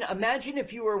I mean, imagine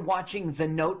if you were watching The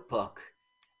Notebook,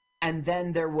 and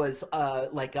then there was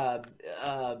like a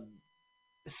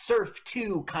Surf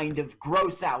 2 kind of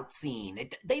gross out scene.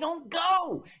 They don't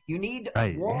go. You need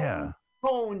one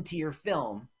tone to your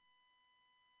film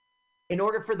in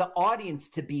order for the audience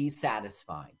to be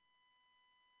satisfied.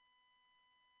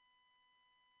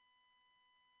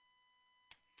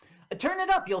 Turn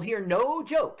it up. You'll hear no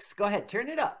jokes. Go ahead. Turn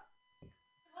it up.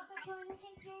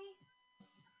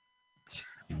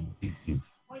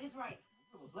 Wait, it's right.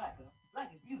 It was black, huh?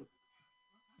 Black is beautiful.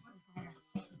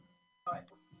 All right.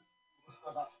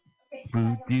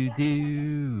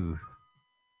 Boo-doo-doo.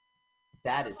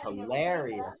 That is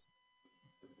hilarious.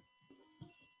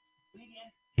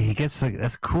 He gets like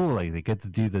that's cool. Like they get to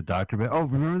do the doctor. But oh,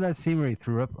 remember that scene where he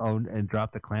threw up and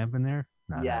dropped the clamp in there?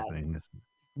 Not happening.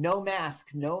 No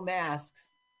masks. No masks.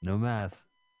 No mask.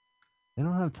 They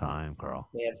don't have time, Carl.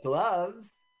 They have gloves.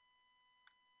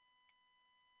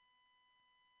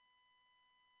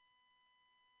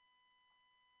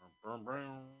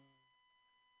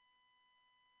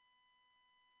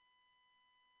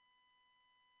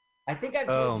 I think I've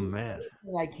told you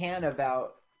everything I can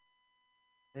about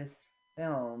this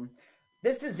film.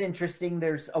 This is interesting.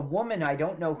 There's a woman, I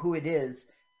don't know who it is.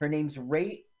 Her name's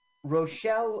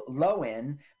Rochelle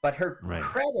Lowen, but her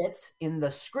credit in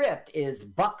the script is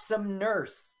Buxom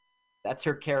Nurse. That's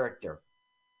her character.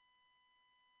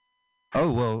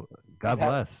 Oh, well, God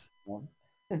bless.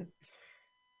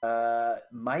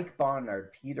 Mike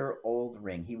Barnard, Peter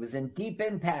Oldring. He was in Deep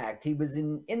Impact. He was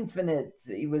in Infinite.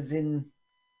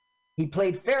 He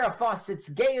played Farrah Fawcett's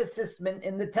gay assistant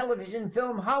in the television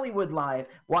film Hollywood Wives.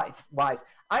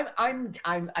 I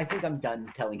think I'm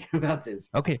done telling you about this.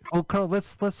 Okay. Well, Carl,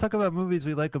 let's talk about movies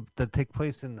we like that take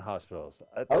place in hospitals.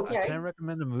 Okay. Can I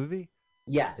recommend a movie?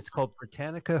 Yes. It's called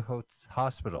Britannica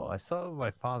Hospital. I saw it with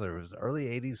my father. It was an early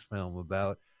 80s film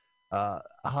about a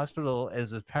hospital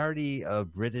as a parody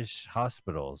of British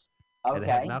hospitals. Okay. It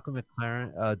had Malcolm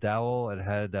McDowell. It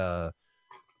had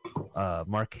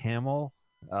Mark Hamill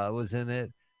was in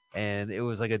it. And it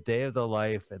was like a day of the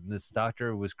life. And this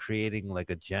doctor was creating like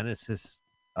a Genesis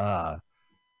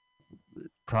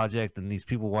project. And these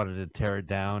people wanted to tear it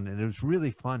down. And it was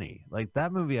really funny. Like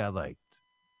that movie I liked.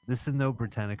 This is no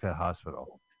Britannica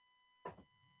Hospital.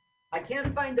 I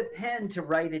can't find a pen to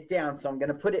write it down, so I'm going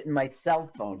to put it in my cell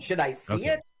phone. Should I see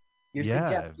it? You're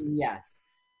suggesting yes.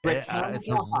 Britannica it's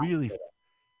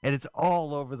and it's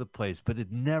all over the place, but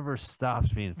it never stops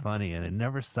being funny, and it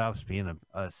never stops being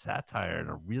a satire and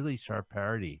a really sharp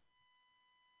parody.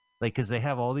 Like, because they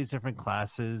have all these different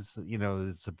classes, you know,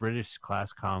 it's a British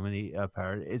class comedy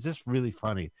parody. It's just really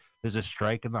funny. There's a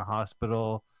strike in the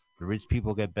hospital. The rich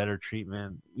people get better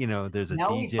treatment. You know, there's a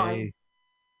DJ.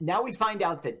 Now we find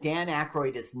out that Dan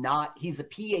Aykroyd he's a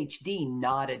PhD,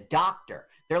 not a doctor.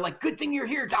 They're like, good thing you're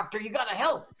here, doctor. You got to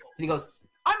help. And he goes,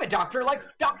 I'm a doctor like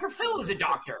Dr. Phil is a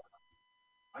doctor.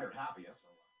 Hired happy, yes.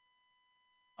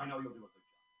 I know you'll do a good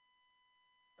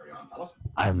job. Carry on, fellas.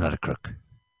 I'm not a crook.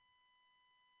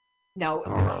 Now,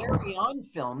 the Carry On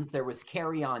films, there was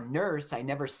Carry On Nurse. I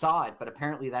never saw it, but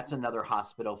apparently that's another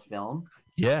hospital film.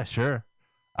 Yeah, sure.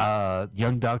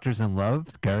 Young Doctors in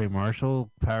Love, Gary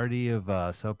Marshall parody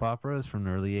of soap operas from the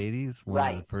early 80s,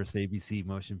 one of the first ABC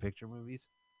motion picture movies.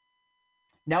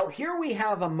 Now, here we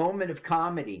have a moment of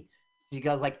comedy.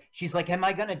 She's like, am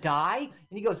I going to die?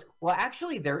 And he goes, well,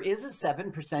 actually, there is a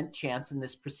 7% chance in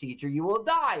this procedure you will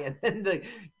die. And then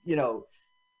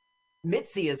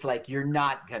Mitzi is like, you're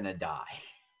not going to die.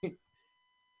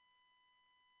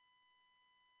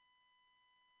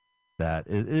 That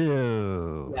is,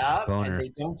 ew. Yeah, boner. And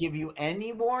they don't give you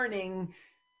any warning.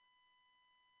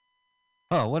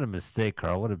 Oh, what a mistake,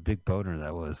 Carl. What a big boner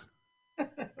that was.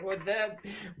 With that,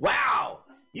 wow,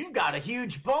 you've got a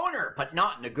huge boner, but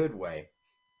not in a good way.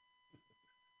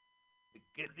 The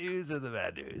good news or the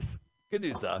bad news? Good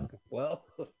news, Doc. Well,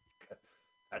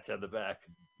 patch on the back.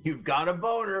 You've got a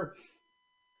boner.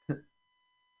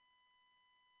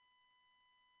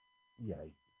 Yeah.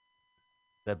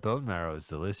 That bone marrow is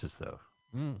delicious, though.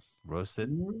 Roasted.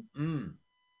 I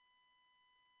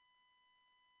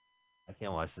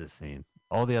can't watch this scene.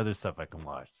 All the other stuff I can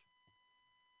watch.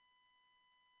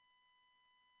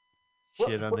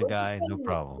 shit on the guy, no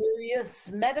problem. Serious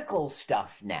medical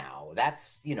stuff now.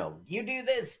 That's, you do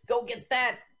this, go get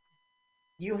that.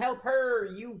 You help her,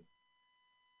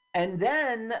 and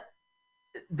then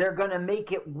they're going to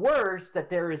make it worse that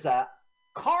there is a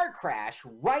car crash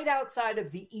right outside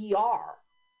of the ER.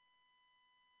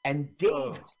 And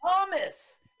Dave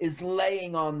Thomas is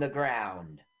laying on the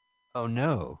ground. Oh,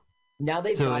 no. Now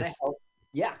they've got to help.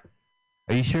 Yeah.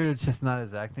 Are you sure it's just not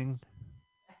his acting?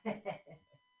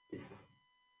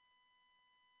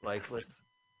 Lifeless.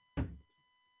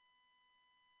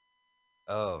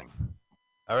 Oh.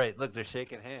 All right, look, they're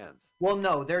shaking hands. Well,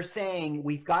 no, they're saying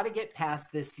we've got to get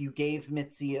past this. You gave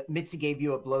Mitzi gave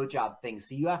you a blowjob thing,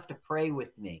 so you have to pray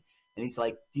with me. And he's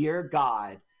like, dear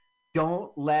God,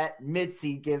 don't let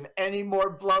Mitzi give any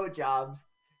more blowjobs.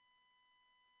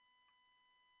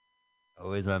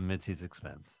 Always on Mitzi's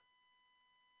expense.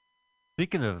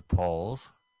 Speaking of polls,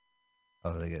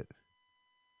 they get.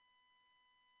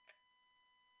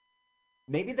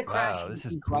 Maybe the crash this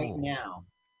is right cool. now.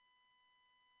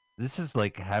 This is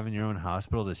like having your own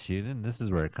hospital to shoot in. This is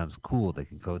where it comes cool. They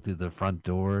can go through the front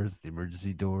doors, the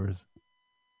emergency doors.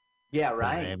 Yeah, Put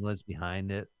right. an ambulance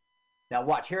behind it. Now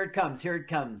watch. Here it comes. Here it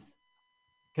comes.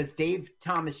 Because Dave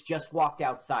Thomas just walked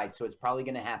outside, so it's probably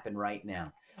going to happen right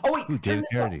now. Oh, wait. Turn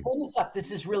this up. Turn this up.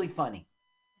 This is really funny.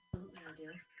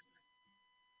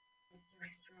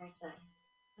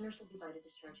 Nurse will be by to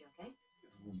discharge you, okay?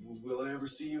 Will I ever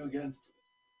see you again?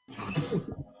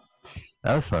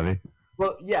 That was funny.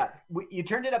 Well, yeah, you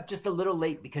turned it up just a little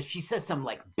late because she says some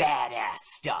like badass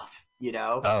stuff,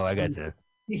 Oh, I got you.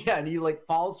 Yeah, and he like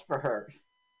falls for her.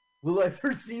 Will I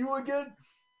ever see you again?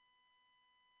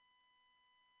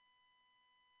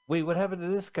 Wait, what happened to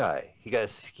this guy? He got a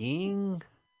skiing?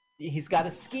 He's got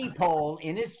a ski pole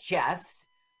in his chest,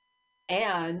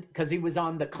 and because he was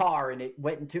on the car and it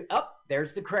went into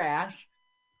there's the crash,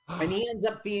 and he ends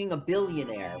up being a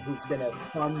billionaire who's going to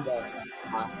fund the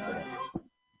hospital.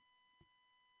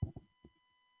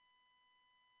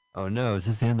 Oh no, is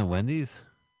this the end of Wendy's?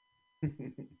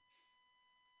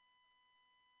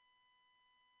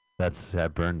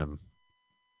 That burned him.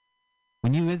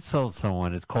 When you insult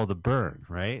someone, it's called a burn,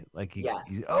 right? Like, you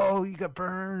got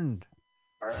burned.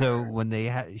 Burn. So when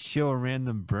they show a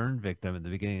random burn victim at the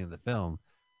beginning of the film,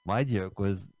 my joke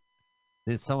was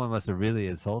that someone must have really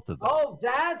insulted them. Oh,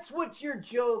 that's what your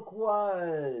joke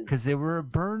was. Because they were a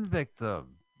burn victim.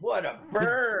 What a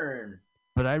burn.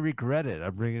 But I regret it.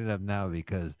 I'm bringing it up now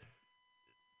because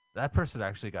that person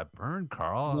actually got burned,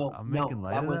 Carl. I'm making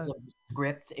light of that. That was a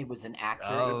script. It was an actor.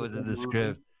 Oh, it was in the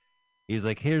script. He's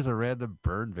like, here's a random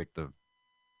burn victim.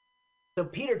 So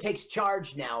Peter takes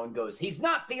charge now and goes, he's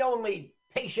not the only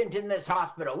patient in this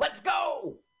hospital. Let's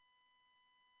go.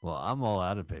 Well, I'm all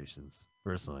out of patience,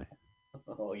 personally.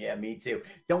 Oh, yeah, me too.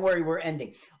 Don't worry, we're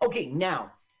ending. Okay,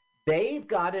 now, they've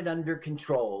got it under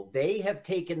control. They have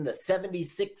taken the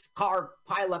 76 car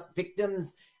pileup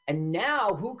victims, and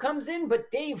now who comes in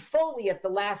but Dave Foley at the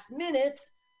last minute,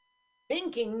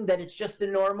 thinking that it's just a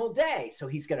normal day. So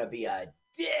he's going to be a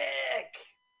dick.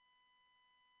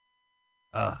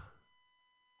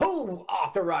 Who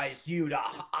authorized you to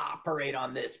operate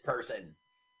on this person?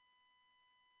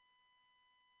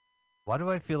 Why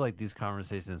do I feel like these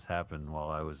conversations happened while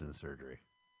I was in surgery?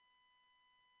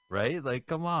 Right? Like,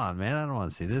 come on, man. I don't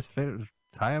want to see this.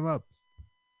 Tie him up.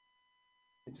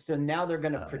 So now they're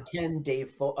going to pretend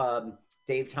Dave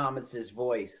Thomas's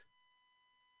voice.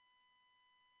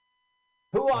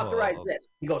 Who authorized this?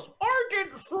 He goes, I did,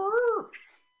 sir.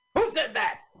 Who said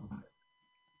that?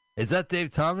 Is that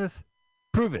Dave Thomas?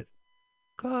 Prove it.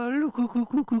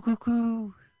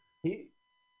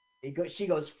 She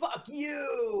goes, fuck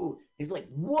you. He's like,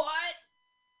 what?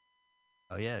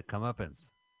 Oh, yeah, comeuppance.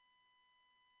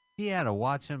 He had to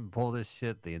watch him pull this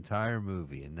shit the entire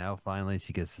movie, and now finally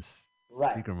she gets to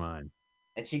speak her mind.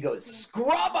 And she goes,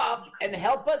 scrub up and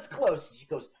help us close. And she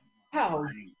goes, how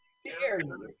dare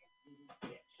you?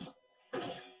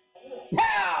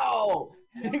 How?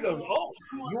 He goes, oh,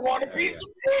 you want a piece of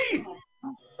me?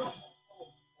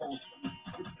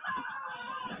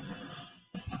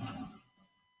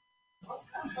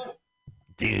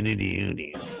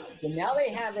 So now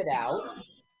they have it out,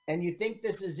 and you think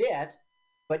this is it,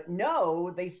 but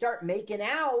no, they start making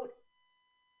out.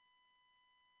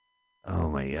 Oh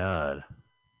my God.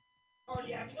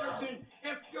 Cardiac surgeon,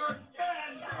 if you're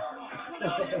dead!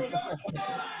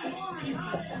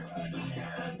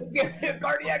 Give me a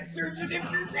cardiac surgeon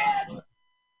if you're dead!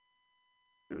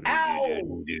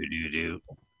 Ow!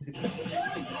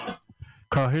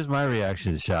 Carl, here's my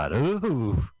reaction shot.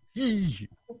 Ooh.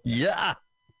 Yeah.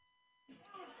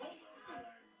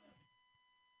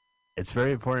 It's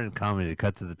very important in comedy to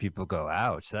cut to the people go,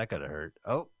 ouch, that gotta hurt.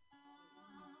 Oh.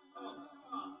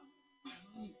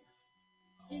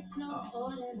 It's no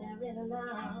ordinary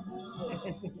love.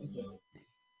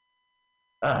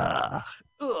 Ugh.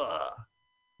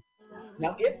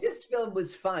 Now, if this film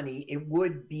was funny, it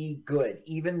would be good,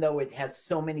 even though it has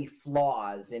so many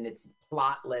flaws and it's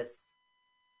plotless.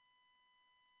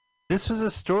 This was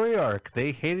a story arc.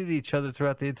 They hated each other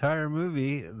throughout the entire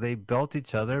movie. They built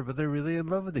each other, but they're really in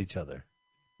love with each other.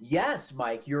 Yes,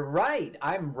 Mike, you're right.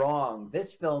 I'm wrong.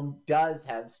 This film does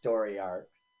have story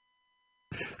arcs.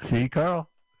 See, Carl?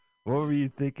 What were you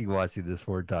thinking watching this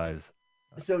 4 times?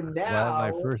 So now,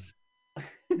 my first...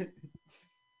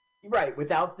 right,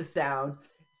 without the sound.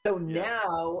 So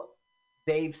now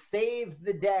they've saved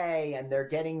the day and they're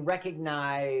getting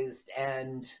recognized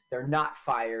and they're not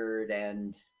fired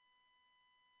and...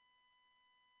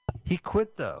 He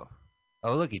quit, though.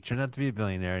 Oh, look, he turned out to be a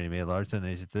billionaire and he made a large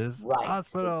donation to this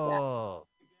hospital.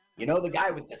 Exactly. You know the guy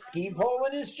with the ski pole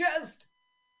in his chest?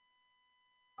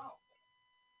 Oh,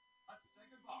 let's say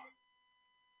goodbye.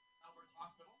 Albert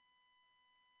Hospital.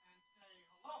 And say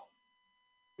hello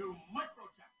to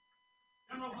Microtech,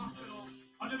 General Hospital,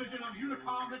 a division of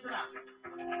Unicom International.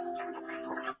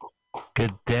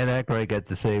 Good Dan Aykroyd got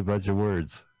to say a bunch of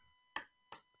words.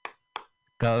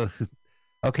 Go.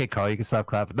 Okay, Carl, you can stop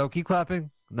clapping. No, keep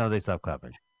clapping. No, they stopped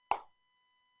clapping.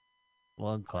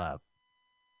 Long clap.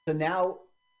 So now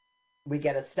we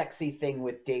get a sexy thing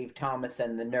with Dave Thomas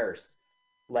and the nurse.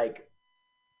 Like,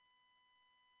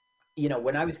 you know,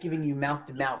 when I was giving you mouth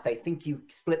to mouth, I think you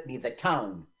slipped me the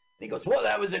tongue. And he goes, well,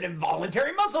 that was an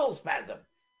involuntary muscle spasm.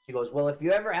 She goes, well, if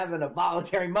you ever have an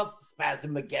involuntary muscle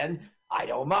spasm again, I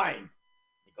don't mind.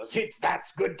 He goes,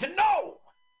 that's good to know.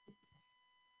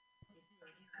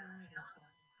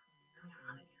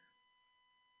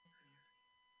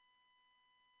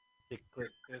 Click,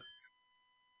 click.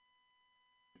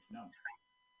 No.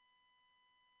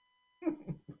 All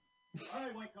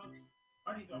right, White Coat.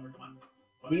 Party's over. Come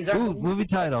on. These are movie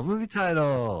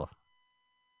title.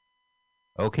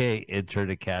 Okay,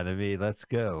 Intern Academy, let's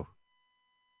go.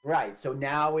 Right, so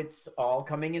now it's all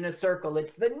coming in a circle.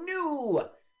 It's the new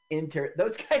intern.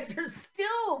 Those guys are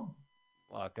still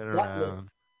walking gutless. around.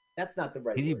 That's not the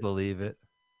right Can you word. believe it?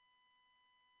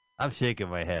 I'm shaking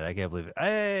my head. I can't believe it.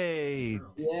 Hey!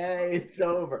 Yeah, it's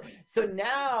over. So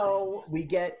now we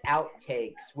get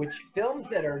outtakes, which films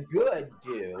that are good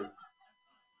do.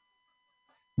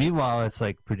 Meanwhile, it's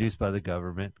like produced by the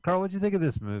government. Carl, what'd you think of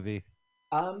this movie?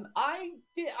 I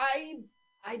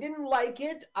didn't like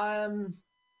it. I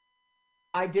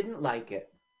didn't like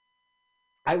it.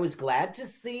 I was glad to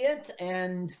see it,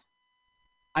 and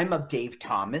I'm a Dave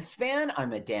Thomas fan.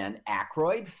 I'm a Dan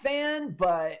Aykroyd fan,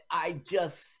 but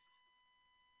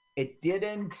it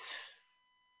didn't.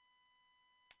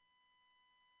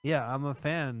 Yeah, I'm a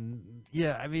fan.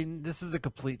 Yeah, I mean, this is a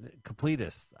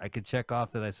completist. I could check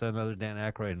off that I saw another Dan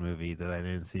Aykroyd movie that I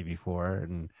didn't see before,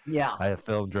 and I have a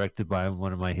film directed by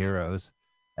one of my heroes,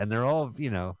 and they're all,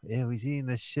 you know, he's eating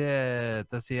the shit.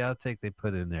 That's the outtake they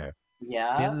put in there. Yeah.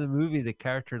 At the end of the movie, the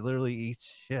character literally eats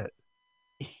shit.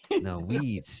 No, we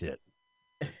eat shit.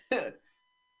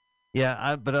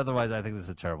 Yeah, but otherwise, I think this is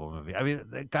a terrible movie. I mean,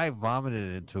 the guy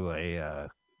vomited into a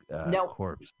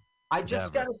corpse. I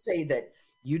just got to say that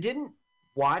you didn't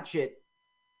watch it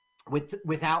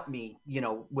without me, you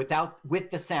know, with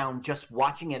the sound, just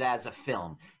watching it as a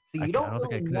film. So you don't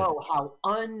really know how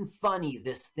unfunny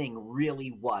this thing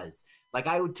really was. Like,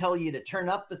 I would tell you to turn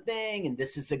up the thing, and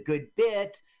this is a good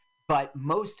bit, but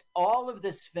all of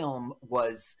this film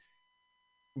was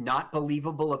not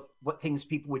believable of what things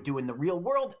people would do in the real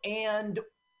world and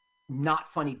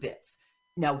not funny bits.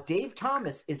 Now, Dave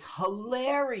Thomas is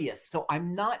hilarious, so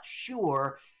I'm not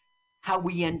sure how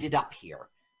we ended up here,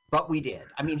 but we did.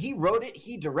 I mean, he wrote it,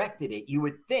 he directed it. You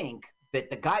would think that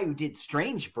the guy who did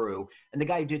Strange Brew and the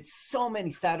guy who did so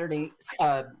many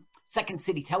Second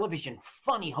City Television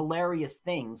funny, hilarious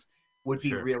things would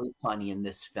be really funny in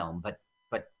this film, but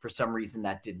for some reason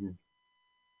that didn't.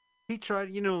 He tried,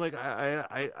 you know, like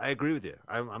I agree with you.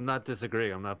 I'm not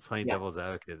disagreeing. I'm not playing devil's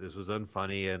advocate. This was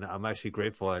unfunny, and I'm actually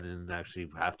grateful I didn't actually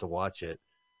have to watch it.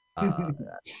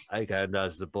 I kind of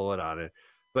dodged the bullet on it,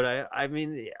 but I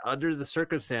mean, under the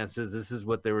circumstances, this is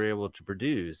what they were able to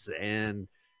produce, and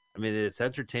I mean, it's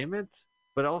entertainment,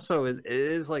 but also it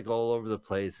is like all over the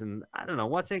place. And I don't know,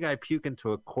 watching a guy puke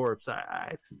into a corpse,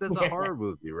 that's a horror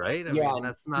movie, right? I mean,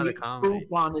 that's not a comedy.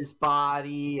 Poop on his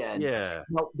body, and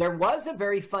well, there was a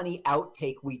very funny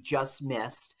outtake we just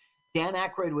missed. Dan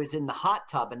Aykroyd was in the hot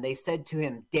tub, and they said to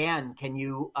him, "Dan, can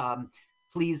you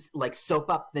please like soap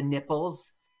up the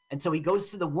nipples?" And so he goes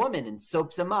to the woman and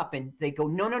soaps him up, and they go,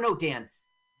 no, no, no, Dan,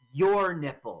 your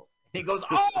nipples. And he goes,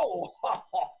 oh!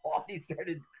 He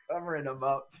started covering him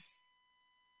up.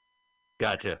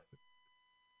 Gotcha.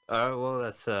 Well,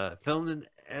 that's filmed in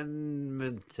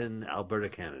Edmonton, Alberta,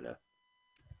 Canada.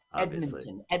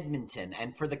 Obviously. Edmonton.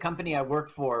 And for the company I work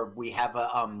for, we have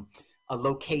a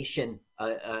location,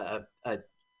 a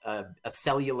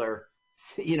cellular,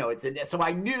 so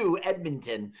I knew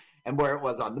Edmonton and where it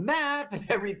was on the map and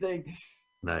everything.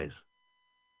 Nice.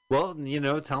 Well,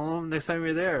 tell them next time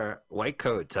you're there, white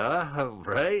coats, huh?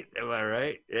 Right? Am I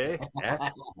right? Eh?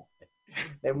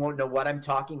 They won't know what I'm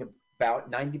talking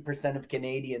about. 90% of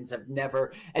Canadians have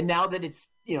never, and now that it's,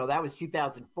 that was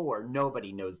 2004,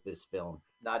 nobody knows this film.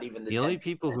 Not even the only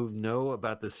people who know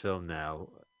about this film now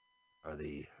are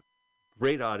the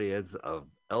great audience of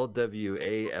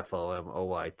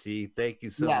LWAFLMOYT. Thank you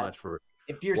so much for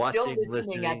if you're watching, still listening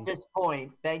listening. At this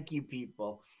point, thank you,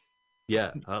 people.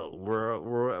 Yeah,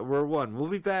 we're one. We'll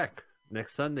be back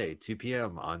next Sunday, 2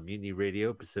 p.m. on Mutiny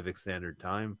Radio, Pacific Standard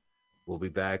Time. We'll be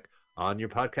back on your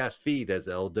podcast feed as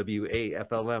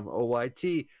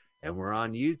LWAFLMOYT, and we're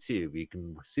on YouTube. You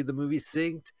can see the movie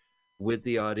synced with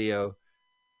the audio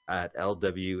at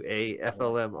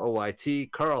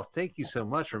LWAFLMOYT. Carl, thank you so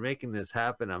much for making this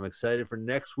happen. I'm excited for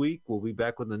next week. We'll be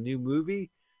back with a new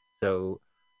movie, so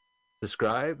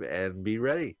subscribe and be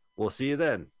ready. We'll see you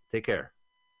then. Take care.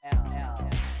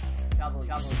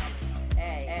 LWAFLMOYT.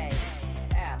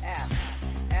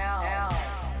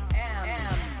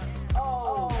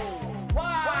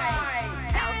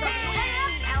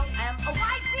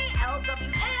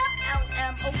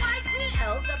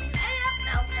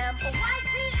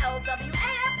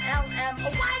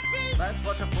 Let's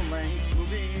watch a full-length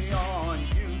movie on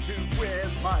YouTube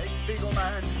with Mike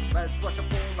Spiegelman. Let's watch a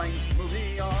full-length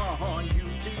movie on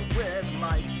YouTube with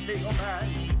Mike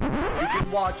Spiegelman. You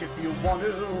can watch if you want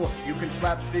to. You can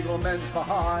slap Spiegelman's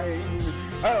behind.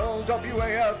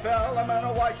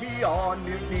 LWAFLMOYT on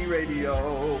Mutiny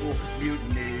Radio.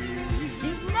 Mutiny.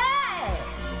 Mutiny!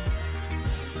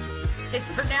 It's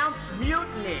pronounced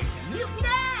mutiny. Mutiny!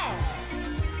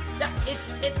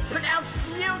 It's pronounced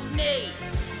mutiny.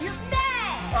 Mutiny!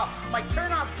 Oh, my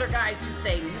turnoffs are guys who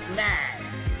say mutiny.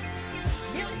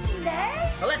 Mutiny?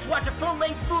 Well, let's watch a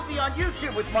full-length movie on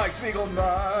YouTube with Mike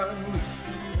Spiegelman.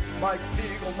 Mike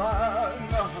Spiegelman.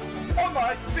 Oh,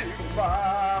 Mike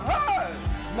Spiegelman.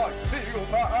 Mike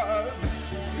Spiegelman.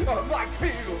 Oh, Mike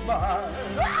Spiegelman.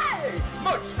 Hey!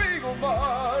 Mike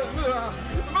Spiegelman.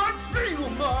 Mike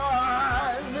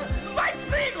Spiegelman. Mike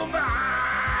Spiegelman.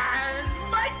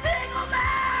 Mike Spiegelman.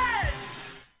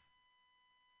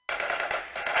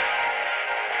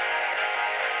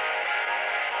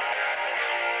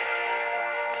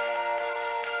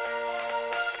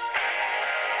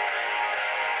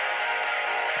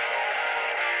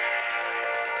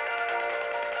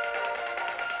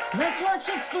 Let's watch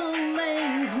a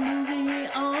full-length movie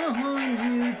on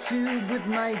YouTube with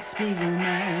Mike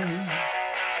Spiegelman.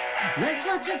 Let's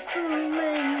watch a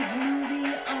full-length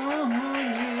movie on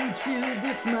YouTube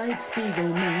with Mike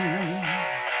Spiegelman.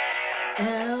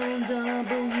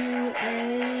 LWAFLMOYT.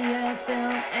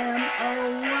 LWAFLMOYT.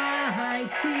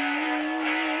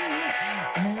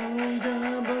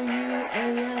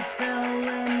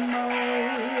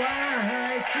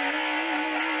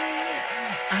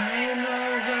 I'm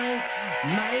alright,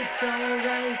 Mike's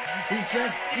alright, we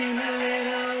just seen a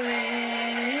little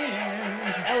in.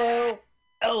 Hello,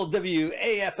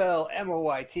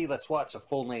 LWAFLMOYT. Let's watch a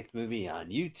full-length movie on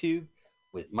YouTube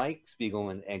with Mike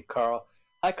Spiegelman and Carl.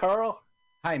 Hi, Carl.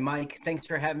 Hi, Mike. Thanks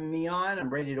for having me on. I'm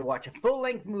ready to watch a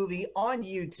full-length movie on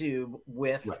YouTube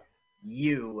with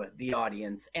you, the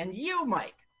audience, and you,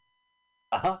 Mike.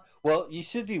 Well, you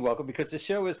should be welcome because the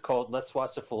show is called Let's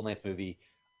Watch a Full-Length Movie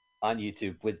on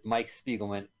YouTube with Mike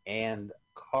Spiegelman and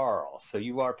Carl. So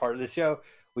you are part of the show.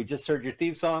 We just heard your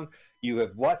theme song. You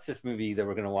have watched this movie that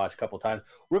we're going to watch a couple times.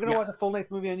 We're going to watch a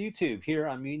full-length movie on YouTube here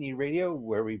on Mutiny Radio,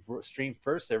 where we stream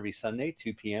first every Sunday,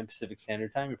 2 p.m. Pacific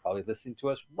Standard Time. You're probably listening to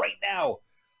us right now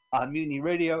on Mutiny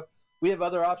Radio. We have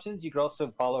other options. You can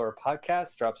also follow our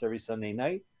podcast, drops every Sunday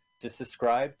night, to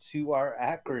subscribe to our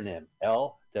acronym,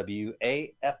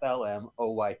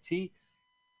 LWAFLMOYT.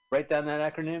 Write down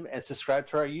that acronym and subscribe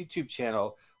to our YouTube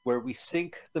channel where we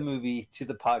sync the movie to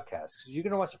the podcast. Because you're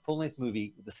going to watch a full-length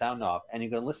movie with the sound off, and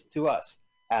you're going to listen to us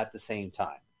at the same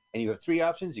time. And you have three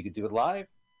options. You can do it live,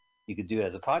 you can do it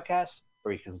as a podcast,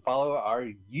 or you can follow our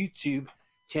YouTube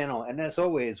channel. And as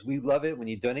always, we love it when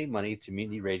you donate money to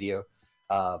Mutiny Radio,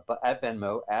 but at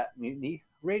Venmo, at Mutiny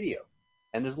Radio.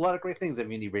 And there's a lot of great things at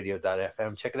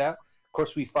MutinyRadio.fm. Check it out. Of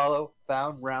course, we follow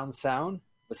Found Round Sound,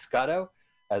 Moscato,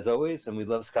 as always, and we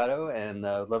love Scotto and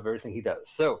love everything he does.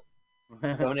 So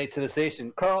donate to the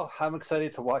station. Carl, I'm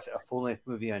excited to watch a full-length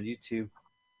movie on YouTube.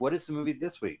 What is the movie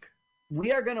this week?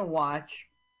 We are going to watch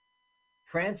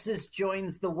Francis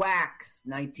Joins the Wax,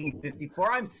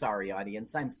 1954. I'm sorry,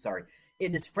 audience. I'm sorry.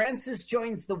 It is Francis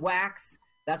Joins the Wax.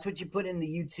 That's what you put in the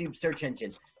YouTube search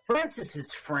engine. Francis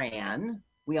is Fran.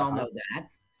 We all know that.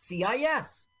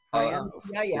 CIS. Fran,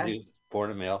 CIS.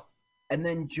 Born a male. And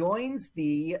then joins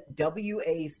the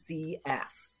WACS,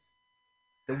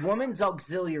 the Women's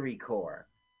Auxiliary Corps.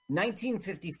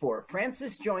 1954.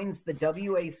 Francis joins the WACS